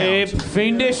 Fiendish ape.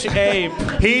 Fiendish ape.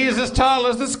 He's as tall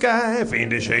as the sky.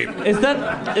 Fiendish ape. Is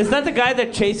that the guy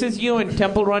that chases you in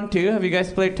Temple Run 2? Have you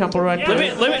guys played Temple Run 2?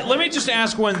 Let me just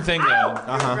ask one thing though.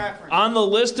 Uh-huh. On the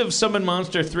list of Summon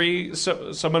Monster 3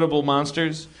 summonable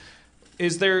monsters,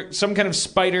 is there some kind of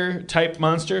spider type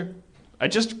monster?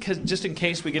 Just in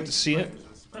case we get to see it.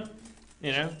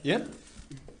 You know? Yeah.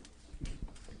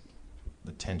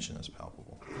 The tension is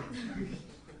palpable.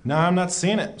 No, I'm not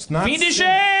seeing it. It's not. Fiendish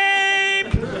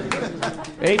ape!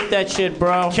 Ape that shit,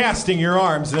 bro. Casting your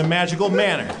arms in a magical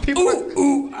manner.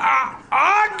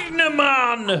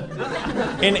 Agnemon!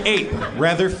 An ape,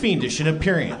 rather fiendish in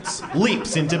appearance,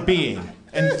 leaps into being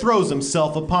and throws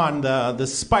himself upon the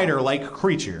spider-like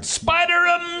creature.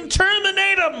 Spiderum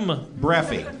terminatum!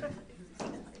 Breffy.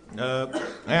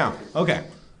 Yeah, okay.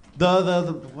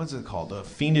 The what's it called? The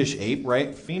fiendish ape,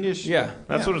 right? Fiendish. Yeah,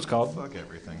 that's what it's called. Fuck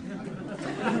everything.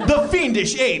 The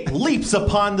fiendish ape leaps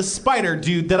upon the spider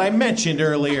dude that I mentioned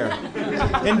earlier,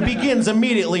 and begins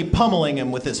immediately pummeling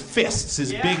him with his fists,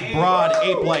 his big, broad,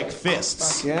 ape-like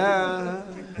fists. Yeah.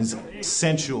 His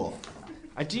sensual.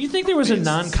 Do you think there was a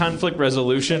non-conflict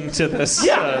resolution to this?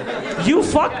 Yeah. You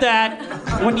fucked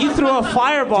that when you threw a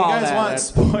fireball. Do you guys at want it.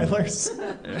 spoilers?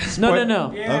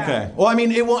 No. Yeah. Okay. Well, I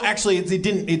mean, it will actually. It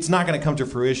didn't. It's not going to come to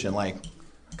fruition. Like.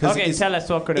 Okay, tell us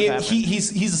what could have happened.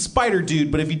 He's a spider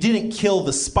dude, but if he didn't kill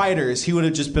the spiders, he would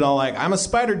have just been all like, "I'm a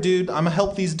spider dude. I'm gonna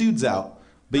help these dudes out."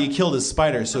 But you killed his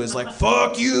spider, so he's like,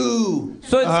 "Fuck you."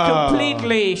 So it's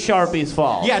completely Sharpie's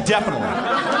fault. Yeah, definitely.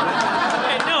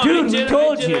 Dude, we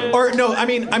told you. Or no, I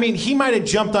mean, he might have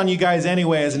jumped on you guys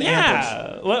anyway as an ambush. Yeah.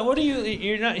 What are you?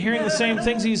 You're not hearing the same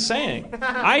things he's saying.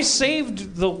 I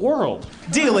saved the world,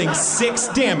 dealing 6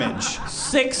 damage.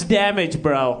 6 damage,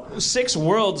 bro. 6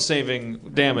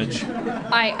 world-saving damage.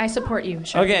 I support you.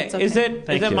 Sure. Okay, It's okay. is it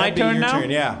my That'd be turn your now?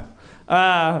 turn, yeah.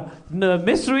 No,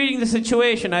 misreading the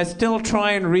situation, I still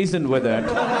try and reason with it.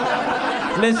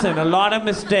 Listen, a lot of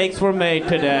mistakes were made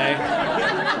today.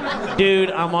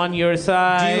 Dude, I'm on your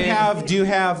side. Do you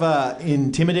have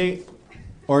intimidate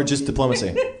or just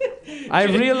diplomacy? I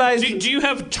realize. Do you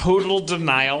have total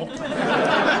denial?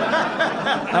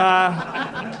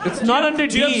 It's not under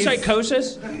D's. Do you have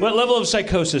psychosis? What level of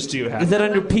psychosis do you have? Is it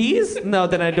under P's? No,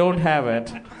 then I don't have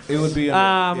it. It would be.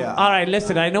 All right,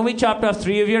 listen. I know we chopped off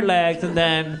 3 of your legs and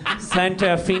then sent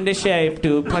a fiendish ape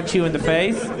to punch you in the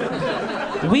face.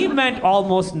 We meant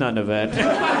almost none of it.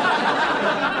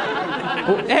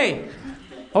 Oh, hey,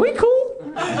 are we cool?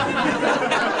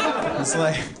 It's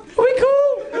like. Are we cool?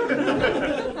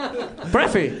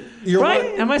 Breffy,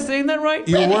 right? Am I saying that right?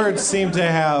 Your words seem to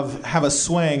have a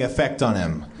swaying effect on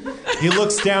him. He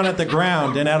looks down at the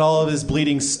ground and at all of his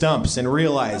bleeding stumps and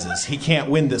realizes he can't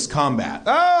win this combat.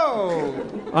 Oh!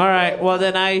 All right, well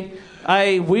then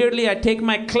I weirdly take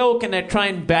my cloak and I try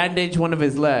and bandage one of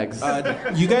his legs.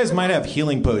 You guys might have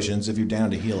healing potions if you're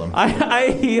down to heal him.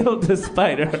 I healed the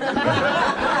spider.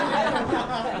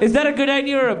 Is that a good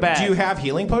idea or a bad? Do you have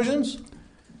healing potions?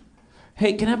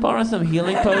 Hey, can I borrow some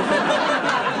healing potions?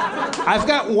 I've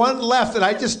got 1 left, and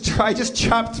I just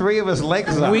chopped 3 of his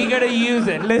legs off. We gotta use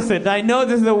it. Listen, I know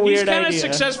this is a weird idea. He's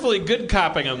kind of successfully good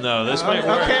copping him, though. This might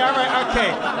work. Okay,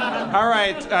 all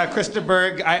right, Krista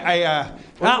Berg.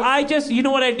 I just, you know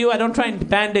what I do? I don't try and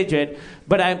bandage it,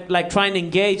 but I like try and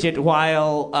engage it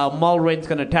while Mulrain's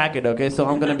gonna attack it. Okay, so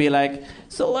I'm gonna be like,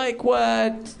 so like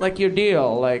what? Like your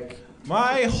deal? Like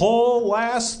my whole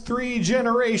last 3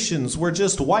 generations were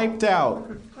just wiped out.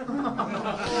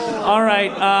 All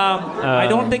right. I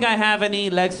don't think I have any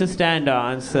legs to stand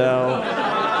on, so. No,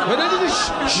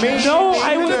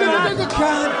 I was not.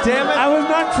 God damn it! I was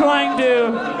not trying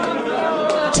to.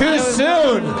 Too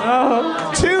soon.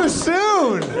 Oh. Too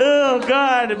soon. Oh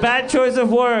God! Bad choice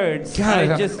of words.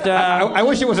 God, I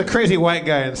wish it was a crazy white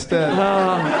guy instead.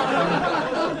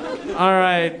 All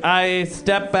right. I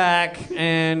step back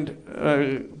and.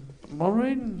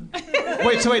 Mulrain?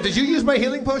 Wait, did you use my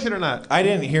healing potion or not? I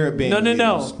didn't hear it being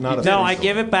used. No, I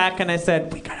gave it back and I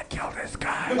said, we gotta kill this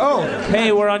guy. Oh.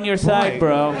 Hey, we're on your side,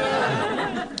 bro.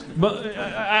 But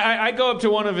I go up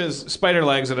to one of his spider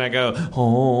legs and I go,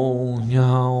 oh,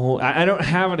 no. I don't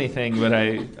have anything, but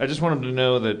I just want him to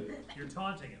know that... You're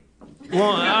taunting him.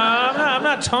 Well, I'm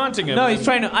not taunting him. No, he's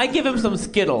trying to... I give him some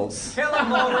Skittles.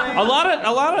 A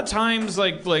lot of times,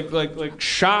 like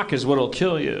shock is what'll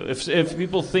kill you. If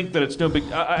people think that it's no big...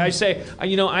 I say, I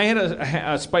had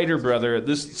a spider brother.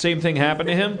 This same thing happened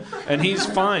to him, and he's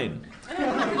fine.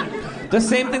 The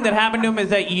same thing that happened to him is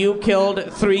that you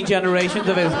killed 3 generations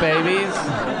of his babies.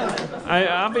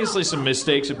 Obviously, some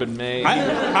mistakes have been made.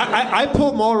 I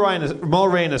pull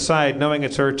Mulrain aside, knowing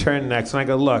it's her turn next, and I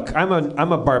go, "Look, I'm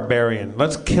a barbarian.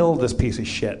 Let's kill this piece of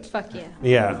shit." Fuck yeah.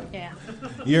 Yeah. Yeah.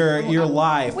 Your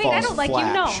lie falls Wait, I don't like flat,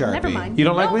 you. No, Sharpie. never mind. You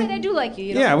don't like no, me? Wait, I do like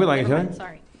you. Yeah, we like each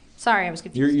other. Sorry, I was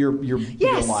confused. Your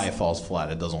Yes. lie falls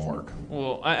flat. It doesn't work.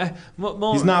 Well,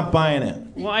 He's not buying it.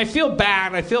 Well, I feel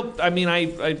bad.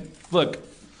 I look.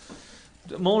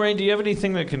 Mulrain, do you have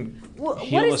anything that can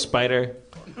heal a spider?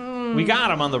 We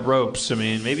got him on the ropes. I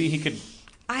mean, maybe he could...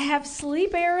 I have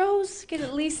sleep arrows. Could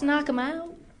at least knock him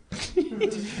out.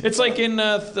 It's like in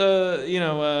what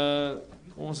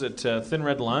was it? Thin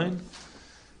Red Line?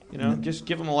 Just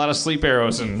give him a lot of sleep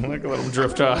arrows and let him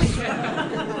drift off.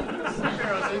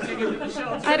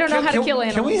 I don't know how to kill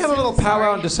animals. Can we have a little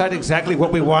powwow and decide exactly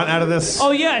what we want out of this?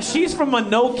 Oh yeah, she's from a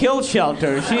no-kill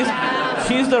shelter.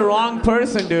 She's the wrong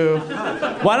person to.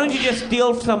 Why don't you just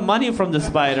steal some money from the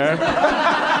spider?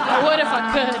 I would if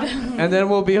I could. And then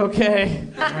we'll be okay.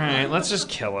 All right, let's just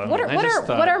kill him. What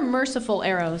are merciful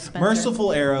arrows, Spencer?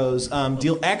 Merciful arrows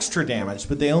deal extra damage,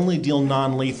 but they only deal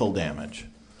non-lethal damage.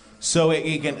 So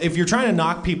if you're trying to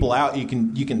knock people out, you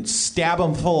can stab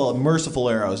them full of merciful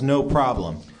arrows, no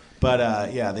problem.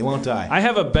 But yeah, they won't die. I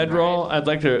have a bedroll. I'd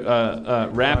like to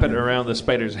wrap it around the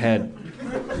spider's head.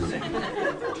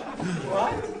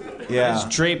 Yeah, just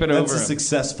drape it over. That's a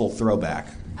successful throwback.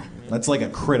 That's like a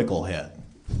critical hit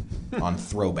on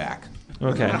throwback.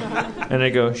 Okay, and I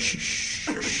go shh,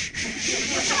 shh, shh,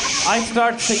 shh. I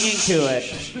start singing to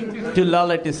it to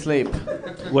lull it to sleep.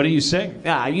 What do you sing?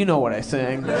 Yeah, you know what I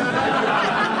sing.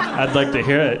 I'd like to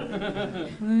hear it.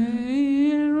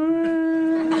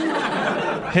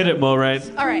 Hit it, Mulrain.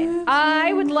 All right.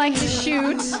 I would like to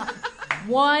shoot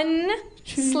one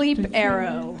sleep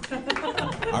arrow.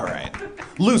 All right.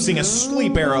 Loosing a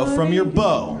sleep arrow from your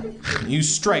bow, you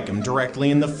strike him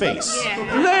directly in the face.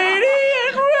 Lady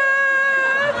in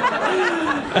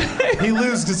red! He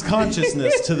loses his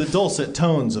consciousness to the dulcet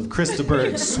tones of Krista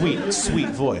Berg's sweet, sweet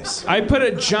voice. I put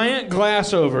a giant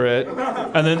glass over it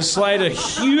and then slide a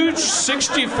huge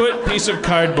 60-foot piece of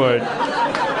cardboard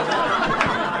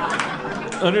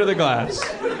under the glass.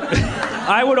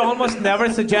 I would almost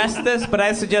never suggest this, but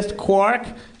I suggest Quark.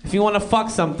 If you want to fuck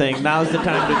something, now's the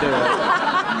time to do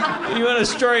it. You want a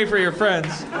story for your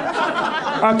friends?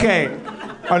 Okay,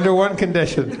 under one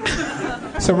condition.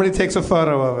 Somebody takes a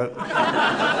photo of it.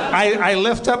 I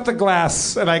lift up the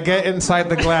glass and I get inside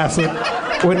the glass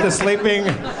with the sleeping,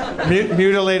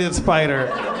 mutilated spider.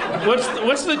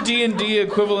 What's the D&D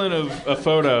equivalent of a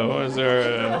photo? Is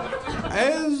there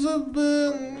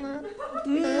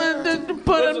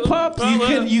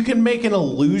You can make an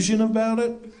illusion about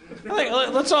it.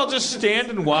 Let's all just stand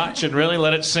and watch and really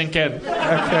let it sink in.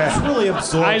 Okay. It's really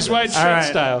absorbent. Eyes wide shut right.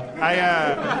 style.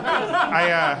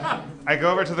 I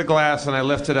go over to the glass and I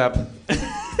lift it up.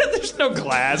 There's no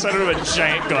glass. I don't have a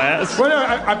giant glass. Well, no,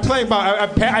 I'm playing ball. I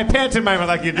pantomime it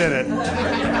like you did it.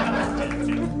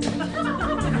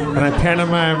 And I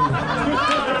pantomime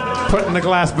putting the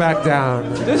glass back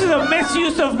down. This is a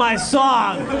misuse of my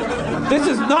song. This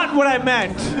is not what I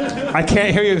meant. I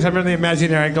can't hear you because I'm in the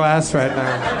imaginary glass right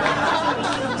now.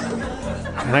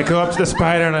 And I go up to the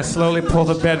spider and I slowly pull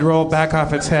the bedroll back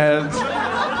off its head.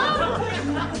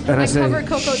 And I say, cover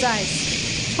Coco's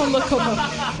eyes. Oh, look, Coco.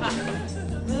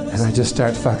 and I just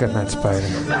start fucking that spider.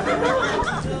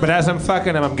 But as I'm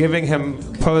fucking him, I'm giving him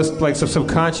some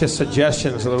subconscious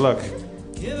suggestions. Look,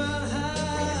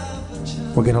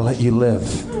 we're gonna let you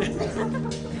live.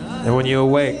 And when you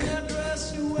awake,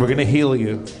 we're gonna heal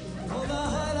you.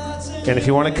 And if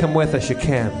you want to come with us, you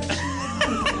can.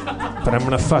 But I'm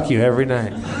gonna fuck you every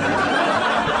night.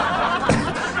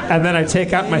 And then I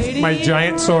take out my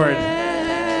giant sword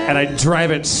and I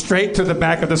drive it straight to the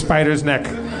back of the spider's neck.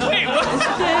 Wait, what?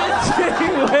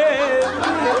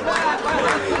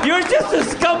 You're just a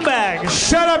scumbag.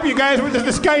 Shut up, you guys.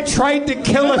 This guy tried to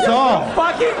kill us all.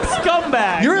 Fucking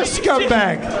scumbag. You're a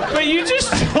scumbag. But you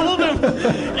just told him,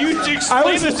 you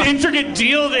explained this intricate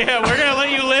deal to him. We're going to let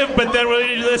you live, but then when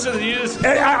you listen, you just...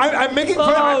 I'm making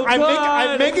fun.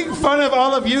 I'm making fun of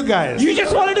all of you guys. You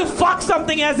just wanted to fuck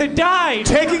something as it died.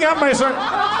 Taking out my sword.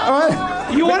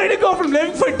 You wanted to go from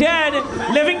living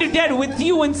to dead with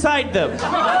you inside them.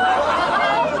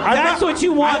 That's what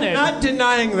you wanted. I'm not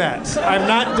denying that. I'm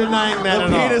not denying that The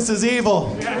at all. penis is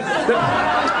evil.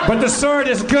 But the sword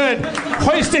is good.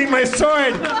 Hoisting my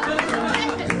sword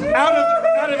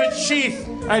out of its sheath,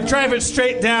 I drive it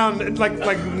straight down, like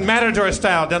Matador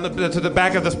style, down to the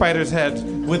back of the spider's head.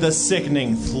 With a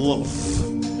sickening thwoof.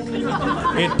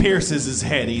 It pierces his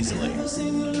head easily.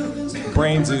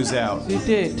 Brains ooze out. You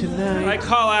did tonight. I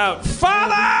call out,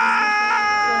 Father!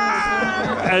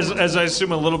 As I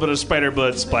assume a little bit of spider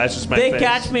blood splashes my face. They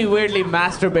catch me weirdly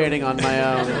masturbating on my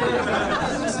own.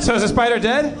 So is the spider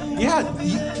dead? Yeah,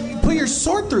 you put your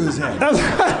sword through his head. You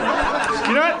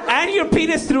know what? And your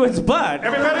penis through its butt.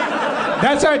 Everybody,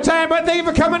 that's our time. But thank you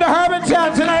for coming to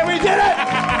Harmontown tonight. We did it.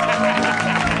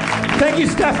 Thank you,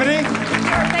 Stephanie.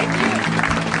 Thank you.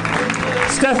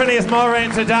 Stephanie is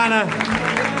Mulrain Sedana.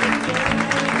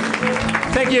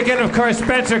 Thank you again, of course,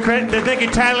 Spencer Crittenden. Thank you,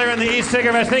 Tyler and the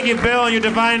e-cigarettes. Thank you, Bill, and your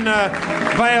divine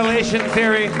violation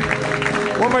theory.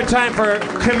 One more time for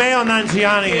Kumail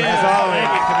Nanjiani, as always.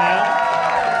 Thank you,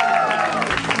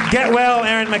 Kumail. Get well,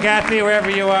 Aaron McGathy, wherever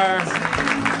you are.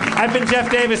 I've been Jeff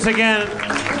Davis again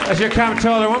as your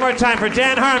comptroller. One more time for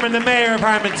Dan Harmon, the mayor of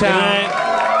Harmontown.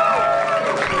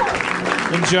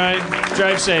 Enjoy.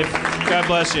 Drive safe. God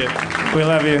bless you. We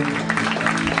love you.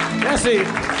 Jesse.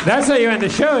 That's how you end the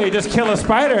show. You just kill a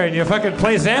spider and you fucking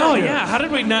play Xanadu. Oh yeah, how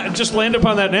did we not just land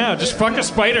upon that now? Just fuck a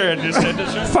spider and just end the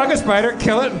show. Fuck a spider,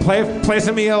 kill it, and play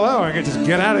some ELO, and just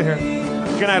get out of here.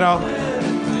 Good night, all.